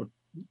out of what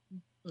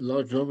a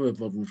large number of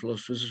modern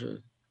philosophers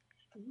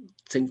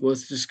think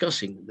worth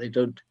discussing. They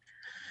don't.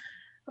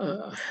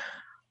 Uh,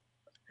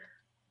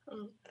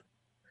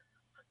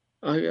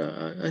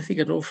 I think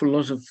an awful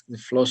lot of the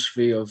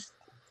philosophy of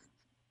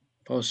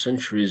past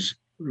centuries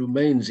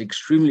remains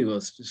extremely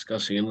worth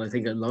discussing, and I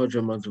think a large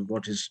amount of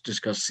what is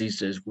discussed these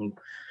days will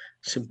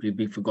simply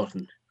be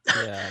forgotten.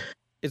 Yeah.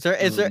 Is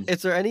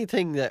there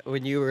anything that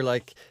when you were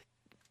like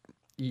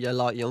a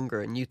lot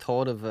younger and you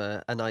thought of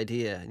an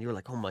idea and you were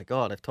like, oh my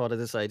God, I've thought of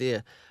this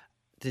idea.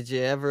 Did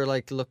you ever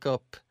like look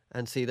up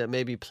and see that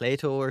maybe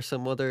Plato or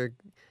some other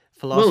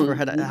philosopher Well,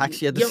 had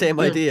actually had the yeah, same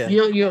yeah, idea?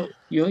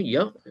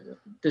 yeah.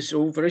 This is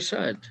all very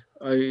sad.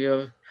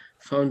 I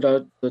found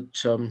out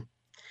that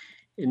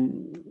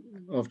in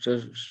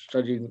after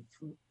studying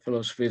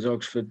philosophy at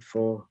Oxford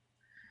for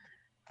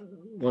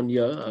 1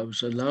 year, I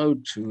was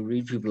allowed to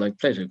read people like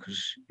Plato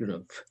because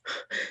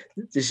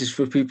this is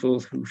for people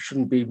who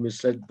shouldn't be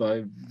misled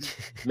by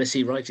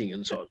messy writing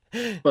and so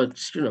on. But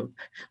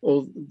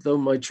although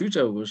my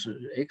tutor was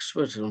an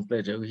expert on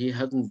Plato, he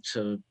hadn't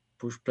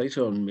pushed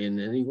Plato on me in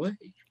any way.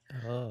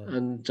 Oh.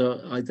 And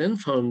I then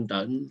found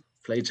out in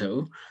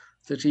Plato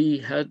that he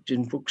had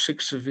in Book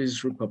 6 of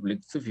his Republic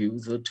the view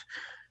that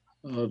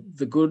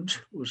the good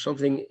was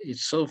something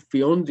itself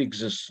beyond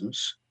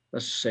existence,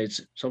 that's to say,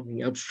 it's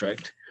something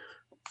abstract,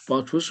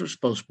 but was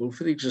responsible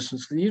for the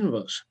existence of the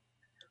universe.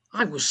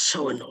 I was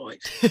so annoyed.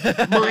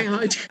 My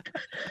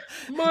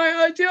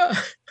idea.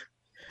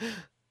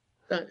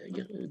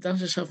 That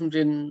has happened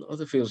in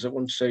other fields. At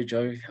one stage,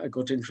 I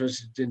got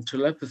interested in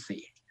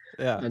telepathy.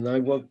 Yeah. And I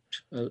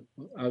worked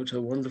out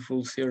a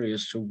wonderful theory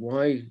as to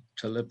why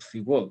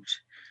telepathy worked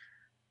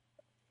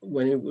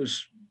when it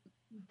was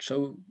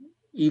so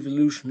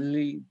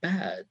evolutionarily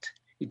bad.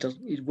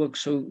 It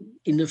works so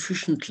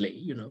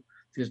inefficiently,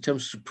 the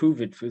attempts to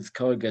prove it with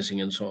card guessing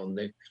and so on.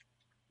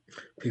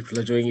 People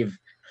are doing it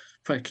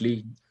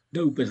practically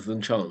no better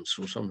than chance,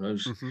 or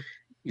sometimes Mhm.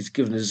 it's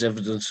given as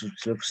evidence of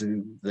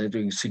telepathy they're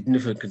doing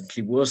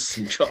significantly worse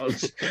than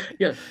chance.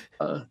 Yeah.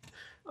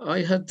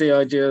 I had the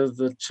idea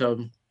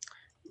that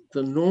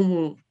the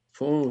normal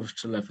form of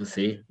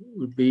telepathy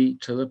would be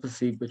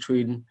telepathy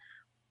between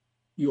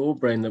your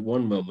brain at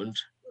one moment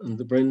and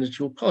the brain at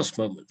your past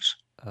moments.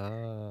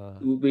 Ah.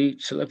 It would be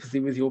telepathy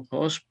with your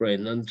past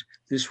brain, and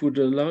this would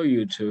allow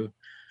you to.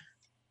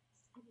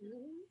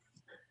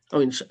 I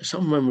mean,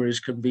 some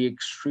memories can be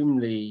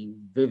extremely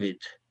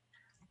vivid.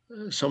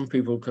 Some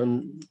people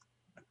can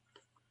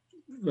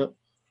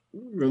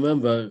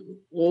remember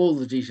all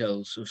the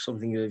details of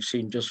something they've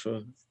seen just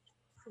for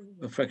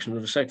a fraction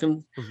of a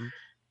second, Mhm.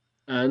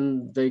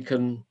 and they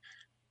can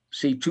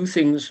see two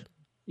things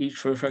each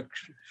for a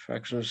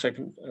fraction of a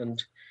second,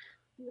 and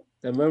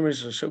their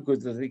memories are so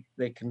good that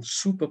they can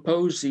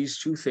superpose these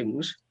two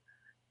things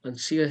and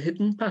see a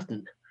hidden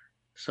pattern.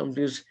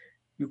 Somebody's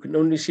you can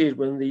only see it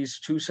when these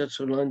two sets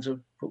of lines are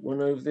put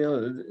one over the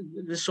other.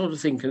 This sort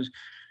of thing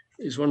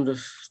is one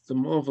of the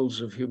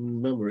marvels of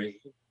human memory.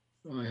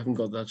 I haven't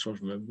got that sort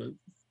of memory,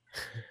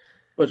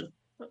 but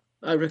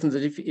I reckon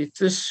that if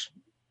this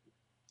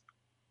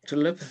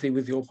telepathy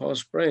with your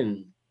past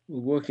brain were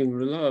working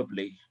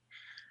reliably,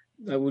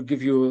 that would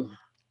give you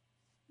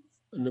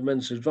an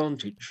immense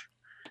advantage.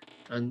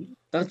 And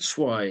that's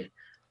why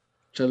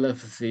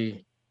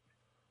telepathy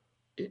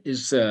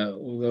is there,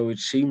 although it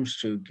seems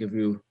to give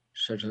you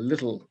such a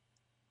little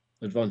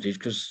advantage,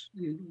 because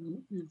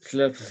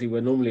telepathy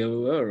we're normally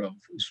aware of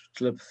is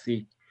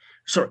telepathy,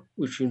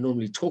 which you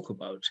normally talk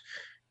about,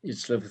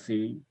 is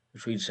telepathy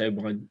between, say,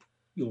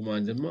 your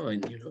mind and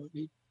mine.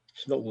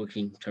 it's not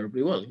working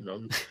terribly well.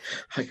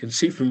 I can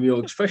see from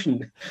your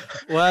expression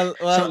Well,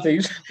 some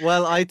things.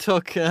 I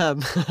took I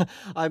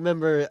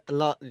remember a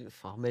lot,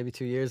 maybe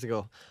 2 years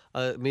ago,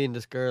 me and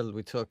this girl,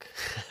 we took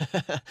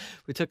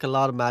we took a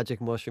lot of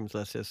magic mushrooms,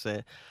 let's just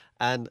say,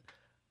 and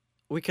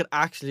we could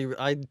actually,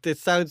 it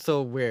sounds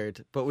so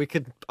weird, but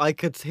I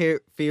could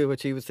feel what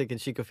she was thinking,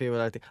 she could feel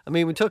what I think. I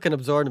mean, we took an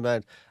absorbent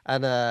amount,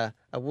 and at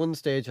one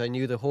stage I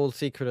knew the whole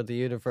secret of the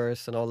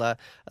universe and all that,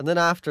 and then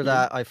after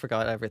that I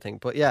forgot everything.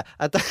 But yeah,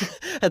 at that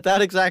at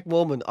that exact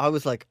moment, I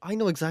was like, I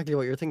know exactly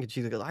what you're thinking.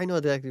 She goes, I know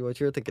exactly what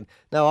you're thinking.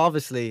 Now,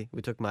 obviously,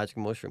 we took magic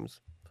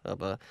mushrooms,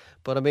 but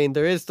I mean,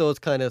 there is those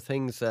kind of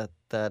things that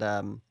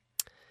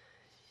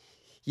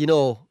you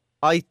know,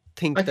 I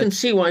think I can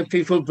see why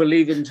people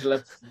believe in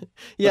telepathy,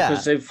 yeah,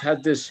 because they've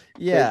had this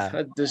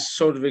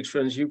sort of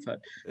experience you've had.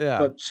 yeah,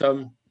 But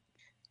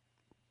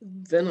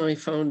then I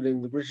found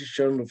in the British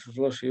Journal for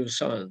Philosophy of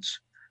Science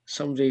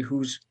somebody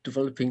who's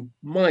developing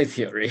my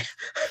theory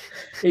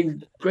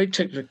in great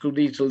technical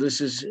detail.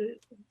 This is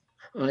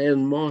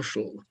Ian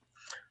Marshall,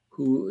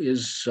 who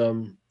is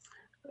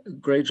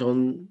great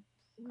on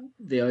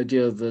the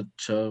idea that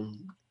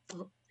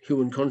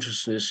human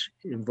consciousness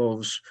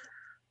involves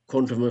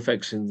quantum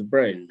effects in the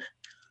brain,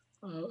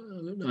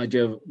 an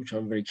idea which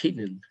I'm very keen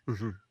in,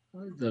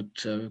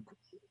 that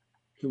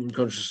human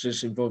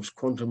consciousness involves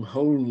quantum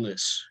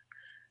wholeness,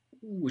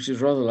 which is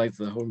rather like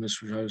the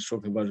wholeness which I was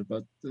talking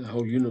about the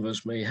whole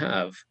universe may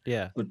have.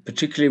 yeah. But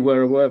particularly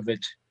we're aware of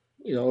it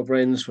in our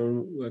brains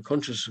when we're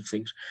conscious of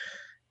things.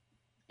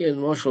 Ian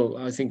Marshall,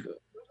 I think,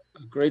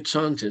 a great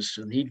scientist,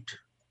 and he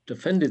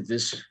defended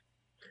this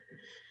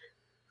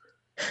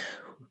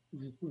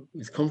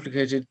with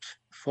complicated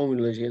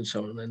formulae and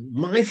so on. And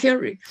my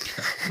theory.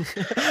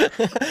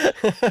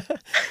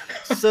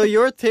 So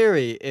your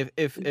theory,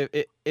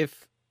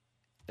 if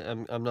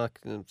I'm not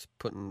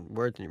putting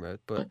words in your mouth,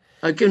 but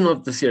I've given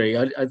up the theory.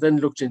 I then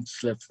looked into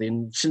telepathy,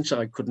 and since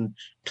I couldn't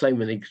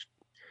claim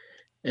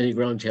any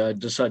ground here, I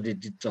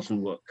decided it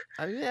doesn't work.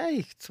 Yeah,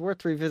 it's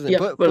worth revisiting.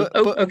 Yeah, but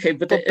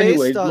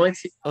anyway,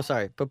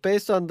 sorry, but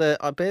based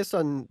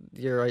on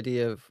your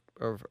idea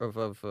of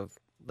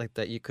like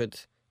that you could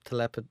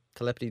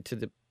telepathy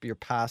to your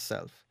past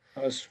self.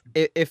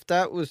 If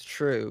that was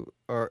true,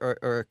 or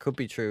it could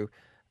be true,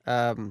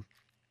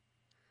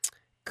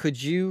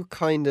 could you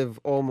kind of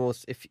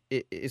almost,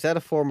 is that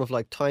a form of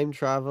like time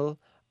travel?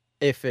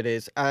 If it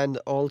is, and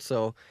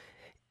also,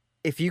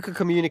 if you could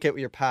communicate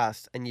with your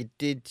past and you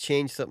did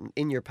change something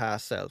in your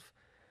past self,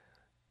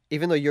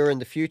 even though you're in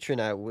the future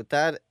now, would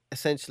that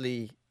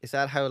essentially, is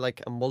that how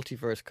like a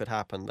multiverse could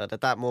happen? That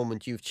at that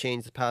moment you've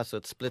changed the past, so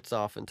it splits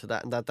off into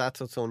that, and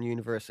that's its own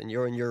universe, and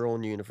you're in your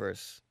own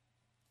universe.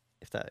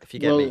 If you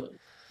get me.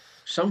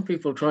 Some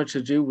people try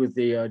to deal with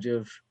the idea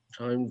of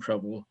time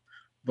travel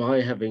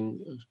by having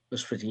a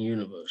splitting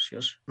universe,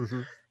 yes?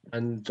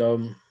 And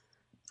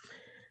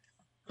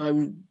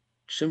I'm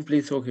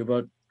simply talking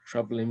about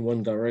travel in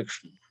one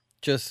direction.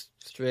 Just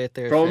straight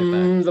there.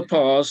 From the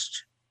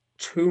past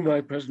to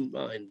my present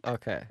mind.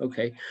 Okay.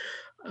 Okay.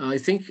 I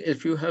think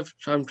if you have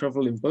time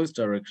travel in both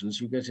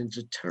directions, you get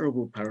into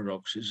terrible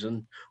paradoxes,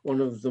 and one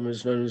of them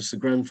is known as the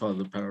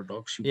grandfather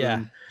paradox. You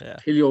can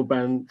kill your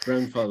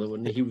grandfather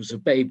when he was a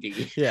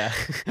baby. Yeah.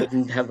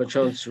 Didn't have a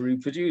chance to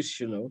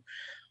reproduce,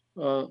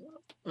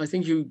 I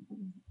think you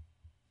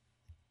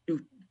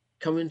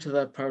come into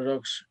that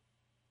paradox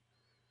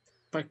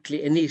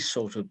practically any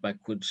sort of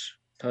backwards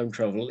time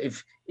travel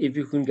if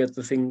you can get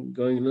the thing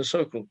going in a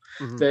circle.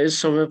 There is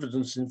some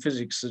evidence in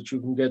physics that you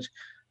can get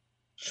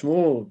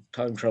small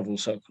time travel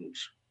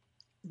circles.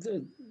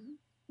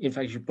 In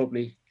fact, you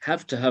probably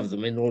have to have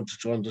them in order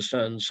to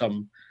understand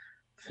some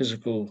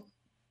physical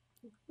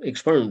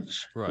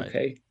experiments. Right.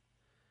 Okay.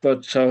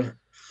 But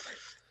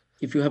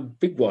if you have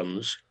big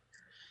ones,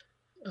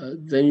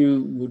 then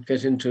you would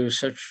get into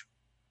such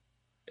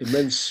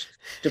immense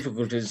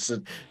difficulties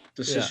that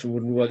the system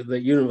wouldn't work. The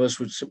universe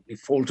would simply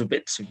fall to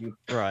bits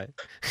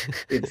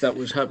if that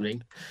was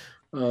happening.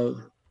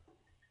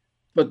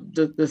 But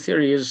the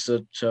theory is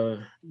that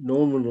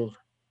normal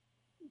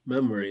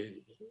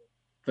memory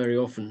very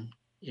often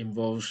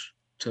involves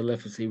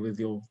telepathy with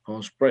your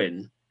past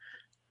brain.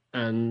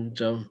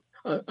 And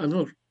I'm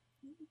not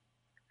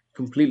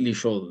completely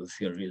sure that the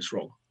theory is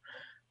wrong.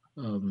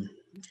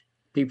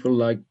 People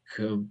like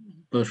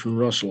Bertrand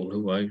Russell,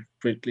 who I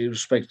greatly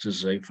respect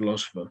as a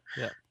philosopher,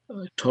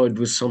 toyed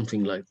with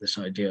something like this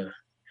idea.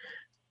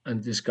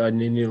 And this guy,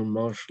 Ian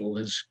Marshall,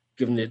 has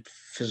given it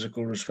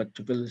physical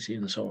respectability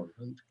and so on.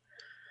 And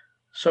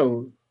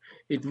so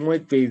it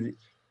might be,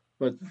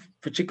 but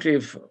particularly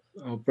if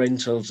our brain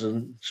cells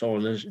and so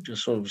on is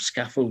just sort of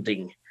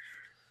scaffolding,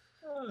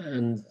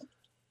 and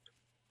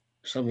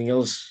something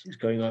else is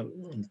going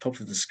on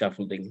top of the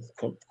scaffolding,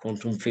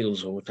 quantum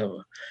fields or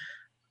whatever.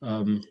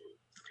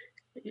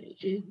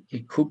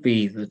 It could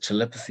be that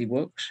telepathy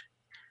works.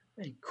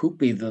 It could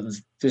be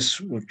that this,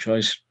 which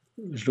I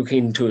was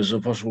looking into as a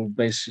possible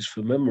basis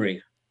for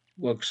memory,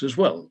 works as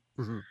well.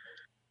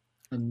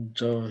 And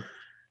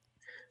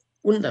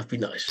wouldn't that be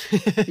nice?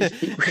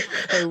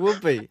 It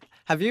would be.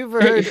 Have you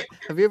ever heard?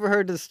 Have you ever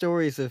heard the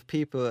stories of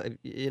people?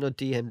 You know,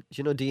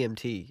 you know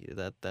DMT,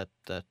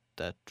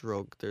 that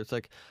drug. There's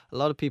like a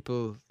lot of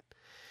people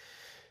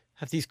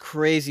have these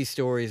crazy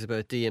stories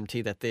about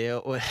DMT that they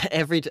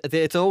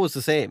it's always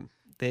the same.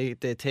 They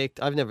take,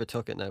 I've never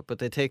took it now, but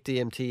they take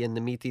DMT and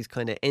they meet these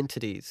kind of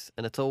entities,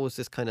 and it's always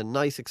this kind of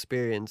nice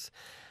experience.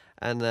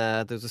 And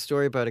there's a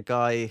story about a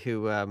guy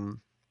who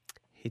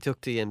he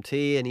took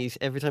DMT, and he's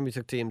every time he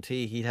took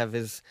DMT, he'd have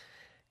his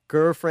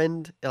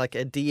girlfriend, like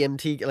a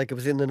DMT, like it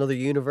was in another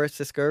universe,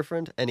 this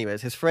girlfriend.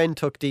 Anyways, his friend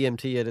took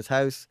DMT at his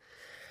house,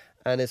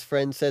 and his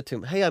friend said to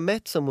him, "Hey, I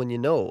met someone you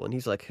know." And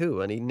he's like, "Who?"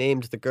 And he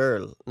named the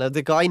girl. Now,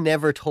 the guy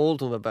never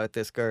told him about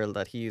this girl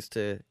that he used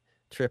to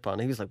trip on.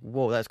 He was like,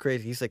 "Whoa, that's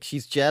crazy." He's like,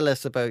 "She's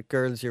jealous about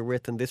girls you're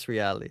with in this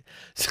reality."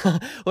 So,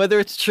 whether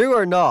it's true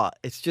or not,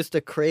 it's just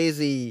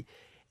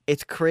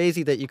it's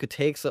crazy that you could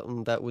take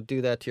something that would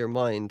do that to your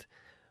mind.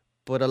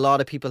 But a lot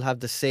of people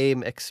have the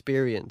same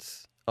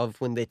experience of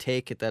when they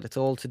take it, that it's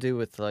all to do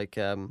with like,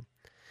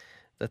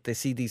 that they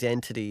see these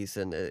entities,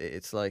 and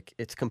it's like,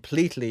 it's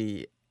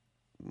completely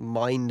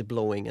mind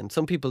blowing, and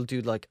some people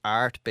do like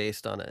art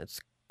based on it.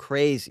 It's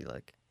crazy,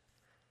 like.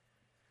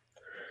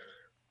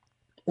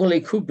 Well,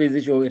 it could be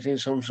that you're getting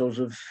some sort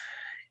of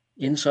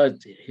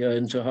insight here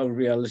into how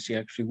reality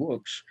actually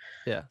works.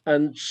 Yeah.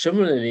 And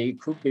similarly, it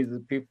could be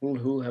that people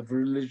who have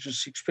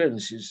religious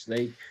experiences,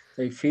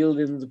 they feel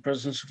in the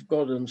presence of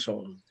God and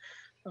so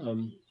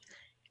on.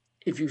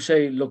 If you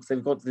say, look,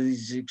 they've got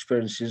these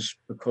experiences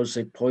because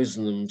they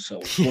poison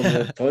themselves. Yeah.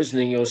 Well,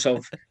 poisoning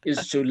yourself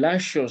is to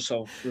lash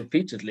yourself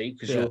repeatedly,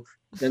 because Yeah. you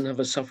then have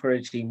a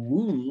suffocating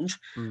wound,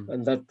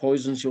 and that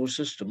poisons your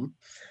system.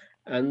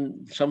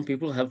 And some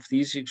people have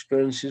these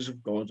experiences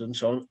of God and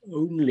so on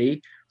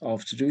only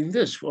after doing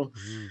this. Well,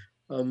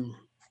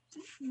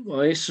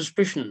 my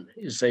suspicion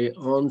is they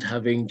aren't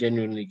having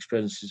genuine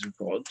experiences of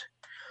God.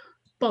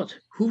 But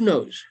who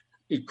knows?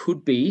 It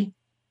could be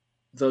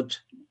that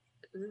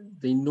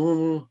the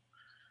normal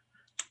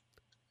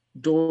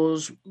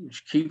doors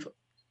which keep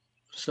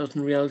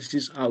certain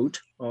realities out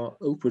are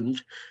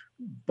opened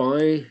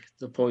by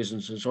the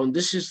poisons and so on.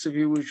 This is the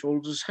view which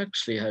Aldous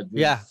Huxley had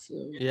with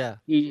Yeah.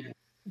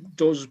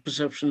 doors of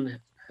perception,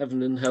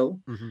 heaven and hell.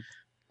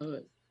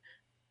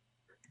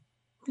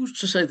 Who's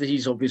to say that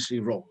he's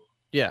obviously wrong?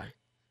 Yeah.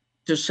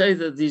 To say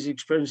that these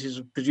experiences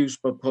are produced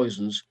by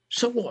poisons,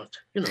 so what?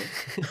 You know,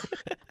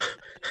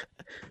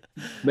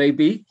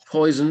 maybe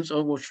poisons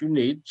are what you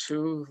need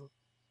to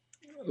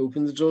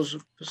open the doors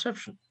of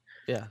perception.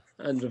 Yeah.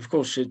 And of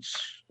course, it's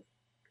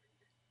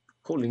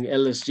calling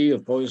LSD a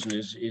poison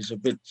is a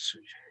bit.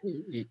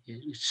 It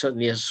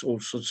certainly has all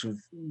sorts of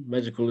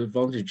medical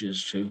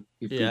advantages to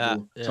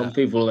people. Some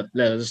people like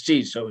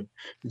LSD, so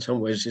in some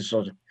ways it's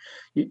not.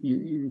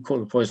 You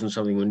call a poison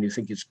something when you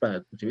think it's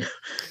bad, but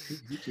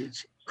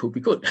it could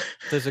be good.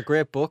 There's a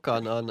great book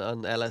on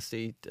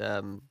LSD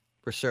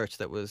research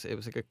that was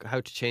like how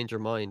to change your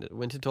mind. It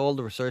went into all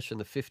the research in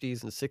the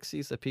 50s and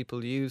 60s that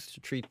people used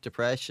to treat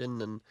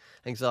depression and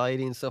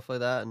anxiety and stuff like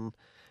that, and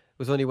it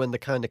was only when the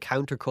kind of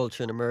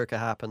counterculture in America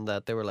happened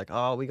that they were like,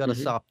 "Oh, we got to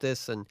stop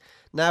this." And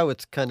now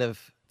it's kind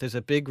of, there's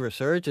a big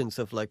resurgence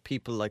of like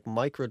people like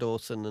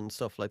microdosing and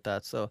stuff like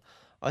that. So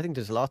I think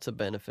there's lots of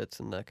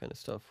benefits in that kind of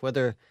stuff.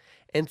 Whether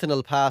anything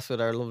will pass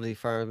with our lovely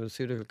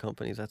pharmaceutical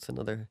companies, that's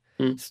another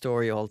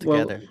story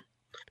altogether.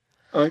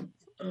 Well,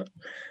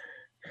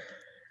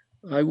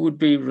 I would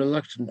be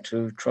reluctant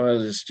to try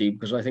LSD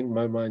because I think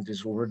my mind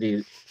is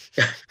already.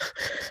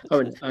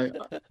 I mean,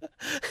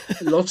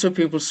 lots of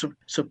people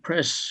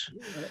suppress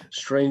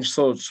strange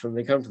thoughts when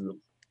they come to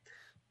them.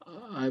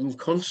 I'm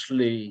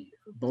constantly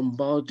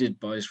bombarded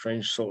by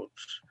strange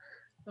thoughts,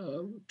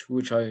 to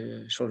which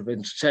I sort of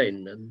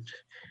entertain. And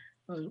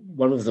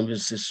one of them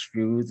is this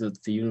view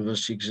that the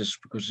universe exists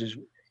because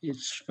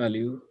its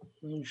value,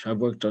 which I've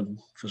worked on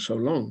for so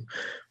long.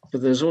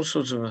 But there's all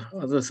sorts of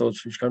other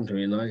thoughts which come to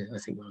me, and I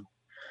think,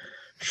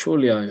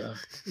 surely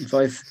if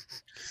I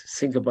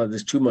think about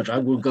this too much, I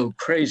will go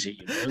crazy,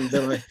 you know, and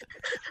then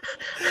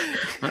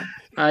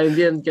I in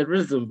the end get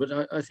rid of them. But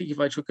I think if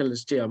I took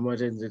LSD, I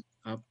might end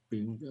up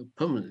being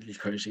permanently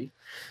crazy.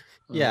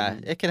 Yeah,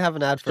 it can have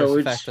an adverse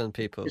effect on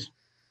people.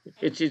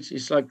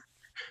 It's like,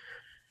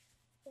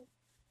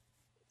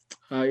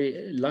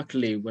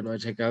 luckily when I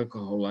take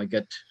alcohol, I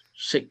get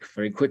sick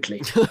very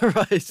quickly,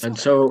 right? And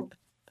so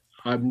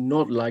I'm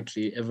not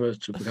likely ever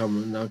to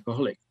become an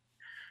alcoholic.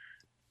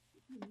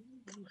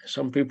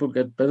 Some people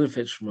get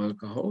benefits from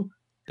alcohol,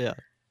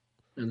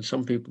 and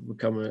some people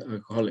become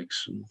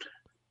alcoholics, and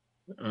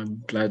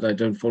I'm glad I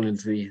don't fall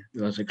into the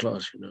latter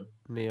class, you know.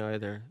 Me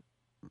either.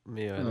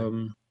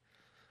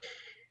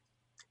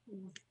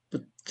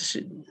 But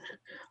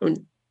I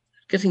mean,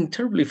 getting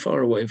terribly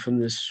far away from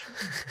this.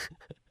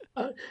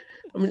 I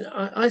mean,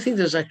 I think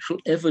there's actual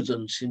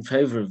evidence in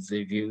favor of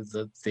the view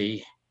that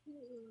the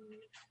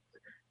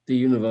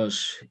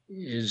universe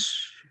is,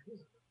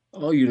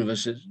 our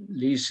universe at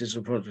least, is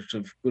a product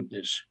of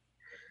goodness.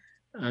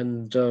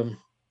 And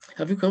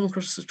have you come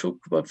across the talk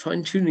about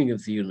fine-tuning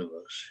of the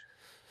universe?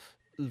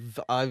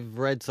 I've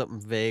read something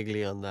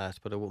vaguely on that,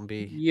 but it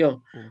Yeah,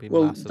 wouldn't be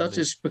well, that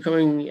massively. is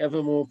becoming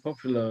ever more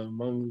popular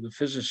among the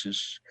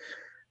physicists.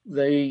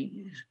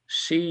 They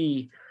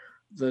see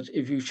that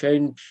if you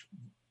change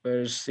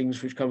various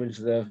things which come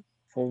into their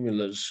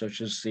formulas,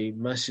 such as the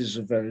masses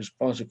of various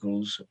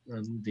particles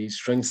and the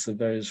strength of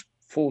various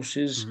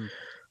forces, Hmm.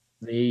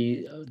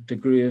 the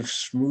degree of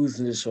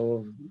smoothness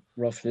or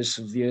roughness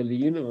of the early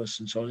universe,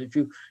 and so on, if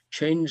you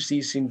change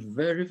these things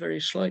very, very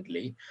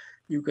slightly,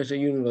 you get a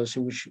universe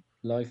in which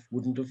life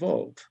wouldn't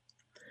evolve.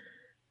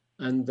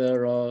 And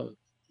there are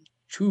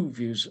two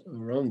views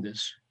around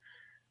this.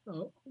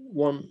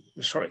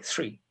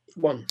 Three.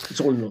 One, it's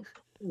all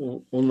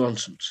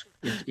nonsense.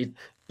 It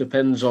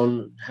depends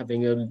on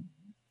having a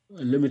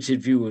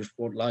limited view of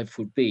what life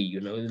would be.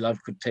 You know,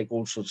 life could take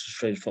all sorts of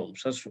strange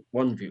forms. That's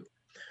one view.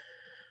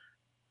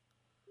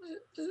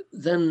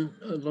 Then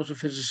a lot of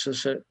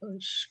physicists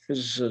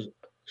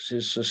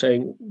are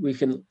saying we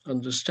can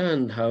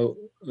understand how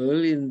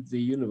early in the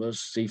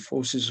universe the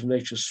forces of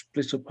nature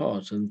split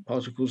apart and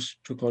particles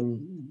took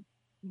on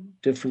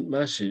different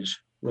masses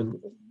when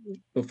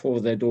before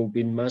they'd all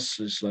been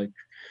massless, like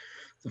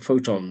the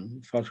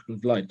photon, particle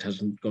of light,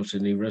 hasn't got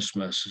any rest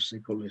mass, as they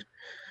call it.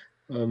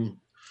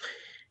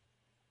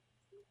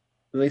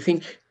 They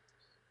think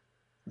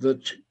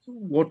that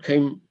what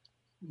came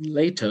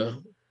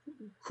later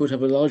could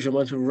have a large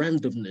amount of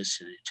randomness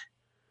in it.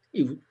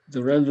 The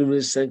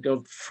randomness then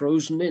got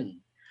frozen in.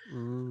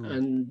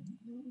 And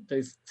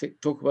they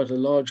talk about a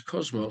large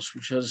cosmos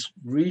which has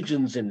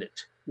regions in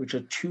it which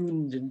are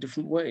tuned in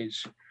different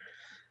ways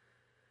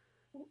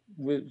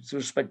with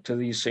respect to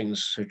these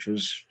things, such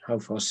as how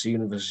fast the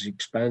universe is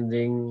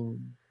expanding,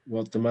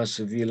 what the mass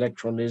of the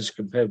electron is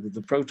compared with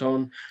the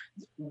proton,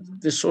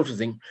 this sort of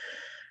thing.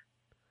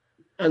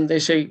 And they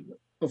say,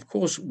 of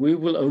course, we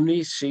will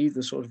only see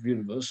the sort of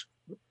universe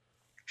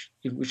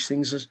in which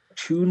things are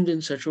tuned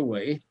in such a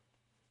way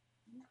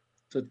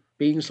that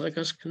beings like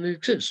us can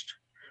exist.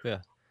 Yeah.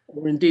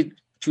 Or indeed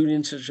tuned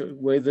in such a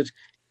way that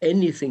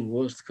anything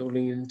worth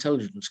calling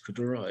intelligence could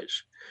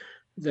arise.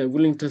 They're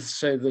willing to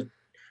say that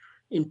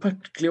in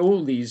practically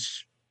all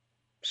these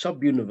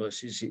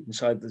sub-universes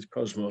inside the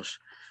cosmos,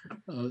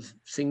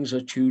 things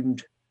are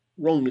tuned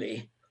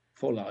wrongly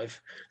for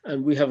life,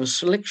 and we have a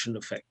selection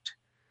effect.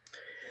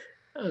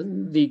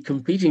 And the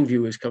competing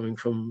view is coming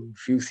from a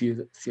few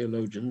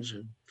theologians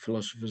and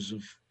philosophers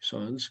of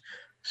science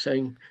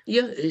saying,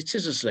 yeah, it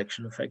is a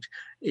selection effect.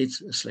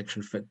 It's a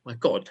selection effect by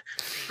God.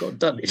 God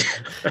done it.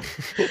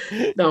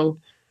 Now,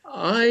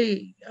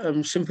 I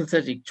am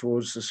sympathetic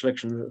towards the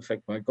selection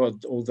effect by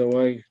God,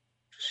 although I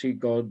see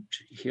God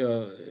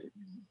here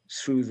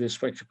through the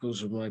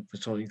spectacles of my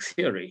Platonic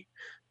theory.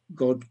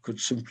 God could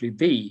simply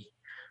be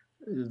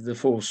the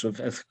force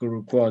of ethical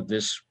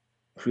requiredness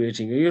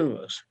creating a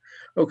universe.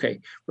 Okay,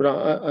 but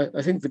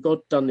I think the God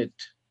done it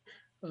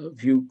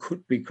view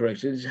could be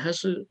corrected. It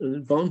has an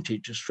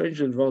advantage, a strange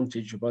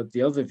advantage about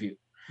the other view.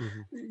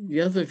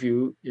 The other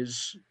view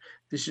is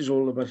this is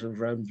all about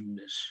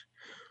randomness.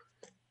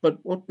 But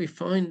what we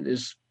find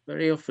is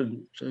very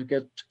often to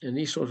get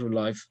any sort of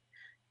life,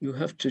 you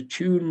have to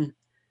tune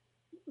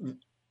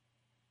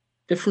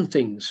different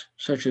things,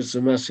 such as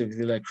the mass of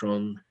the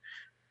electron,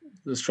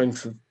 the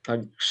strength of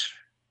Planck's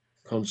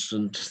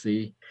constant,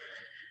 the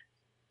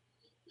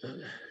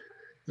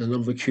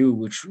number Q,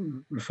 which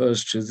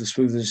refers to the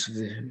smoothness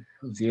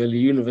of the early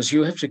universe.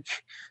 You have to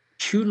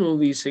tune all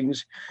these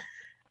things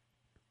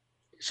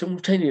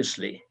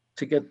simultaneously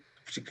to get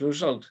a particular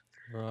result.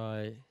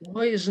 Right.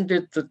 Why isn't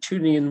it that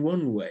tuning in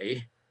one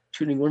way,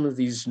 tuning one of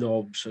these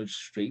knobs, so to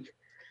speak,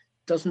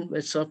 doesn't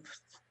mess up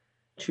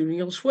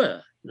tuning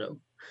elsewhere? You know,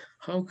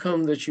 how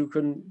come that you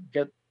can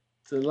get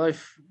the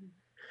life?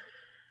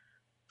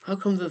 How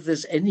come that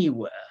there's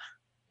anywhere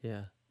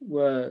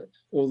where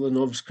all the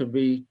knobs can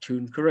be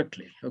tuned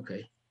correctly?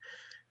 Okay,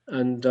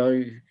 and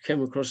I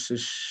came across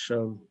this.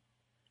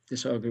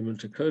 This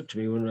argument occurred to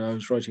me when I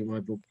was writing my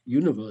book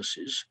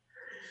Universes,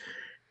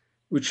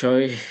 which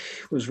I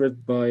was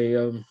read by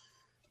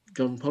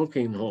John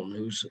Polkinghorne,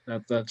 who's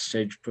at that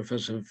stage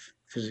professor of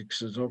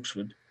physics at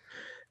Oxford.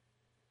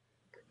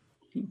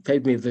 He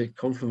paid me the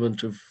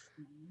compliment of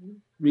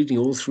reading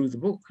all through the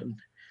book, and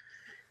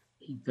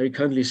he very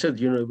kindly said,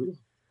 you know,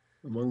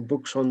 among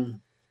books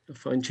on the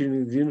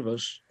fine-tuning of the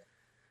universe,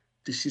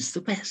 this is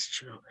the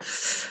best, you know.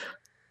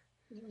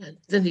 And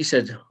then he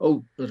said,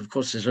 oh, but of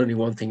course there's only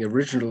one thing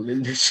original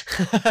in this.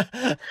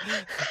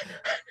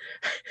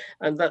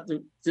 And that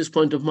this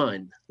point of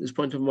mine,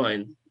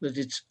 that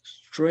it's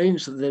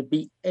strange that there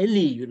be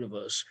any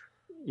universe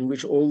in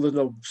which all the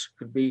knobs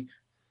could be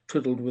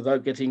twiddled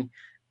without getting,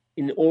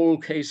 in all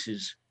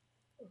cases,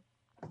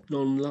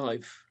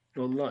 non-life.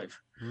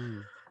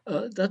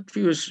 That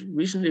view has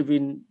recently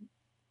been,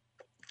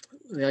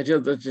 the idea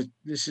that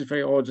this is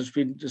very odd, has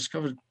been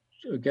discovered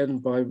again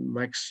by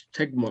Max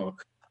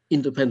Tegmark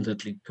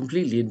independently,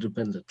 completely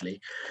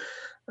independently.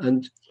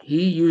 And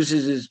he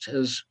uses it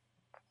as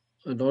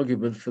an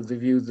argument for the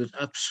view that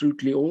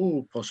absolutely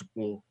all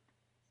possible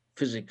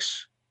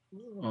physics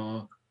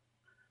are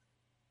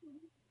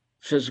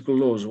physical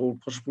laws, all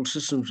possible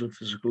systems of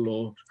physical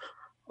law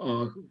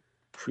are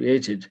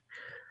created.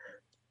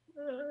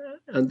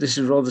 And this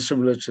is rather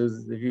similar to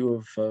the view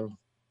of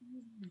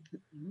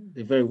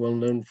the very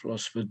well-known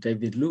philosopher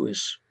David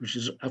Lewis, which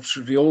is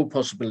absolutely all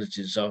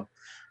possibilities are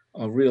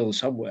real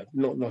somewhere,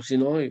 not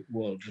in our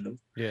world,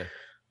 Yeah.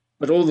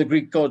 but all the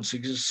Greek gods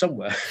exist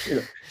somewhere,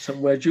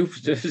 somewhere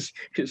Jupiter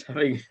is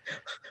having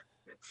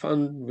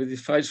fun with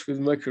his fights with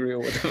Mercury or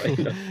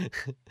whatever.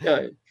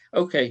 Yeah,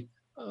 okay.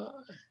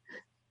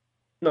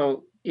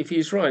 Now, if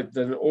he's right,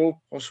 then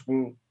all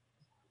possible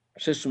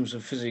systems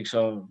of physics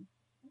are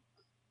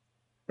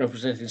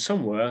represented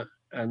somewhere,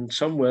 and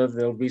somewhere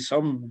there'll be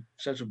some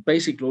set of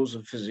basic laws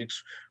of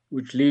physics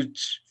which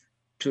leads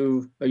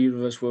to a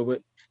universe where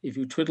if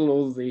you twiddle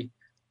all the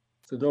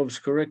knobs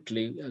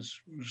correctly, as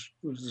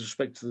with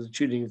respect to the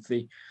tuning of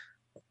the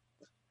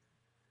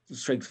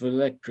strength of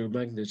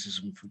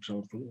electromagnetism, for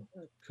example,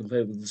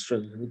 compared with the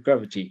strength of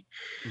gravity.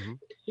 Mm-hmm.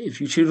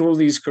 If you tune all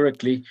these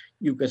correctly,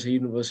 you get a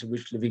universe in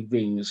which living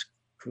beings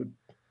could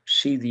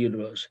see the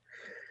universe.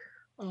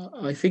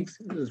 I think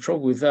the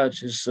trouble with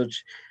that is that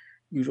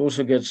you'd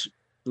also get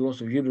a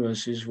lot of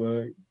universes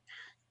where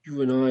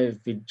you and I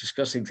have been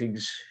discussing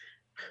things,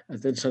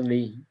 and then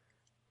suddenly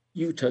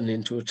you turn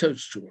into a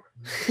toadstool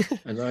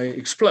and I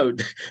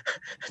explode.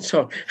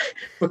 So,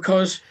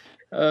 because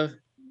the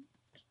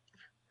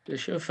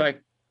sheer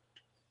fact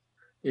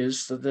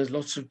is that there's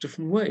lots of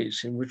different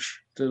ways in which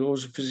the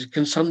laws of physics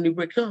can suddenly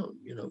break down,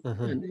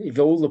 Uh-huh. and if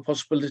all the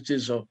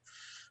possibilities are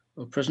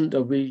present,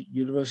 there'll be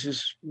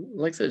universes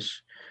like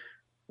this.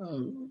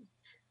 One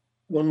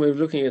way of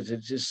looking at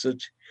it is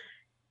that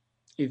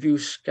if you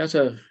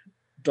scatter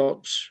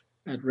dots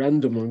at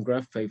random on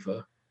graph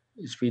paper,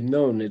 it's been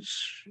known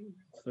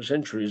for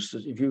centuries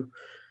that if you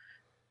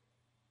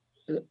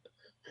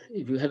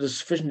had a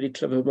sufficiently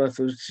clever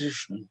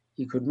mathematician,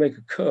 he could make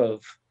a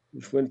curve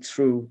which went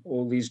through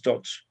all these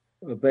dots,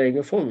 obeying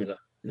a formula.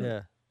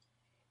 Yeah.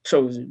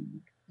 So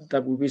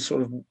that would be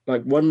sort of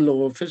like one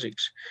law of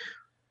physics.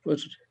 But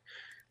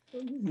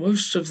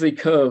most of the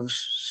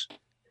curves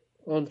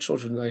aren't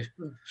sort of like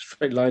a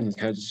straight line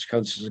counts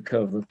as a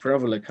curve, a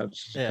parabola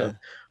counts as a curve.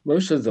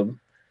 Most of them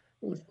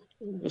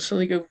will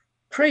suddenly go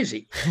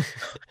crazy.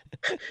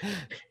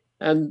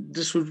 And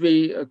this would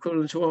be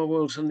equivalent to our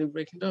world suddenly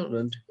breaking down.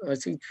 And I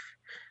think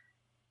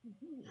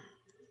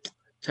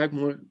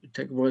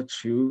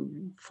Tegmark's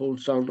view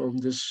falls down on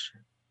this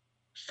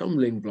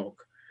stumbling block,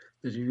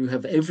 that if you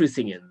have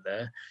everything in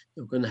there,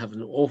 you're going to have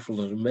an awful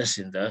lot of mess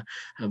in there,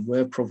 and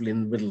we're probably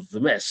in the middle of the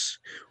mess.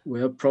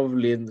 We're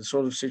probably in the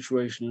sort of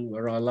situation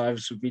where our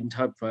lives have been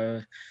typed by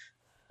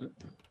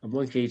a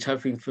monkey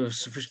typing for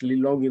sufficiently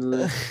long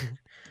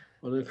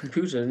on a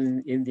computer,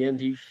 and in the end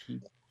he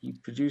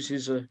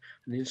produces an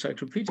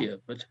encyclopedia,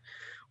 but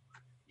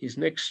his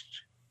next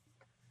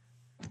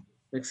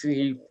thing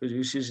he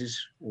produces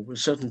is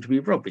almost certain to be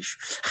rubbish.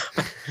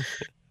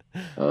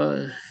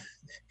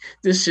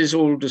 This is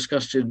all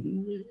discussed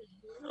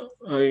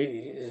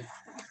I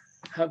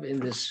have in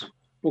this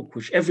book,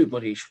 which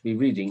everybody should be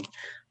reading,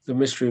 The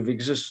Mystery of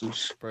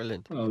Existence.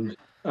 Brilliant.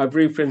 I've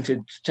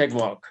reprinted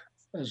Tegmark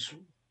as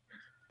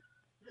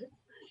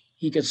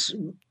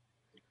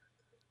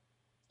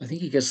I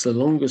think he gets the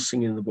longest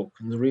thing in the book,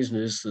 and the reason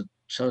is that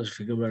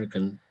Scientific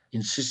American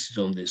insisted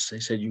on this. They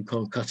said you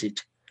can't cut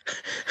it.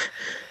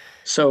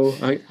 So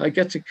I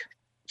get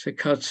to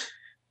cut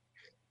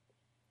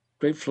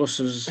great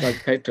philosophers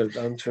like Plato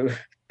down to a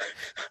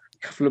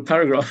couple of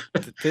paragraphs.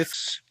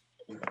 This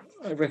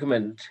I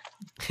recommend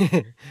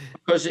it.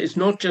 Because it's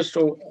not just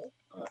all.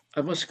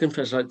 I must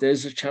confess, like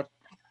there's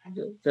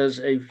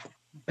a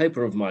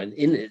paper of mine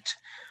in it,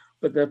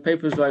 but there are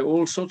papers by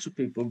all sorts of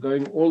people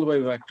going all the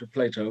way back to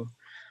Plato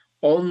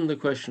on the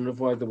question of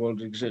why the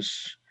world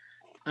exists.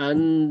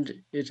 And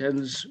it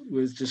ends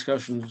with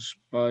discussions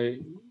by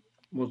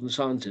modern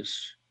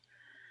scientists.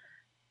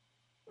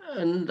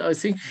 And I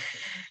think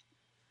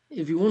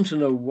if you want to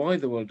know why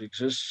the world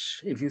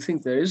exists, if you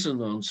think there is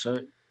an answer,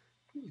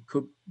 it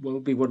could well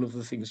be one of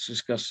the things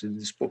discussed in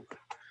this book.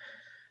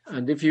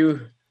 And if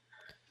you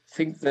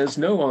think there's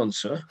no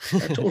answer,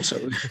 that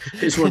also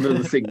is one of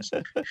the things.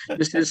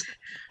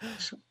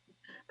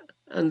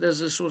 And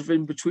there's a sort of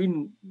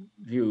in-between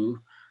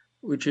view,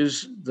 which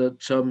is that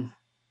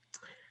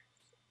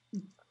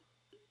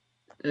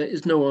there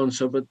is no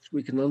answer, but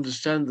we can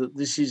understand that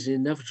this is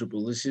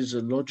inevitable. This is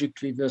a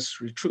logically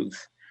necessary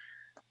truth.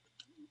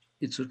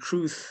 It's a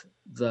truth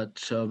that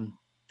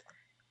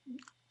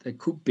there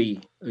could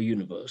be a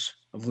universe,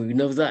 and we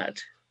know that.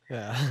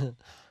 Yeah.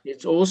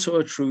 It's also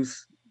a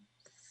truth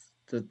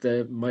that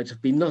there might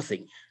have been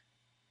nothing.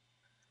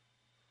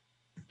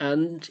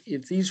 And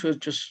if these were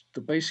just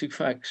the basic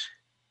facts,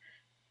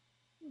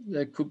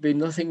 there could be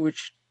nothing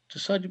which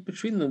decided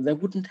between them. There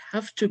wouldn't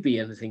have to be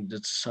anything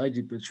that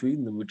decided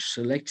between them, which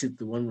selected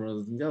the one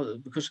rather than the other,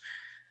 because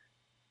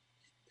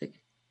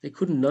they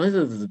couldn't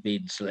neither of them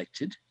been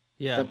selected.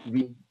 Yeah. That would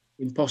be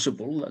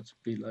impossible. That'd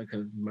be like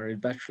a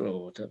married bachelor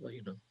or whatever,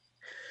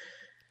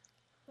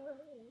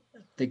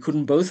 They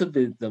couldn't both have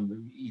been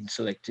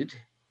selected.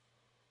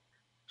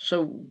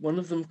 so one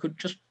of them could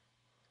just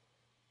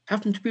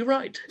happen to be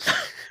right.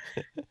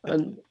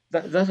 And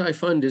that I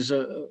find is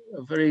a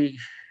very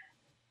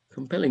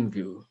compelling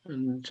view,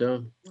 and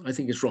I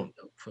think it's wrong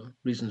for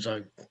reasons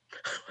I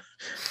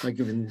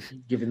give in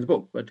the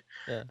book. But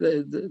Yeah.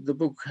 the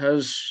book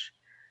has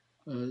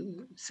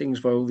things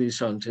by all these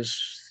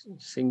scientists,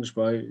 things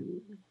by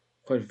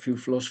quite a few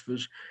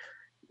philosophers,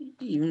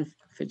 even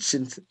fits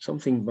in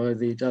something by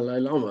the Dalai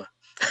Lama.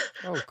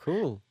 Oh,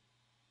 cool.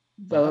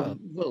 Wow.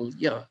 Well,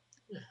 yeah,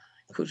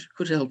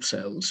 could help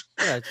sales.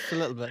 Yeah, just a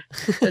little bit.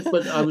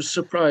 But I was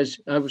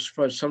surprised.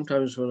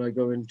 Sometimes when I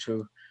go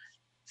into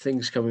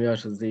things coming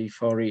out of the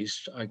Far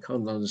East, I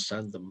can't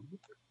understand them.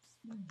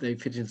 They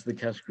fit into the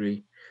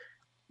category,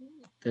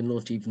 they're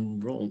not even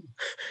wrong,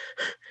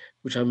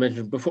 which I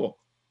mentioned before,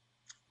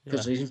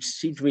 because Yeah. they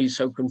seem to be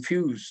so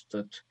confused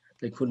that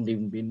they couldn't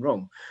even been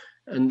wrong.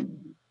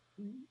 And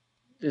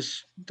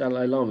this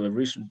Dalai Lama,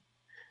 recent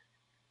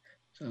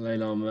Dalai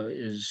Lama,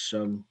 is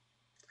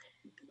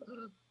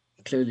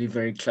clearly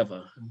very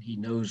clever, and he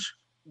knows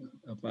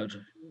about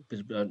a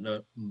bit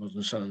about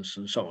modern science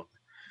and so on.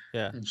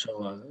 Yeah. And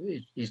so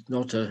it's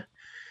not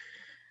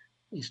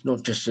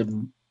just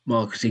a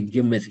marketing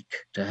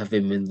gimmick to have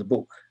him in the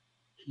book.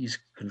 He's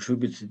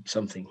contributed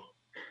something,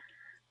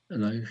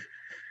 and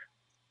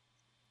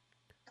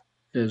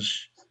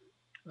there's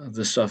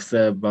other stuff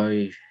there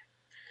by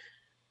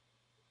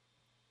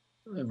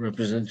a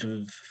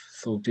representative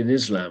thought in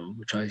Islam,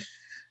 which I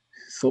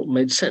thought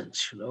made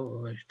sense.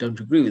 I don't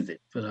agree with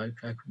it, but I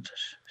could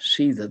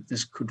see that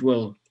this could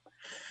well.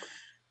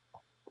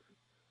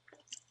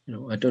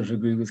 I don't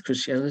agree with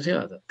Christianity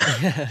either.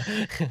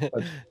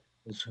 But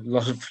there's a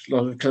lot of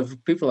clever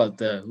people out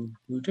there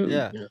who do.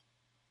 Yeah.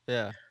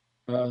 Yeah.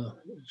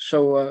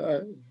 So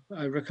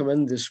I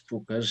recommend this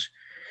book as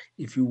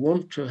if you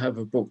want to have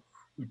a book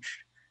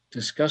which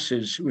has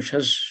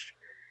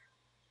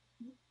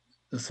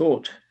the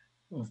thought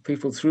of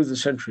people through the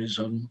centuries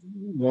on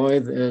why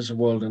there's a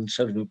world and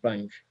central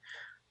bank.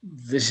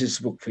 This is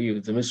the book for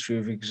you, The Mystery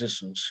of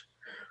Existence,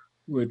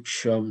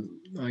 which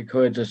my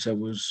co-editor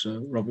was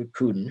Robert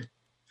Kuhn.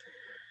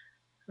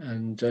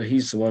 And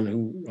he's the one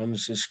who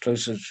runs this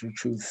Closer to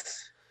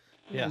Truth,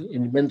 an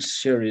immense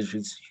series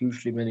with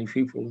hugely many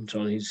people and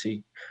so on. He's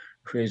the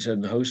creator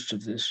and the host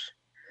of this.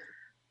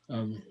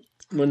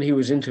 When he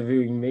was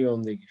interviewing me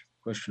on the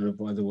question of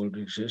why the world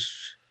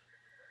exists,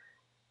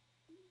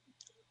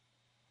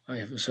 I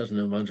have a certain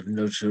amount of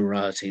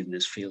notoriety in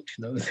this field.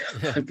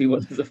 I'd be one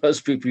of the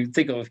first people you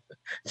think of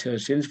to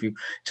interview.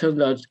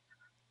 Turned out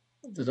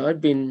that I'd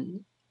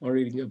been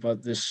worrying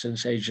about this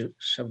since age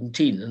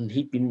 17, and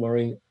he'd been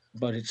worrying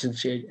about it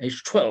since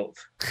age 12.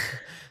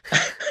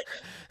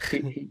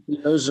 He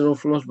knows an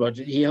awful lot about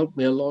it. He helped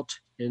me a lot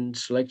in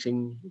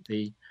selecting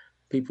the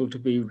people to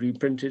be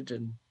reprinted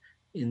and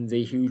in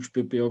the huge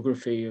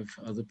bibliography of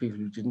other people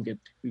who didn't get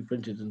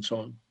reprinted and so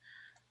on.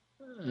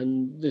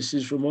 And this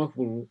is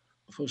remarkable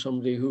for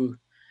somebody who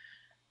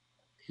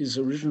his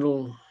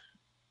original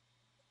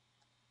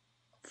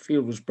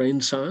field was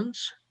brain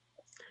science.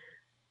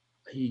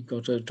 He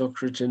got a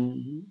doctorate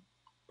in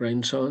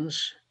brain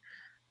science.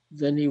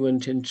 Then he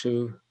went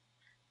into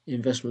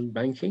investment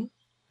banking.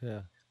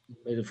 Yeah.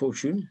 Made a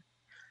fortune.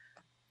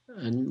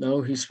 And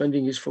now he's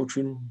spending his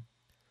fortune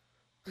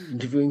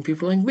interviewing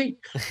people like me.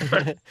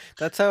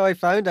 That's how I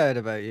found out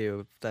about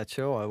you. That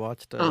show I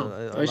watched a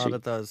lot see.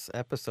 of those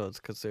episodes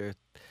because they're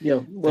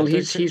well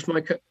he's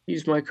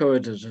my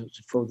co-editor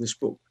for this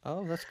book.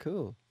 Oh, that's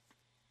cool.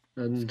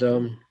 And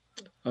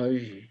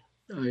I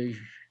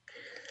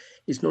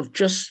it's not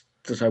just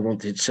that I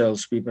wanted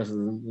sales to be better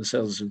than the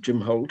sales of Jim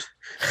Holt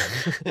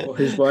or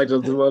his Why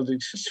Does the World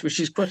Exist, which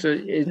is quite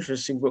an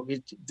interesting book.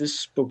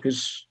 This book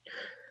is,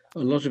 a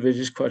lot of it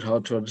is quite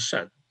hard to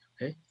understand.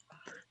 Okay,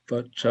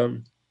 but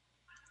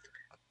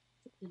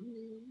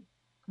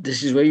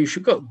this is where you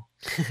should go.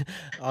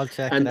 I'll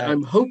check and it out.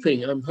 I'm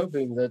hoping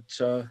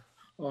that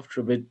after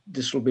a bit,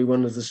 this will be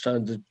one of the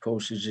standard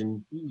courses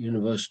in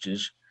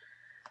universities.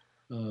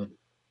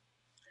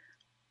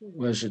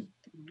 Whereas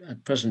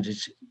at present,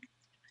 it's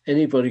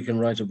anybody can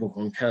write a book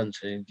on Kant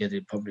and get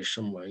it published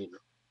somewhere,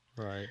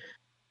 Right.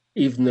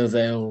 Even though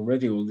there are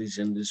already all these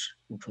endless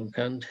books on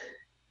Kant.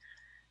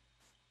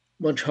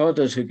 Much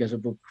harder to get a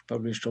book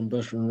published on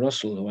Bertrand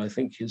Russell, who I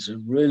think is a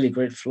really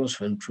great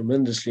philosopher and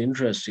tremendously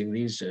interesting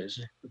these days.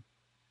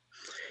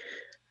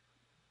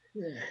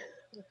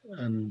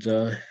 And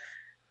the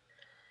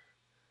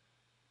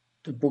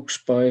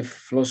books by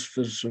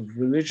philosophers of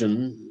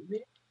religion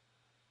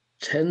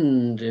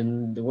tend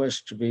in the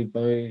West to be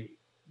by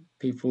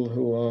people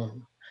who are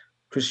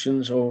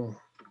Christians or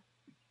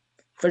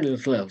very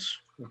little else.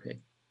 Okay.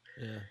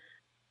 Yeah.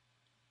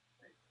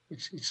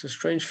 It's a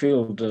strange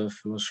field of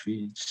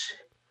philosophy. It's,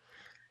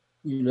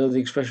 the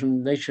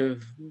expression "nature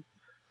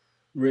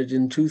red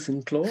in tooth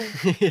and claw."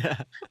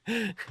 Yeah.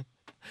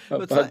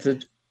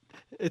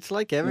 It's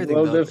like everything.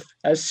 The world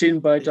as seen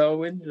by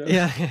Darwin.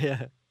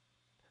 Yeah.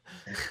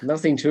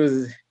 Nothing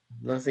to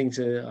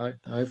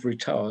ivory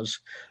towers.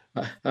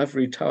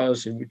 Ivory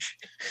towers in which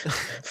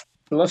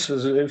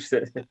philosophers lived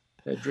there.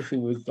 They're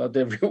drifting with blood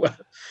everywhere.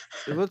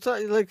 Well, it's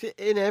like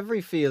in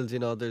every field,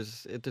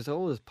 there's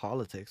always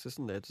politics,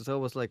 isn't there? There's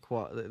always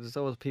there's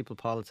always people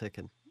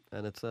politicking,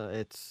 and it's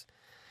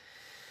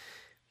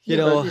you Yeah,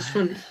 but know, it's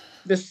funny.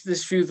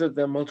 This view that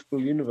there are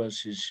multiple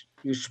universes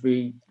used to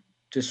be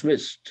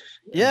dismissed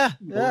as yeah,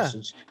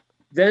 nonsense.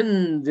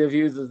 Then the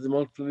view that the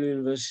multiple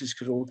universes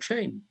could all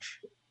change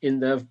in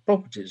their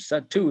properties,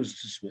 that too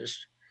was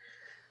dismissed.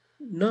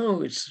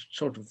 Now it's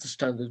sort of the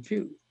standard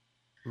view.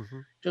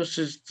 hmm Just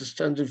as the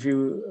standard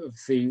view of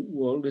the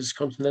world is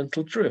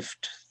continental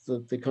drift,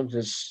 that the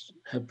continents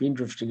have been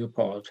drifting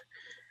apart.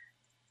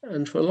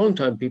 And for a long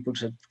time, people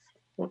said,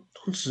 what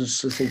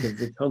nonsense to think of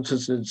the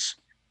continents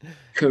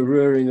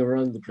careering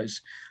around the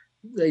place.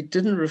 They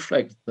didn't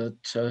reflect that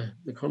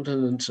the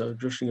continents are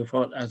drifting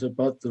apart at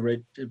about the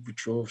rate at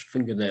which your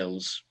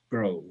fingernails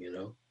grow,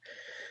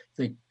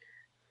 They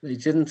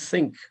didn't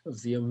think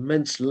of the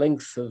immense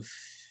length of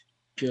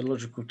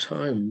geological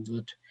time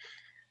that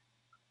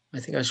I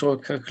think I saw a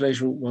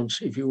calculation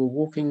once. If you were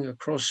walking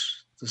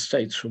across the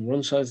states from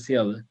one side to the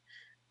other,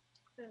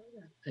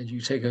 and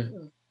you take a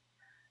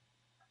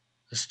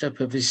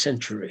step every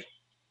century,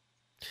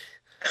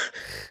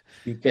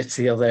 you get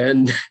to the other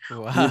end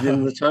within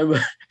wow, the time.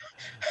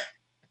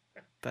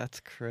 that's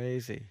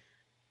crazy.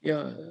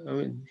 Yeah, I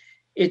mean,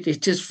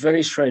 it is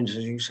very strange,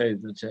 as you say,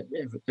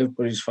 that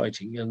everybody's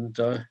fighting, and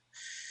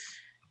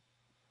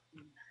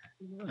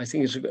I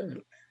think it's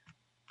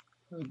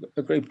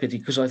a great pity,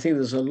 because I think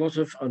there's a lot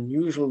of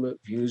unusual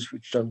views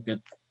which don't get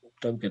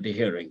a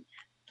hearing.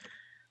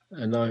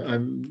 And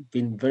I'm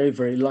been very,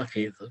 very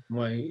lucky that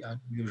my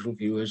unusual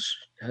view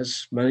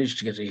has managed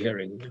to get a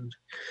hearing. And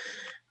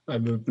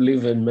I'm a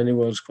believer in many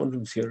worlds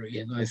quantum theory,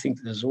 and I think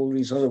there's all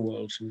these other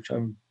worlds in which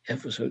I'm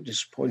ever so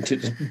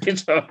disappointed and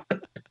bitter.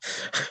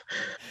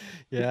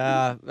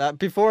 Yeah.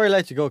 Before I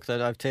let you go,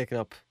 because I've taken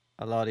up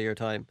a lot of your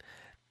time.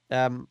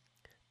 Um,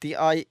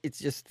 it's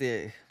just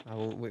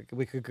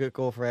we could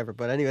go forever,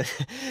 but anyway,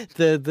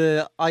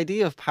 the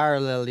idea of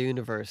parallel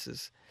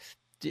universes.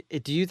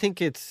 Do you think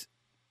the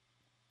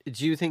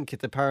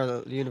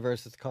parallel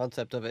universes, the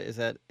concept of it is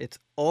that it's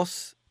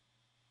us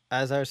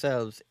as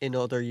ourselves in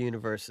other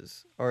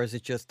universes, or is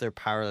it just they're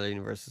parallel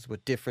universes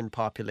with different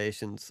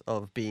populations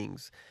of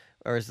beings,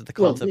 or is it the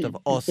Well, concept of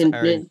us in,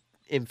 are in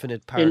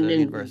infinite parallel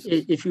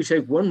universes? if you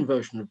take one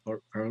version of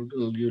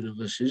parallel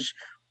universes,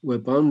 we're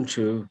bound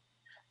to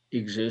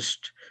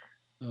exist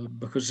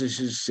because this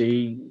is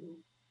the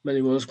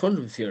many worlds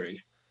quantum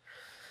theory.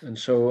 And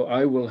so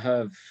I will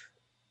have.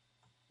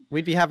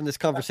 We'd be having this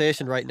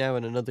conversation right now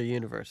in another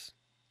universe,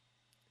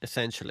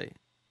 essentially.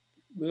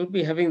 We'll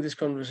be having this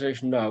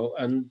conversation now,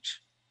 and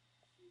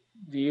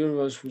the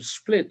universe will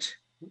split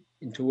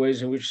into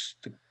ways in which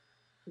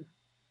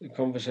the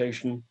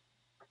conversation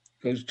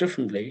goes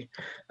differently,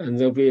 and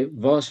there'll be a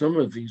vast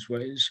number of these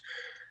ways,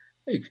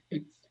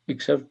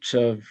 except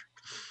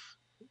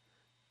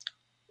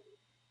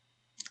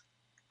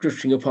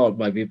drifting apart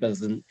might be better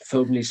than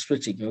firmly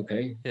splitting.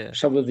 Okay, Yeah.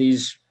 some of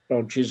these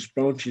branches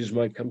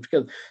might come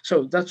together.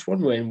 So that's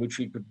one way in which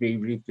we could be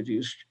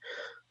reproduced.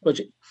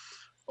 But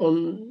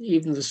on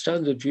even the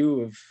standard view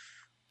of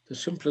the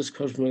simplest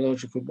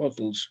cosmological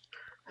models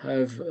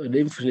have an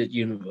infinite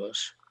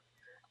universe,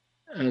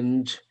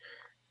 and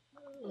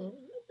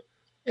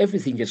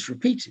everything gets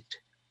repeated.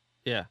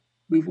 Yeah.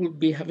 We will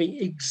be having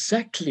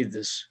exactly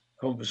this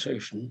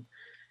conversation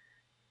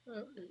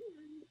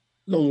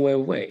long way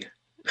away.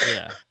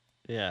 Yeah.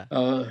 Yeah.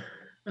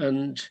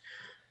 And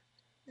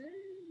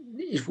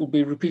it will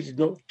be repeated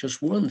not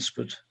just once,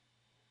 but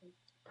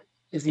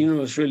if the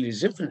universe really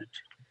is infinite,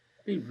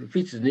 it'll be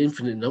repeated an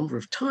infinite number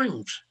of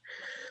times.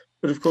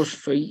 But of course,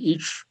 for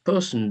each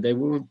person, they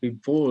won't be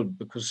bored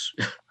because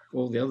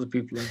all the other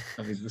people are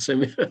having the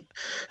same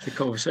the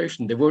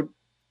conversation. They won't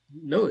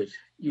know it.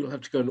 You'll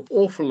have to go an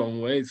awful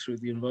long way through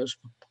the universe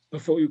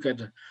before you get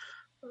to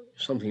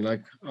something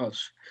like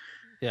us.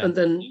 Yeah. And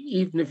then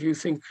even if you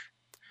think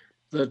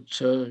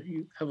that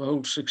you have a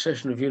whole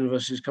succession of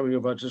universes coming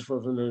about as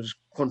what are known as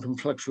quantum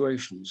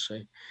fluctuations,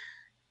 say,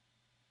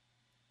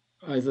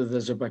 either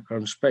there's a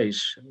background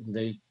space and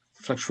they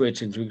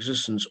fluctuate into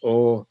existence,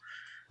 or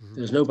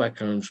there's no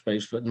background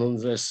space, but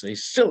nonetheless they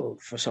still,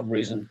 for some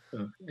reason,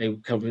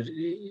 come.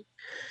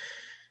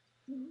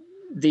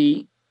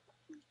 The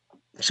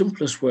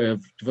simplest way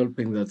of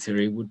developing that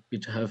theory would be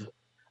to have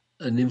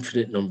an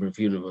infinite number of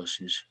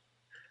universes.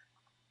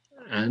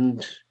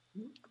 And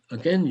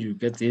again, you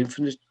get the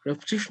infinite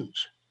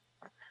repetitions.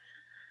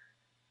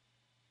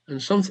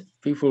 And some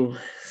people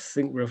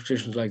think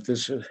repetitions like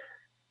this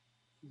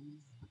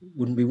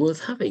wouldn't be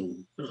worth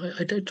having. But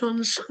I don't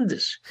understand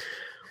this.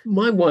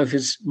 My life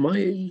is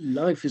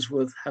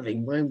worth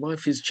having. My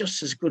wife is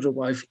just as good a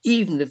wife,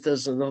 even if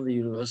there's another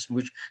universe in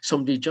which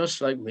somebody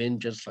just like me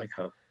and just like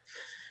her.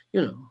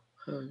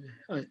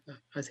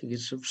 I think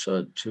it's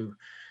absurd to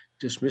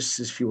dismiss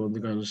this view on the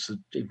grounds that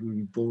it would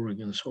be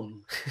boring and so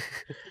on.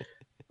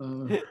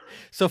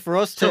 So for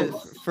us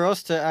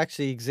to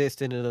actually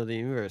exist in another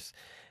universe,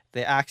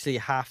 they actually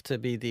have to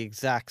be the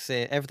exact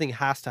same. Everything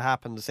has to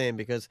happen the same,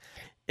 because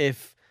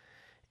if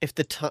if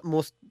the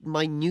most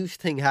minute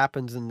thing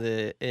happens in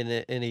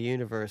a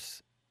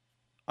universe,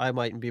 I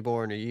mightn't be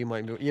born or you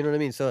might be, you know what I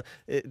mean? So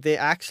they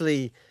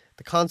actually,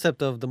 the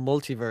concept of the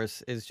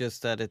multiverse is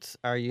just that it's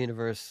our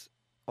universe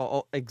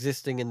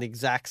existing in the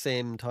exact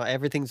same time.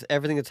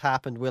 Everything that's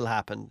happened will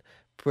happen.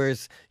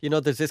 Whereas,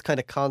 there's this kind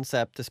of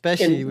concept,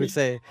 especially you would In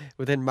say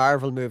within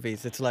Marvel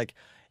movies, it's like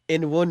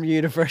in one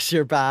universe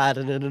you're bad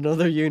and in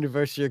another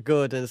universe you're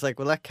good. And it's like,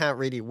 well, that can't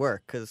really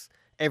work because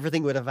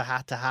everything would have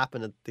had to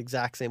happen at the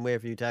exact same way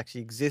for you to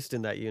actually exist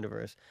in that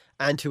universe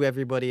and to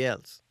everybody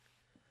else.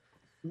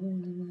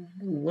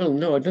 well,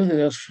 no, I don't think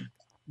that's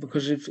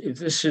because if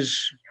this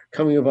is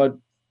coming about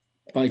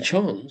by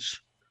chance,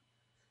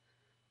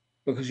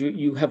 because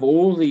you have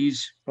all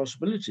these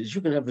possibilities,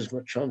 you can have as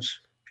much chance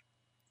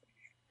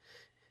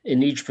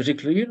in each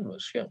particular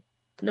universe. Yeah,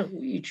 no,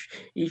 each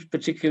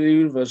particular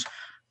universe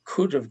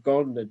could have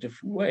gone a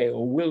different way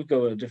or will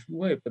go a different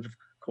way, but of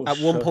course, At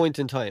one point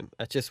in time,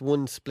 at just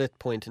one split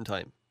point in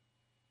time.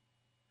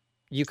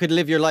 You could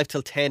live your life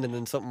till 10 and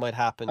then something might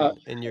happen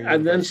in your universe.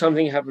 And then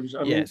something happens.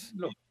 I Yes.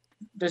 mean, look,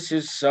 this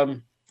is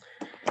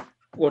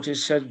what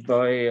is said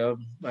by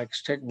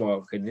Max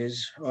Tegmark in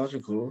his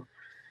article.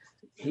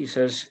 He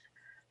says,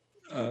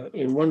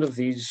 in one of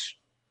these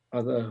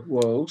other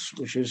worlds,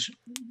 which is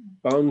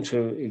bound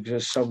to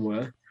exist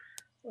somewhere,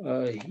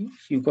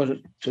 you got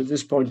it to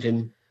this point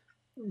in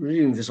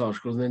reading this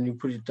article, and then you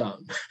put it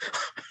down.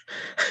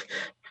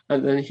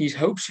 And then he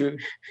hopes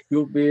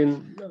you'll be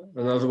in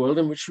another world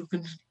in which you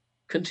can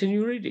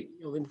continue reading.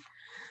 I mean,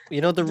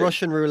 the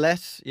Russian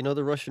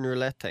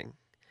roulette thing?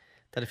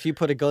 That if you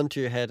put a gun to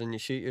your head and you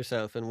shoot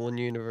yourself in one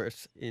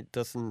universe,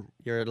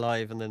 you're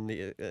alive, and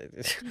then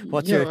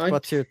what's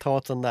your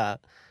thoughts on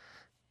that?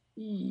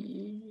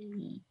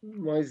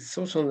 My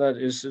thoughts on that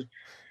is that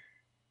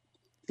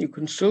you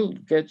can still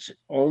get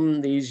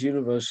on these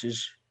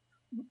universes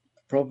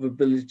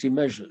probability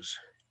measures.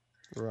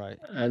 Right.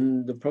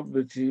 And the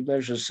probability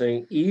measures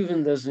saying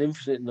even there's an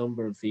infinite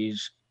number of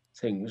these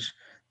things,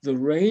 the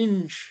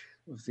range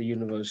of the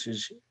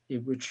universes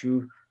in which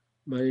you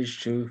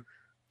manage to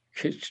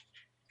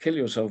kill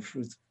yourself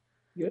with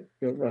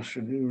your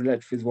Russian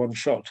roulette with one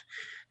shot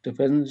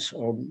depends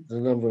on the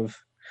number of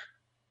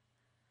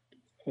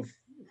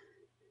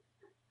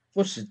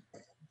what's it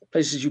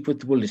places you put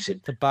the bullet in.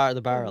 The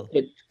barrel.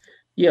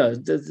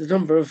 The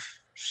number of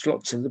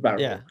slots in the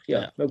barrel.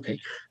 Yeah. Okay.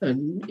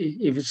 And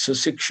if it's a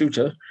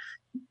 6-shooter,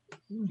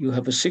 you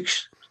have a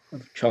 6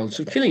 chance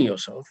of killing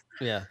yourself.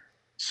 Yeah.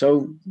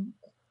 So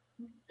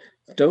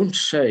don't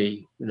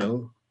say,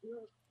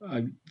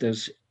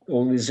 there's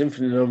all this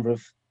infinite number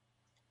of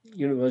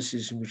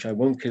universes in which I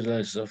won't kill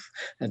myself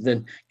and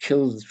then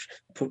pull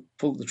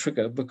the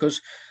trigger,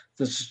 because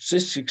the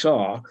statistics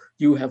are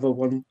you have a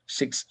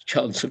 1/6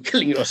 chance of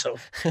killing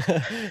yourself.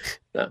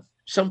 Now,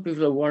 some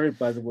people are worried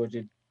by the word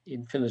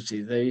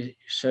infinity. They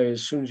say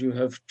as soon as you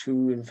have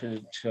 2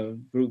 infinite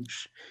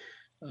groups,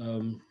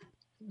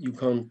 you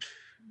can't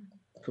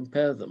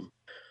compare them.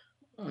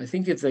 I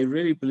think if they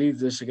really believe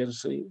this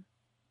against the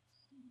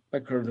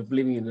background of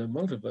believing in a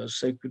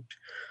multiverse,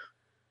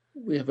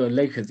 we have a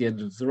lake at the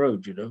end of the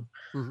road,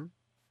 Mm-hmm.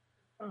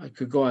 I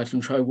could go out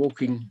and try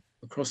walking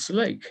across the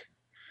lake.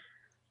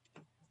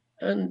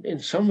 And in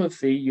some of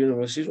the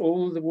universes,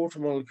 all the water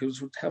molecules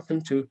would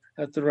happen to,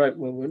 at the right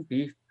moment,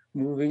 be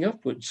moving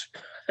upwards.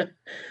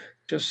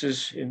 Just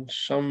as in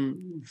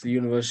some of the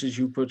universes,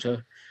 you put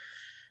a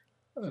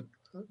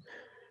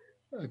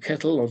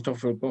kettle on top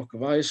of a block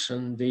of ice,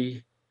 and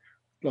the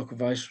block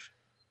of ice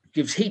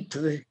gives heat to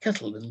the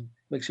kettle and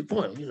makes it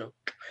boil,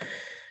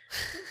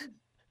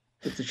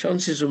 But the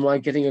chances of my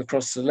getting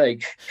across the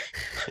lake,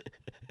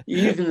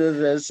 even though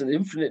there's an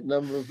infinite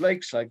number of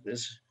lakes like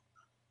this,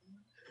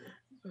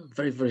 are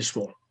very, very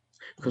small,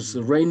 because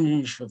the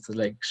range of the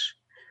lakes,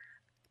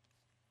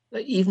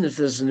 even if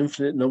there's an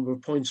infinite number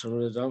of points on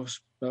a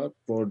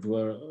dartboard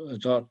where a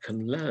dart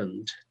can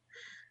land,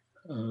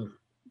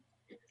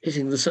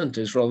 hitting the center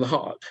is rather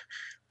hard,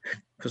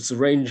 because the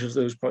range of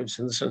those points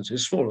in the center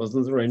is smaller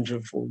than the range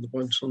of all the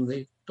points on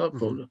the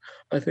dartboard.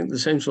 Mm-hmm. I think the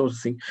same sort of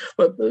thing.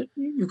 But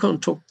you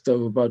can't talk,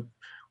 though, about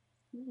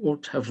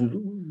what happened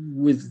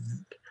with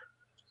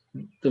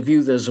the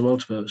view there's a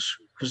multiverse,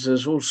 because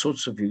there's all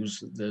sorts of views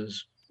that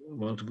there's a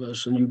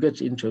multiverse, and you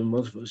get into a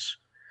multiverse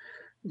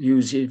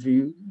views if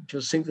you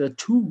just think there are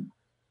 2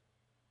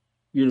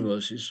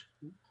 universes.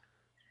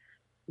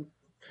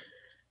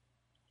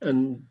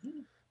 And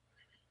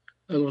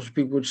a lot of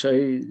people would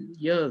say,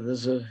 yeah,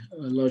 there's a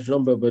large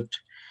number, but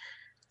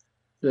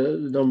the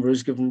number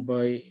is given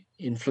by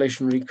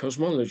inflationary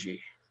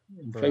cosmology.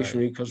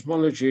 Inflationary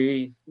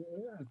cosmology,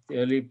 at the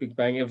early Big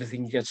Bang,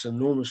 everything gets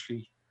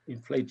enormously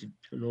inflated,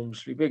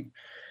 enormously big.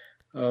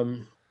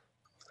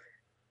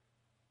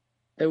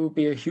 There would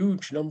be a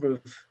huge number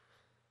of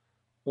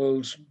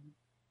worlds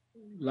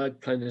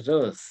like planet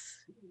Earth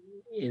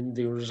in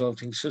the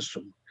resulting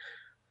system,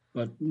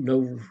 but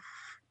no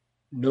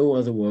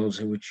other worlds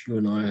in which you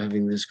and I are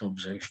having this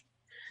conversation.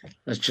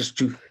 That's just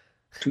too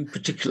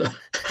particular.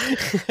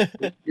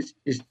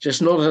 It's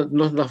just not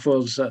enough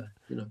worlds there,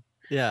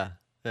 Yeah.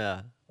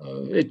 Yeah.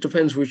 It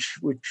depends which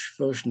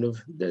version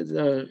of.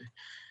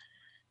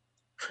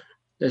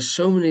 There's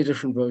so many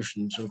different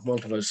versions of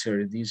multiverse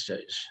theory these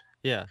days.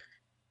 Yeah.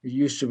 It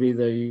used to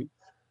be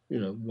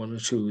one or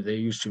two. There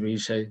used to be,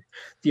 say,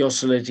 the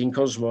oscillating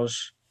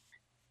cosmos,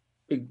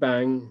 Big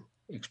Bang,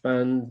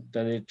 expand,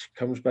 then it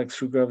comes back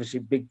through gravity,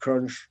 Big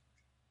Crunch,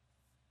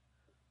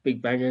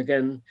 Big Bang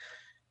again.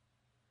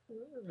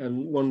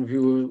 And one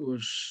view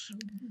was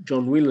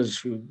John Wheeler's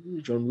view,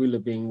 John Wheeler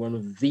being one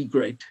of the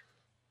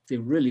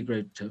really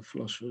great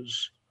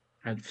philosophers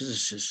and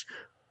physicists.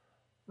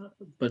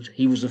 But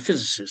he was a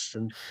physicist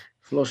and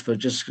philosopher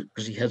just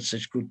because he had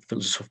such good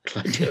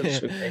philosophical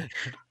ideas. Okay.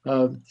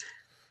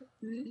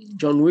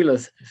 John Wheeler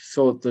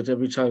thought that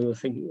every time the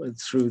thing went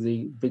through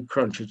the Big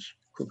Crunch, it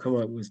could come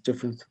out with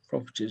different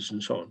properties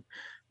and so on.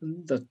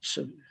 And that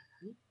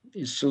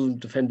is still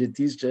defended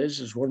these days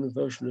as one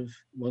version of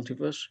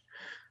multiverse.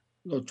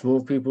 Lots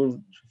more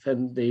people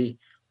defend the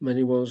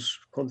many worlds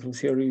quantum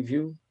theory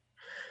view.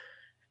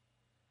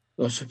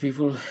 Lots of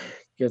people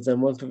get their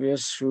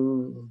multiverse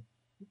through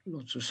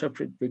lots of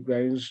separate Big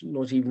Bangs,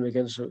 not even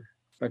against a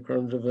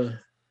background of a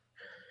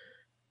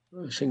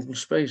single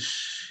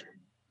space.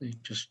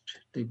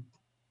 They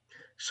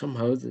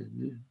somehow the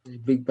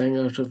Big Bang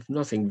out of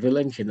nothing.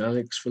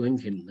 Alex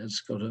Vilenkin has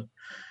got a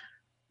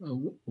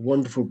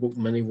wonderful book,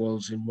 Many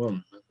Worlds in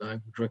One. I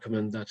would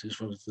recommend that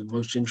as one of the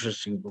most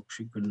interesting books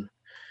you can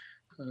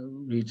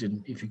read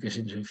if you get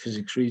into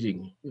physics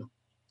reading. Yeah.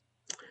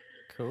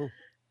 Cool.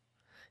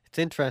 It's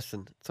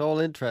interesting. It's all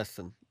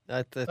interesting.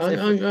 I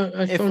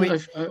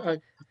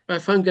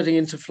found getting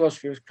into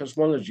philosophy of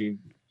cosmology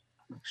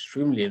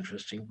extremely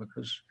interesting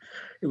because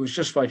it was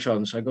just by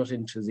chance I got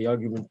into the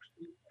argument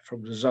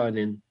from design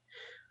and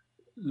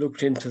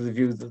looked into the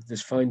view that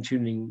this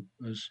fine-tuning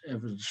was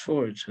evidence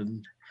for it,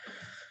 and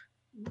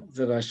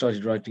then I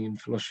started writing in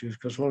philosophy of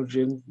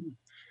cosmology, and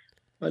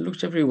I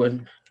looked everywhere.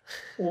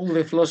 All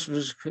the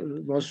philosophers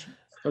was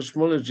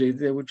cosmology.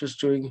 They were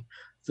just doing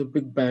the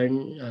Big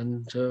Bang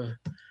and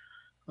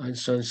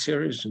Einstein's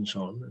theories and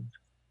so on.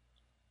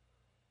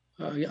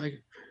 And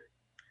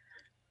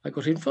I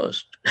got in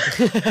first.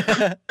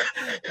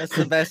 That's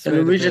the best. And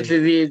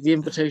immediately the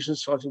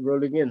invitations started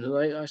rolling in,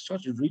 and I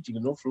started reading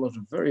an awful lot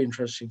of very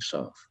interesting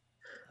stuff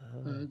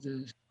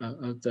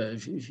out there.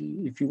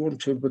 If you want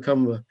to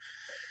become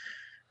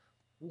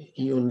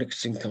your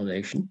next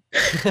incarnation,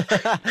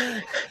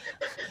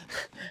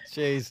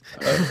 jeez,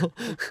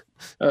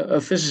 a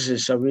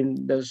physicist. I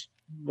mean, there's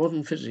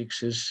modern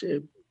physics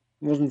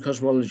modern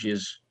cosmology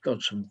has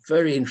got some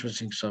very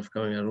interesting stuff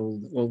going on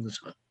all the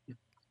time.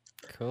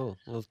 Cool.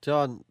 Well,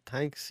 John,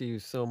 thanks you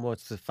so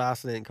much. It's a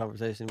fascinating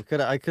conversation.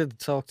 I could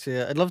talk to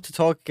you. I'd love to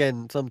talk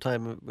again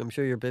sometime. I'm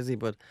sure you're busy,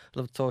 but I'd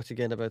love to talk to you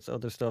again about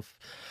other stuff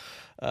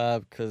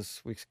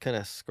because we kind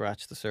of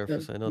scratched the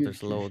surface. I know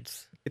there's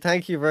loads.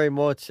 Thank you very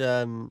much.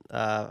 Have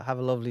a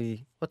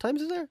lovely. What time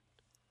is it there?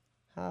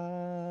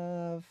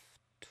 1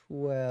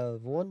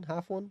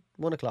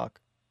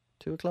 o'clock,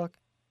 2 o'clock.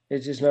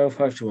 It is now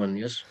 5 to 1.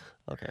 Yes.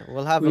 Okay.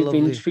 We'll have We've a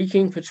lovely. been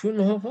speaking for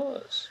 2.5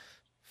 hours.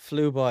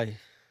 Flew by.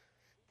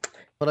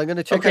 But I'm going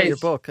to check out your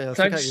book. I'll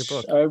check out your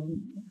book. I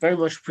very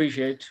much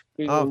appreciate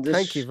being on this.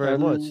 Thank you very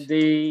much.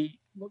 The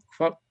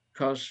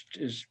podcast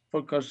is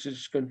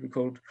going to be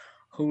called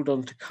Hold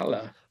On to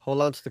Color.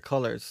 Hold on to the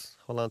colors.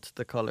 Hold on to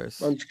the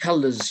colors. On to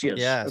colors, yes.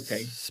 Yes.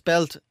 Okay.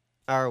 Spelt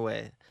our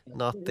way,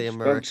 not the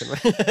American way.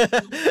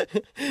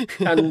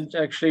 And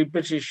actually,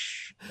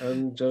 British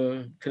and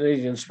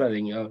Canadian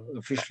spelling are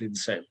officially the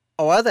same.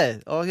 Oh, are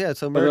they? Oh, yeah.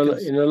 So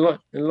Americans. In a lot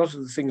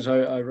of the things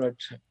I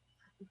write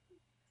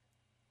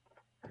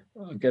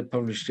get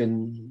published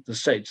in the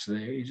States.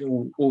 It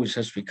always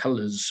has to be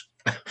colors.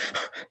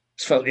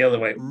 Spelled the other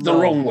way. The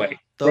wrong way.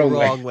 The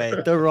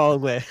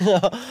wrong way.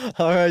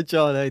 All right,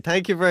 John. Hey,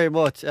 thank you very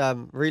much.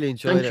 Really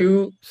enjoyed it. Thank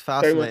you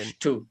fascinating. very much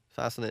too.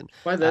 Fascinating.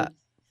 Bye then.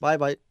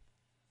 Bye.